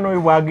omwana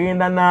oyo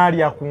bw'agenda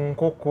n'alya ku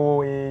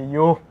nkoko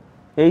eyo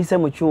eyise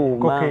mu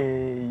kyuma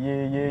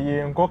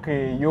enkoko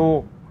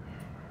eyo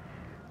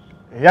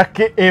eya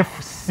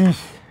KFC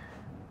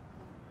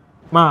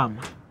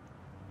maama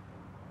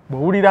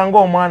bw'owulira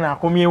ng'omwana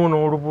akomyewo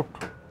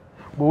n'olubuto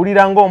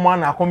bw'owulira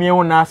ng'omwana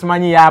akomyewo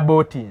n'asimanyi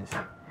yabotinzi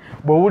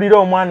bw'owulira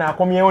omwana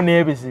akomyewo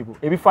n'ebizibu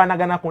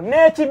ebifaanaganako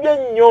n'ekibye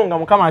ennyo nga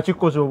mukama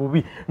akikoze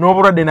obubi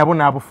n'obulwadde nabo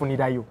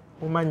n'abufunirayo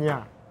omanya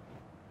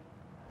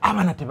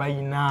abaana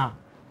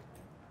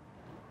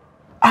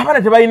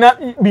tebalina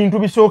bintu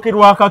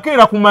bisookerwako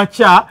akeera ku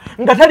makya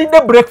nga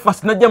talidde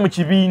breakfast najja mu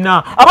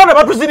kibiina abaana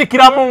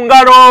batuzirikira mu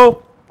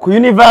ngalo ku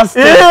Universty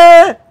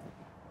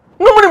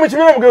nga muli mu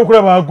kibiina mugenda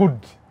okulaba good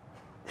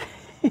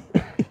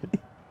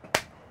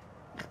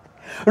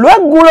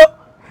lweggulo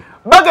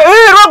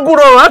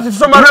ati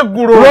tusoma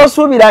lweggulo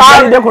lwosuubira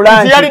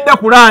yalidde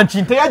ku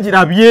lanchi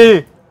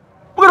teyagirabye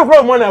mugenda okulaba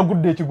omwana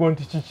yagudde ekigo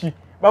nti kiki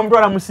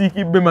bamutwala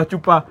musiikibbe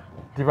macupa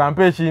nti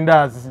bampe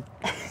ekindaazi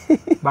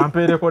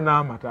bampeereko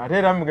n'amata ate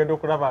era mugenda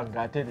okulaba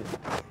ng'atere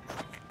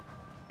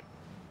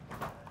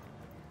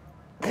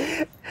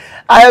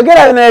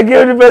ayogera bino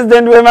yagirudi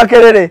president we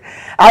Makerere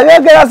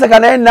ayogera aseka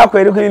naye ennaku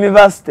eri ku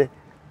Universty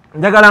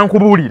njagala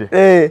nkubuulire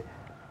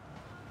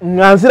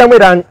nga nziramu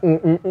era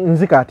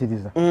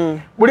nzikaatiriza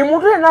buli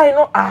muntu yenna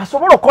alina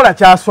asobola okukola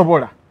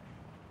ky'asobola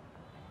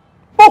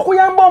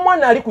okuyamba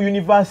omwana ali ku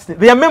Universty.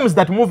 There are memes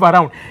that move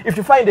around. If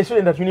you find a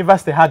student at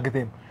University, hug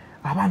them.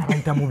 Abaana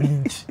bayita mu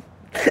bingi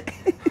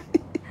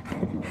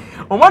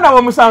omwana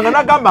wamusanga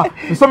nagamba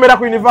nsomera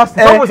ku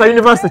University somoza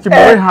University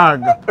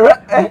kimuwehaga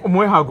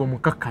omuwehaga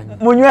omukakkanyi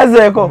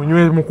munywezeeko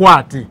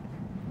mukwate.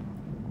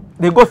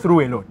 They go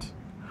through a lot.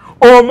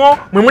 Omo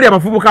mwe muli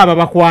abavubuka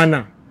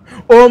ababakwana,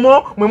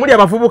 omo mwe muli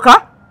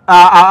abavubuka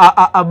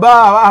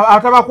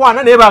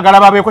atabakwana naye baagala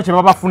babeeko kye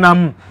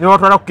babafunamu ne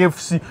batwala ku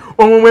KFC.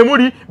 Omwo mwe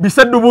muli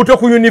biseddu buto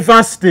ku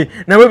Universty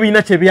nawe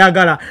biina kye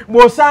byagala.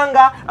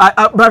 Bw'osanga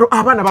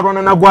abaana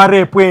balwana na gwa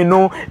repu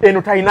eno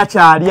talina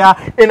kyalya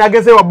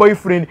enageze wa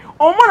boyfriend.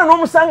 Omwana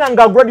n'omusanga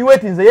nga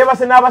graduate nze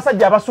yeebase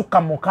n'abasajja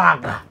abasukka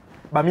mukaaga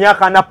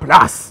bamyaka na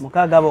plus.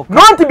 Mukaaga bokka.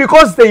 Not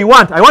because they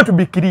want. I want to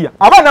be clear.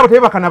 Abaana abo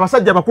tebakana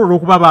abasajja bakulu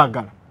okuba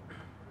baagala.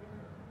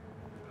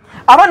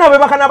 Abaana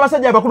bebakana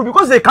abasajja bakulu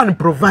because they can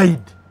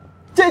provide.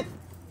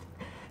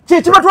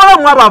 Kibatwala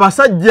mu abo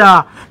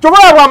abasajja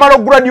kyobola bwamala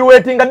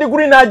graduate nga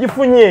degree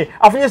n'agifunye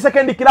afunye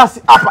second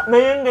class apa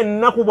naye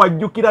ng'ennaku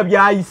bwajjukira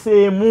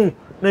byayiseemu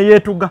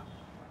neyeetuga.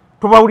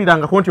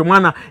 Tobawuliranga ko nti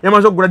omwana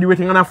yamaze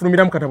graduate nga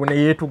n'afulumira mu katabo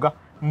neyeetuga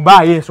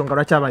mbaayo ensonga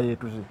lwaki aba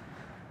yeetuze.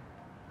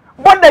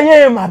 Bwadda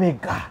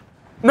yeemabega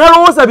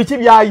nalowooza biki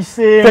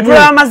byayiseemu.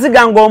 Tetulaba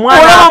amaziga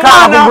ng'omwana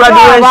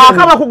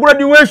akaba ku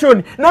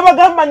graduation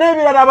n'abagamba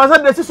n'ebirala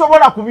abazadde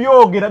sisobola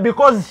kubyogera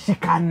because she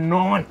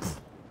cannot.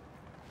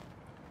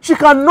 She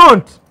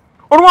cannot.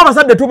 Olumu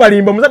abazadde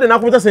tubalimba omuzadde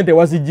n'akubuza sente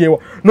wazijjewa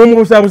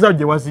n'omubusaabuza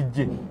gye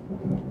wazijje.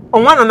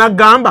 Omwana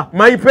n'agamba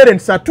my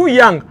parents are too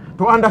young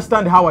to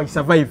understand how I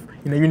survive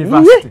in a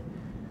university.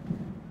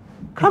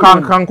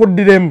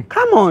 Kankuddiremu.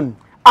 Come on.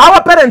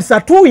 Our parents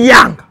are too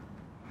young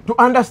to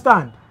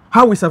understand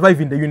how we survive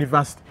in the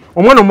university.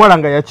 Omwana omuwala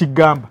nga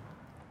yakigamba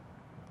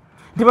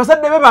nti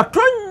bazadde be bato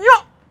nnyo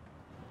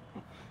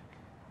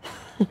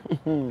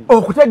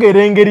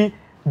okutegeera engeri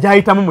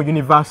gyayitamu mu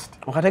university.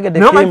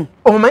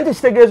 Omanyi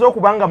tekitegeeza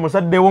okubanga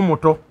muzaddewo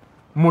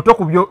muto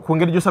ku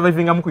ngeri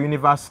gy'osurvivingamu ku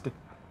university.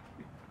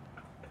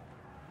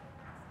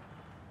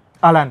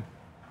 Alan,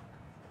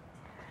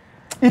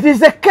 it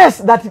is a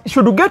case that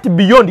should get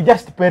beyond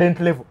just parent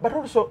level, but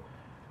also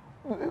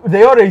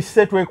they always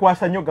say to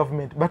equate new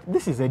government, but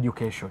this is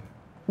education,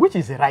 which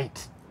is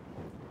right.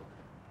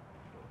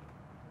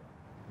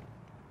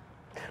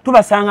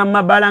 Tubasanga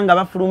mabala nga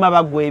bafuluma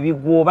bagwe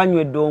ebigwo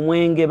banywedde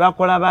omwenge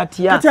bakola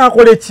batya. Kati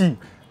akole ki?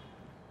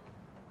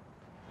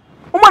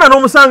 Omwana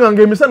n'omusanga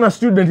ng'emisana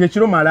student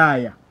ekiro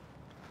malaya.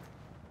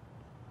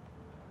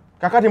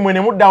 Kakati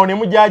mwene muddawo ne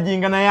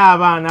mujajinga naye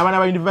abaana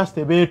ba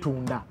university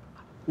beetunda.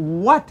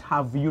 What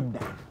have you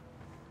done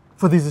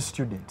for these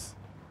students?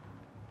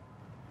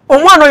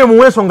 Omwana oyo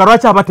muweso nga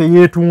lwaki aba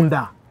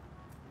teyeetunda?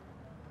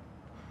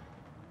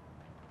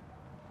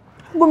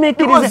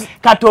 Gumikirize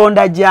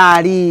Katonda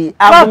jali.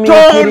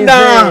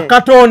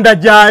 Katonda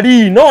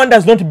jali. No one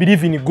does not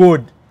believe in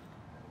God.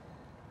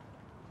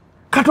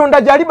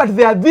 Katonda jali, but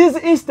there are these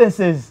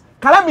instances,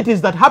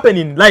 calamities that happen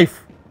in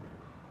life.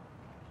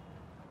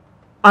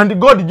 And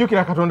God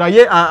jukira Katonda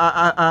ye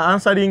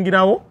answering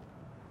irawo.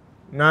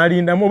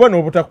 Nalinda mu bano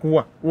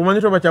obutakuwa.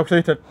 Umanyi toba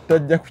kyakusayita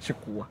tajja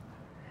kukikuwa.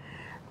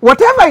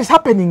 Whatever is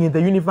happening in the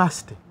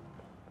university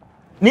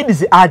needs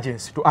the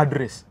urgency to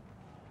address.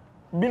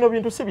 Bino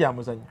bintu si bya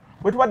muzanyo.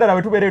 Bwe tubadala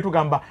bwe tubeere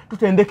tugamba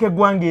tutendeke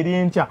eggwanga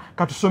ery'enkya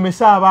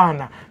katusomese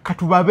abaana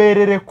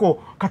katubabeerereko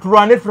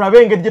katulwane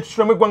tulabe engeri gye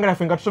tusulamu eggwanga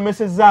lyaffe nga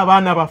tusomesezza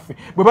abaana baffe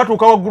bwe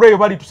batuuka waggulu eyo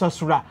bali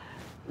tusasula.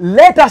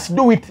 Let us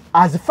do it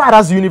as far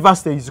as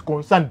university is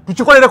concerned.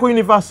 Tukikolere ku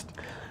university.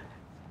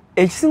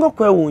 Ekisinga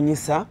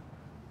okwewuunyisa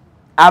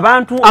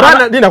abantu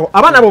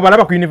abaana bo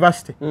balaba ku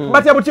university.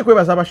 Batya buti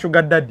kwebaza aba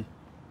sugar daddy.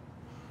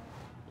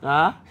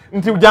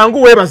 Nti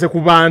jangu weebaze ku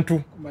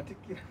bantu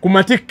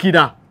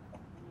kumatikkira.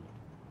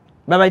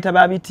 Babayita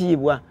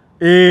babitiibwa.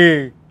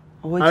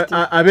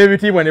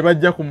 Ab'ebitiibwa ne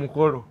bajja ku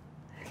mukolo.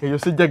 Eyo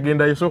sijja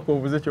genda yosooka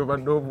obuze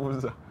kyobadde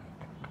obuuza.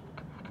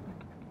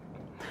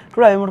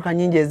 Tulaba emmotoka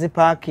nnyingi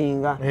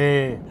ezipaakinga.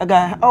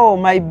 Aga, oh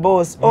my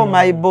boss, oh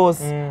my boss.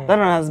 That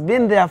one has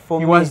been there for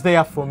me. He was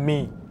there for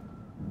me.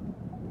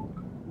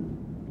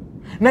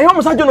 Naye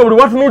omusajja ono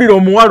buli watunuulira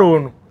omuwala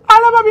ono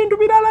alaba bintu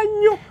birala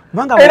nnyo.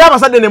 Era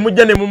abasajja ne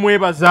mujja ne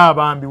mumwebaza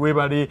abambi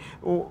weebale.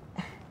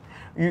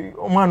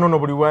 Omwana ono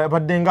buli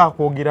badde nga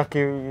akwogerako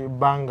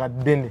ebbanga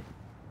ddene.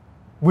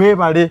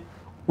 Weebale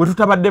we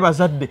tutabadde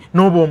bazadde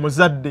n'oba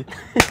omuzadde.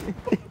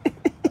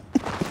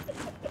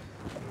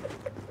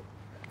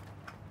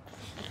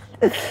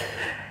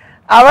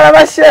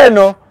 Abalaba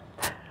sheno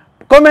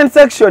comment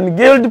section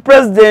guild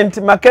president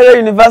Makerere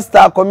University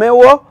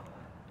akomewo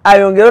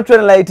ayongera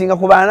trendlighting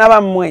ku baana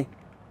bammwe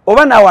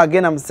oba nawe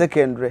agenda mu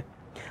secondary.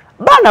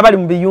 Baana bali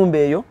mu biyumba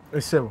eyo.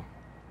 Esebo.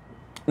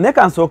 Ne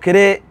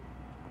kansokere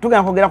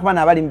tugenda kwogera ku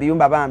baana bali mu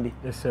biyumba bambi.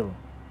 Esebo.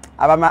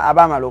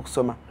 Abamala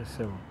okusoma.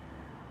 Esebo.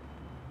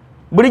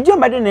 Bulijjo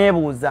mbadde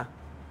neebuuza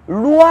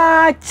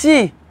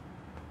lwaki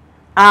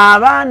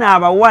abaana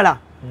abawala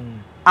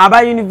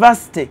aba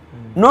university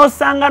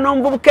n'osanga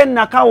n'omuvubuka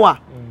ennakawa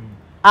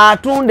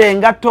atunda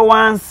engatto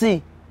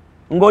wansi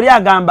ng'oli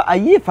agamba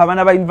ayiifa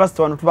abaana ba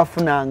university wano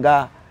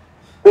tubafunanga.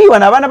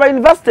 Wano abaana ba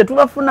university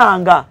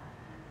tubafunanga.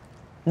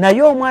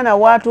 Naye omwana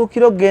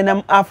watuukira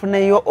okugenda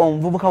afuneyo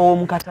omuvubuka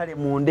w'omukatale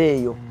munda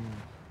eyo.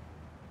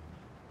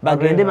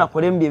 Bagende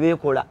bakolemu bye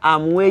beekola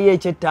amuweeyo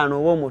eky'ettaano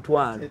oba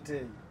omutwalo.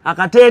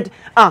 Akateete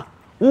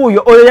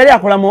wuuyo oyo yali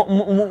akola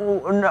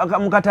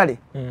mu katale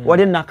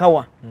wali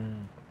ennakawa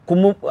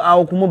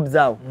awo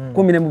kumubuzaawo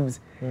kumi ne mubuzi.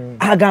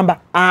 Agamba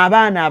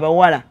abaana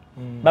abawala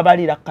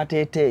babaliira ku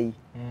kateeteeyi.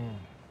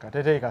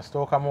 Kateeteeyi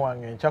kasitookamu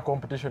wange enkya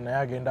competition naye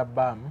agenda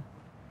bbaamu.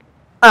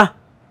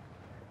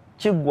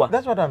 Kiggwa.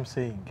 That's what I'm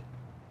saying.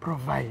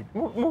 Provide.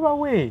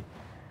 Mubawe.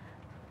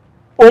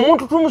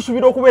 Omuntu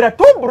tumusuubira okubeera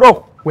too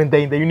broke when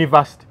they're in the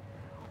university.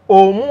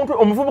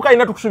 Omuvubuka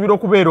alina tukusuubira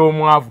okubeera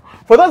omwavu.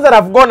 For those that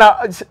have gone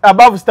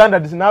above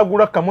standards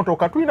n'agula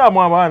kamotoka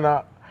tulinamu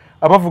abaana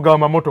abavuga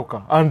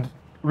amamotoka and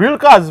real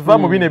cars va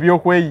mu bino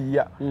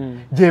ebyokweyiya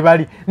gye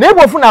bali. Naye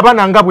bw'ofuna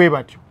abaana nga bwe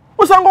batyo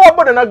osanga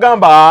owabboda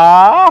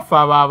n'agamba afe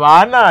abo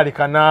abaana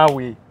leka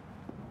naawe.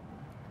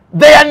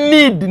 Their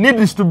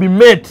needs to be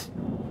met.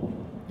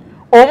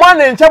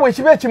 Omwana enkya bwe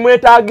kiba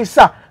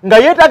ekimwetaagisa nga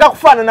yeetaaga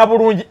kufaanana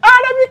bulungi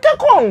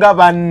alabikeko nga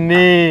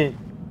banne.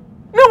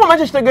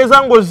 N'okumanyi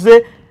kitegeeza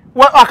ng'ozze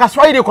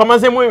akaswayiri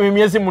kwamazemu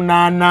emyezi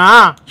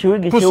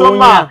 8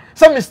 tusoma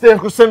semester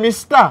ku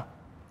semester.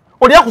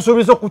 Oli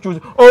akusuubiza okukyusa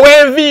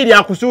ow'enviiri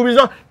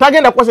akusuubiza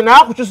tagenda kwase naye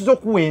akukyusiza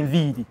okuwa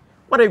enviiri.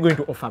 What are you going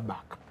to offer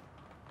back?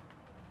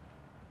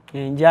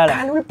 Njara.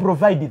 Can we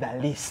provide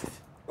the list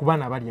ku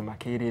baana abali e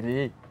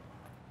Makerere?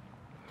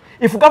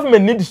 If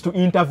government needs to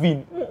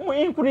intervene,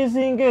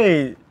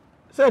 increasing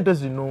sente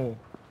zino.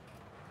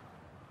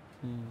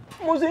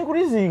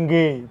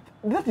 Increasing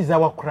that is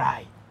our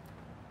cry.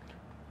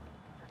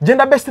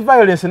 Gender-based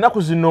violence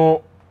ennaku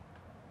zino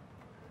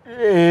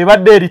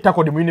badde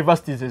eritakodi mu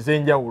universities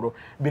ez'enjawulo.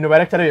 Bino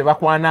balecture bye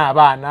bakwana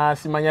abaana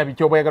simanya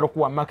biki obayagala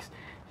okuwa max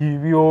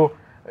ibyo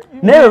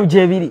neyo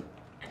gyebiri.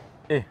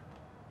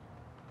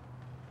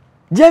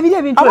 Gyebiri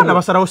ebintu abaana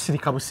basalawo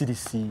sirika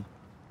busirisi.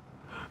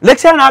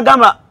 Lecture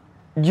n'agamba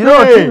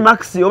Giroti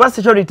max oba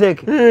security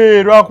take.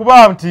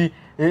 Lwakuba nti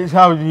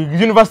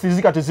universities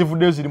zikati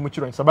zivuddeyo ziri mu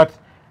kirwanyisa but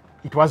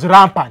it was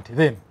rampant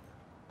then.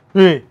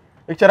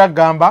 Ekirala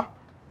gamba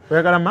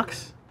oyagala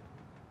Max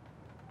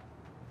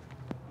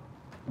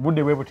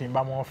budde bwe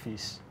butimba mu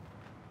office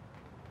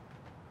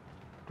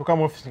tuka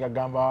mu office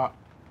ngagamba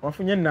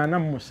wafunye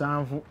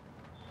 47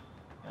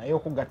 naye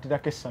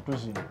okugattirako 3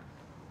 zino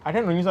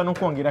ate nonyinza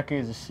n'okwongerako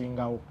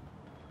ezisingawo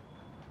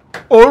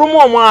olumu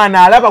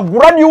omwana alaba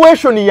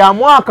graduation ya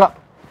mwaka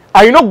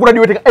alina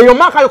graduating eyo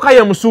mwaka yokka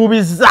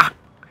yemusuubiza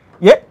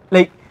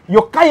like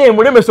yokka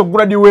yemulemesa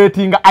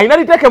graduatinga alina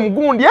liteeke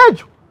mugundi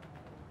ekyo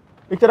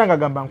ekirala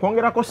ngagamba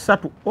nkwongerako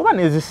 3 oba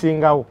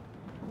nezisingawo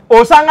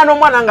osanga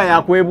n'omwana nga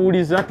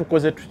yakwebuuliza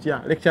tukoze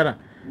tutya lecturer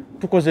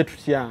tukoze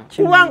tutya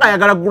kubanga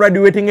ayagala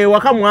graduating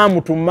ewaka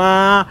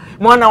mwamutuma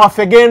mwana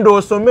waffe genda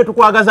osome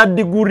tukwagaza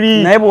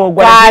diguri naye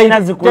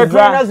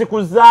bw'ogwa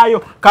zikuzaayo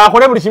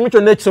kakole buli kimu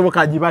kyonna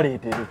ekisoboka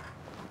agibaleetere.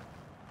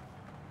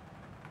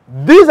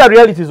 These are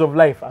realities of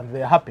life and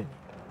they are happening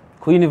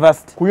ku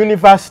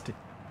university.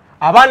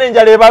 Abaana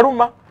enjala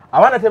ebaluma,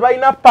 abaana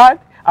tebalina pad,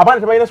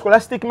 abaana tebalina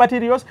scholastic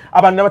materials,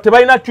 abaana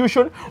tebalina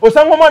tuition.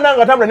 Osanga omwana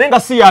nga atambula naye nga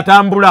si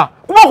yatambula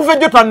kuba okuva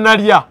ejjo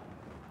tannalya.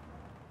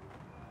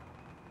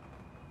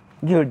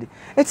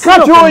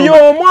 Kati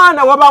oyo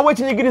omwana wabaawo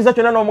ekinyigiriza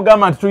kyonna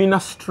n'omugamba nti tulina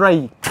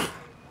strike.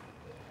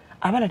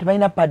 Abaana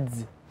tebalina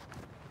pads.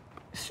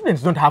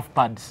 Students don't have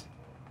pads.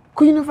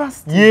 Ku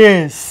university?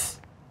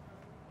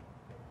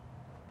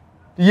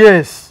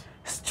 Yes.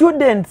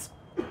 Students.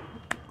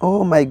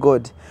 Oh my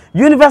God.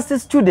 University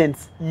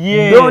students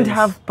don't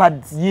have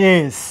pads.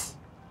 Yes.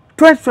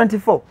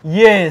 2024.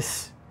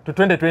 Yes. To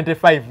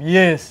 2025.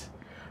 Yes.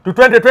 To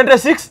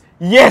 2026.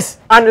 Yes.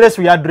 Unless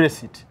we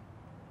address it.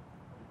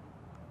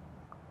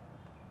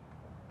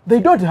 They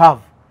don't have.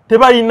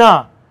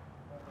 Tebalina.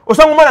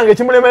 Osanga omwana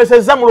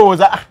ng'ekimulemesezza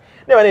mulowooza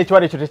neba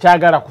n'ekiwala ekyo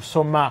tekyagala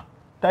kusoma.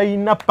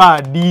 Talina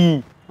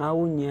paadi.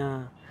 Awunya.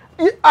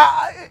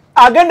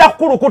 Agenda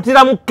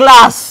kukulukutira mu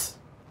class.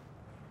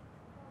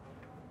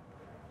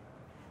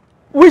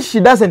 Which she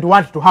doesn't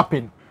want to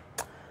happen.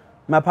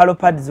 Mapalo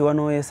pads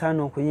wano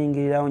esaana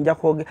okuyingirirawo nja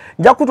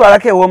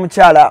kutwalako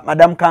ew'omukyala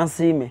Madam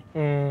Kansiime.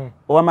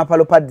 Owa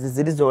mapalo pads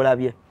ziri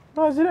z'olabye.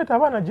 Bazireeta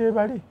abaana gye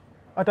bali.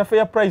 At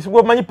fair price.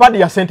 Omanyi pad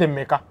ya sente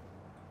mmeka?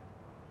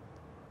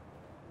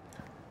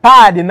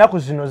 Pad ennaku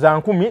zino za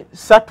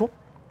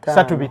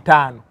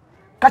 3,500.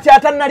 Kati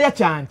atannalya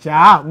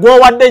kyanca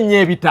gw'owadde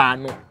nnyo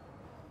 5.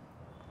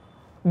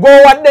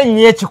 Gw'owadde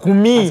nnyo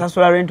 10.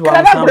 Asasula rent wa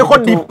Kati aguleko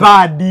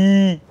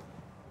dipadi.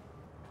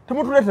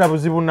 Temutuleetera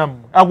buzibu nammwe.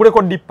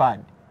 Aguleko dipad.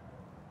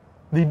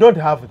 They don't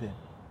have them.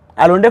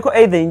 Alondeko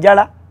either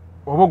Njara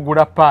oba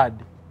ogula pad.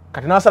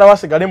 Kati n'asalawo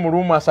asigale mu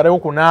ruumu asalewo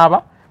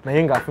kunaaba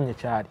naye ng'afunye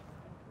kyali.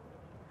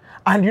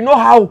 And you know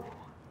how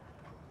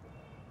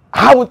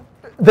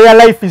their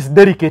life is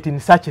delicate in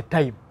such a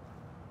time.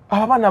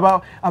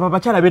 Abaana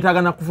ababakyala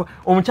beetagana kufa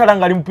omukyala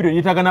ngali mu period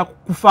yeetagana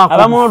kufa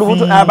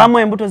abamu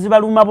embuto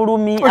zibaluma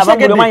bulumi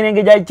abamu omanyi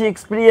engeri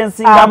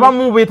experiencing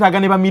abamu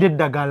beetagana bamira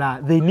eddagala.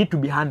 They need to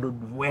be handled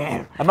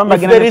well.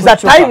 If there is a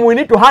time we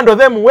need to handle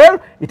them well,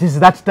 it is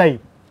that time.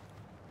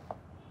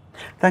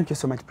 Thank you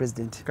so much,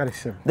 President.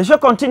 Correct. The show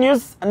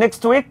continues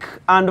next week,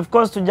 and of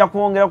course tujja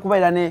kwongera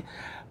kubeera ne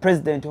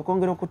President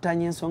okwongera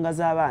okutanya ensonga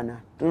z'abaana.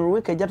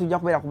 Week ejja tujja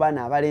kubeera ku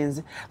baana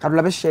abalenzi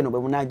katulabe sheno bwe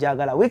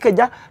munaajagala. Week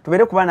ejja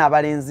tubeere ku baana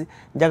abalenzi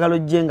njagala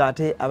ojje nga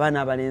ate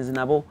abaana abalenzi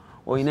nabo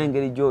olina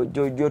engeri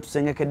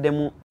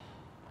gy'otusengekeddemu.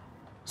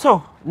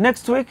 So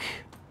next week,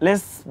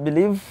 let's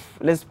believe,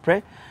 let's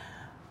pray.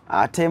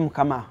 Ate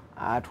Mukama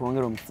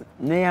atuwongere omusa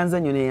neyanze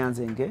nnyo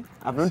neyanze nge.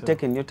 I've not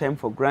taken your time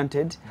for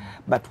granted,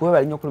 but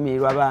weebale nnyo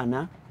okulumirirwa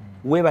abaana,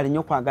 weebale nnyo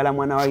okwagala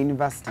mwana wa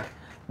university.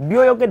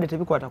 Byoyogedde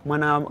tebikwata ku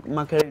mwana wa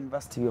Makerere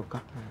University byokka.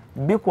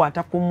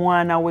 Bikwata ku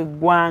mwana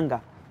w'eggwanga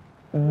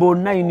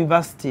bonna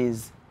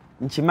universities.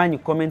 Nkimanyi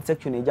comment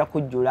section ejja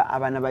kujjula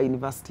abaana ba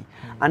university.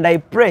 And I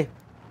pray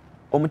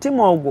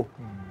omutima ogwo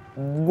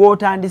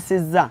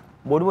gw'otandisizza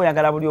bw'oli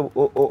oyagala buli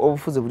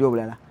obufuzi buli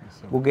obulala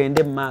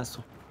bugende mu maaso.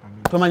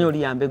 Tomanyi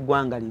oliyamba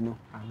eggwanga lino.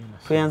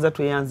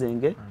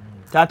 Tweyanzenge.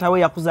 Taata we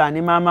yakuzaala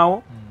ne maama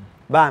wo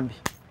bambi.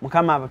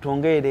 Mukama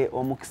abatongeere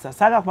omukisa.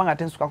 Saaga kubanga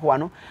tensukako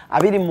wano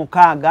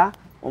 26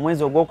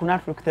 omwezi ogwokuna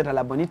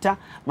Tebalina Bonita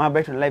my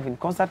Brighton live in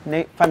concert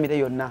ne family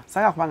yonna.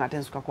 Saaga kubanga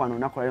tensukako wano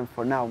nakola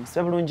for now.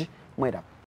 Musibe bulungi mwera.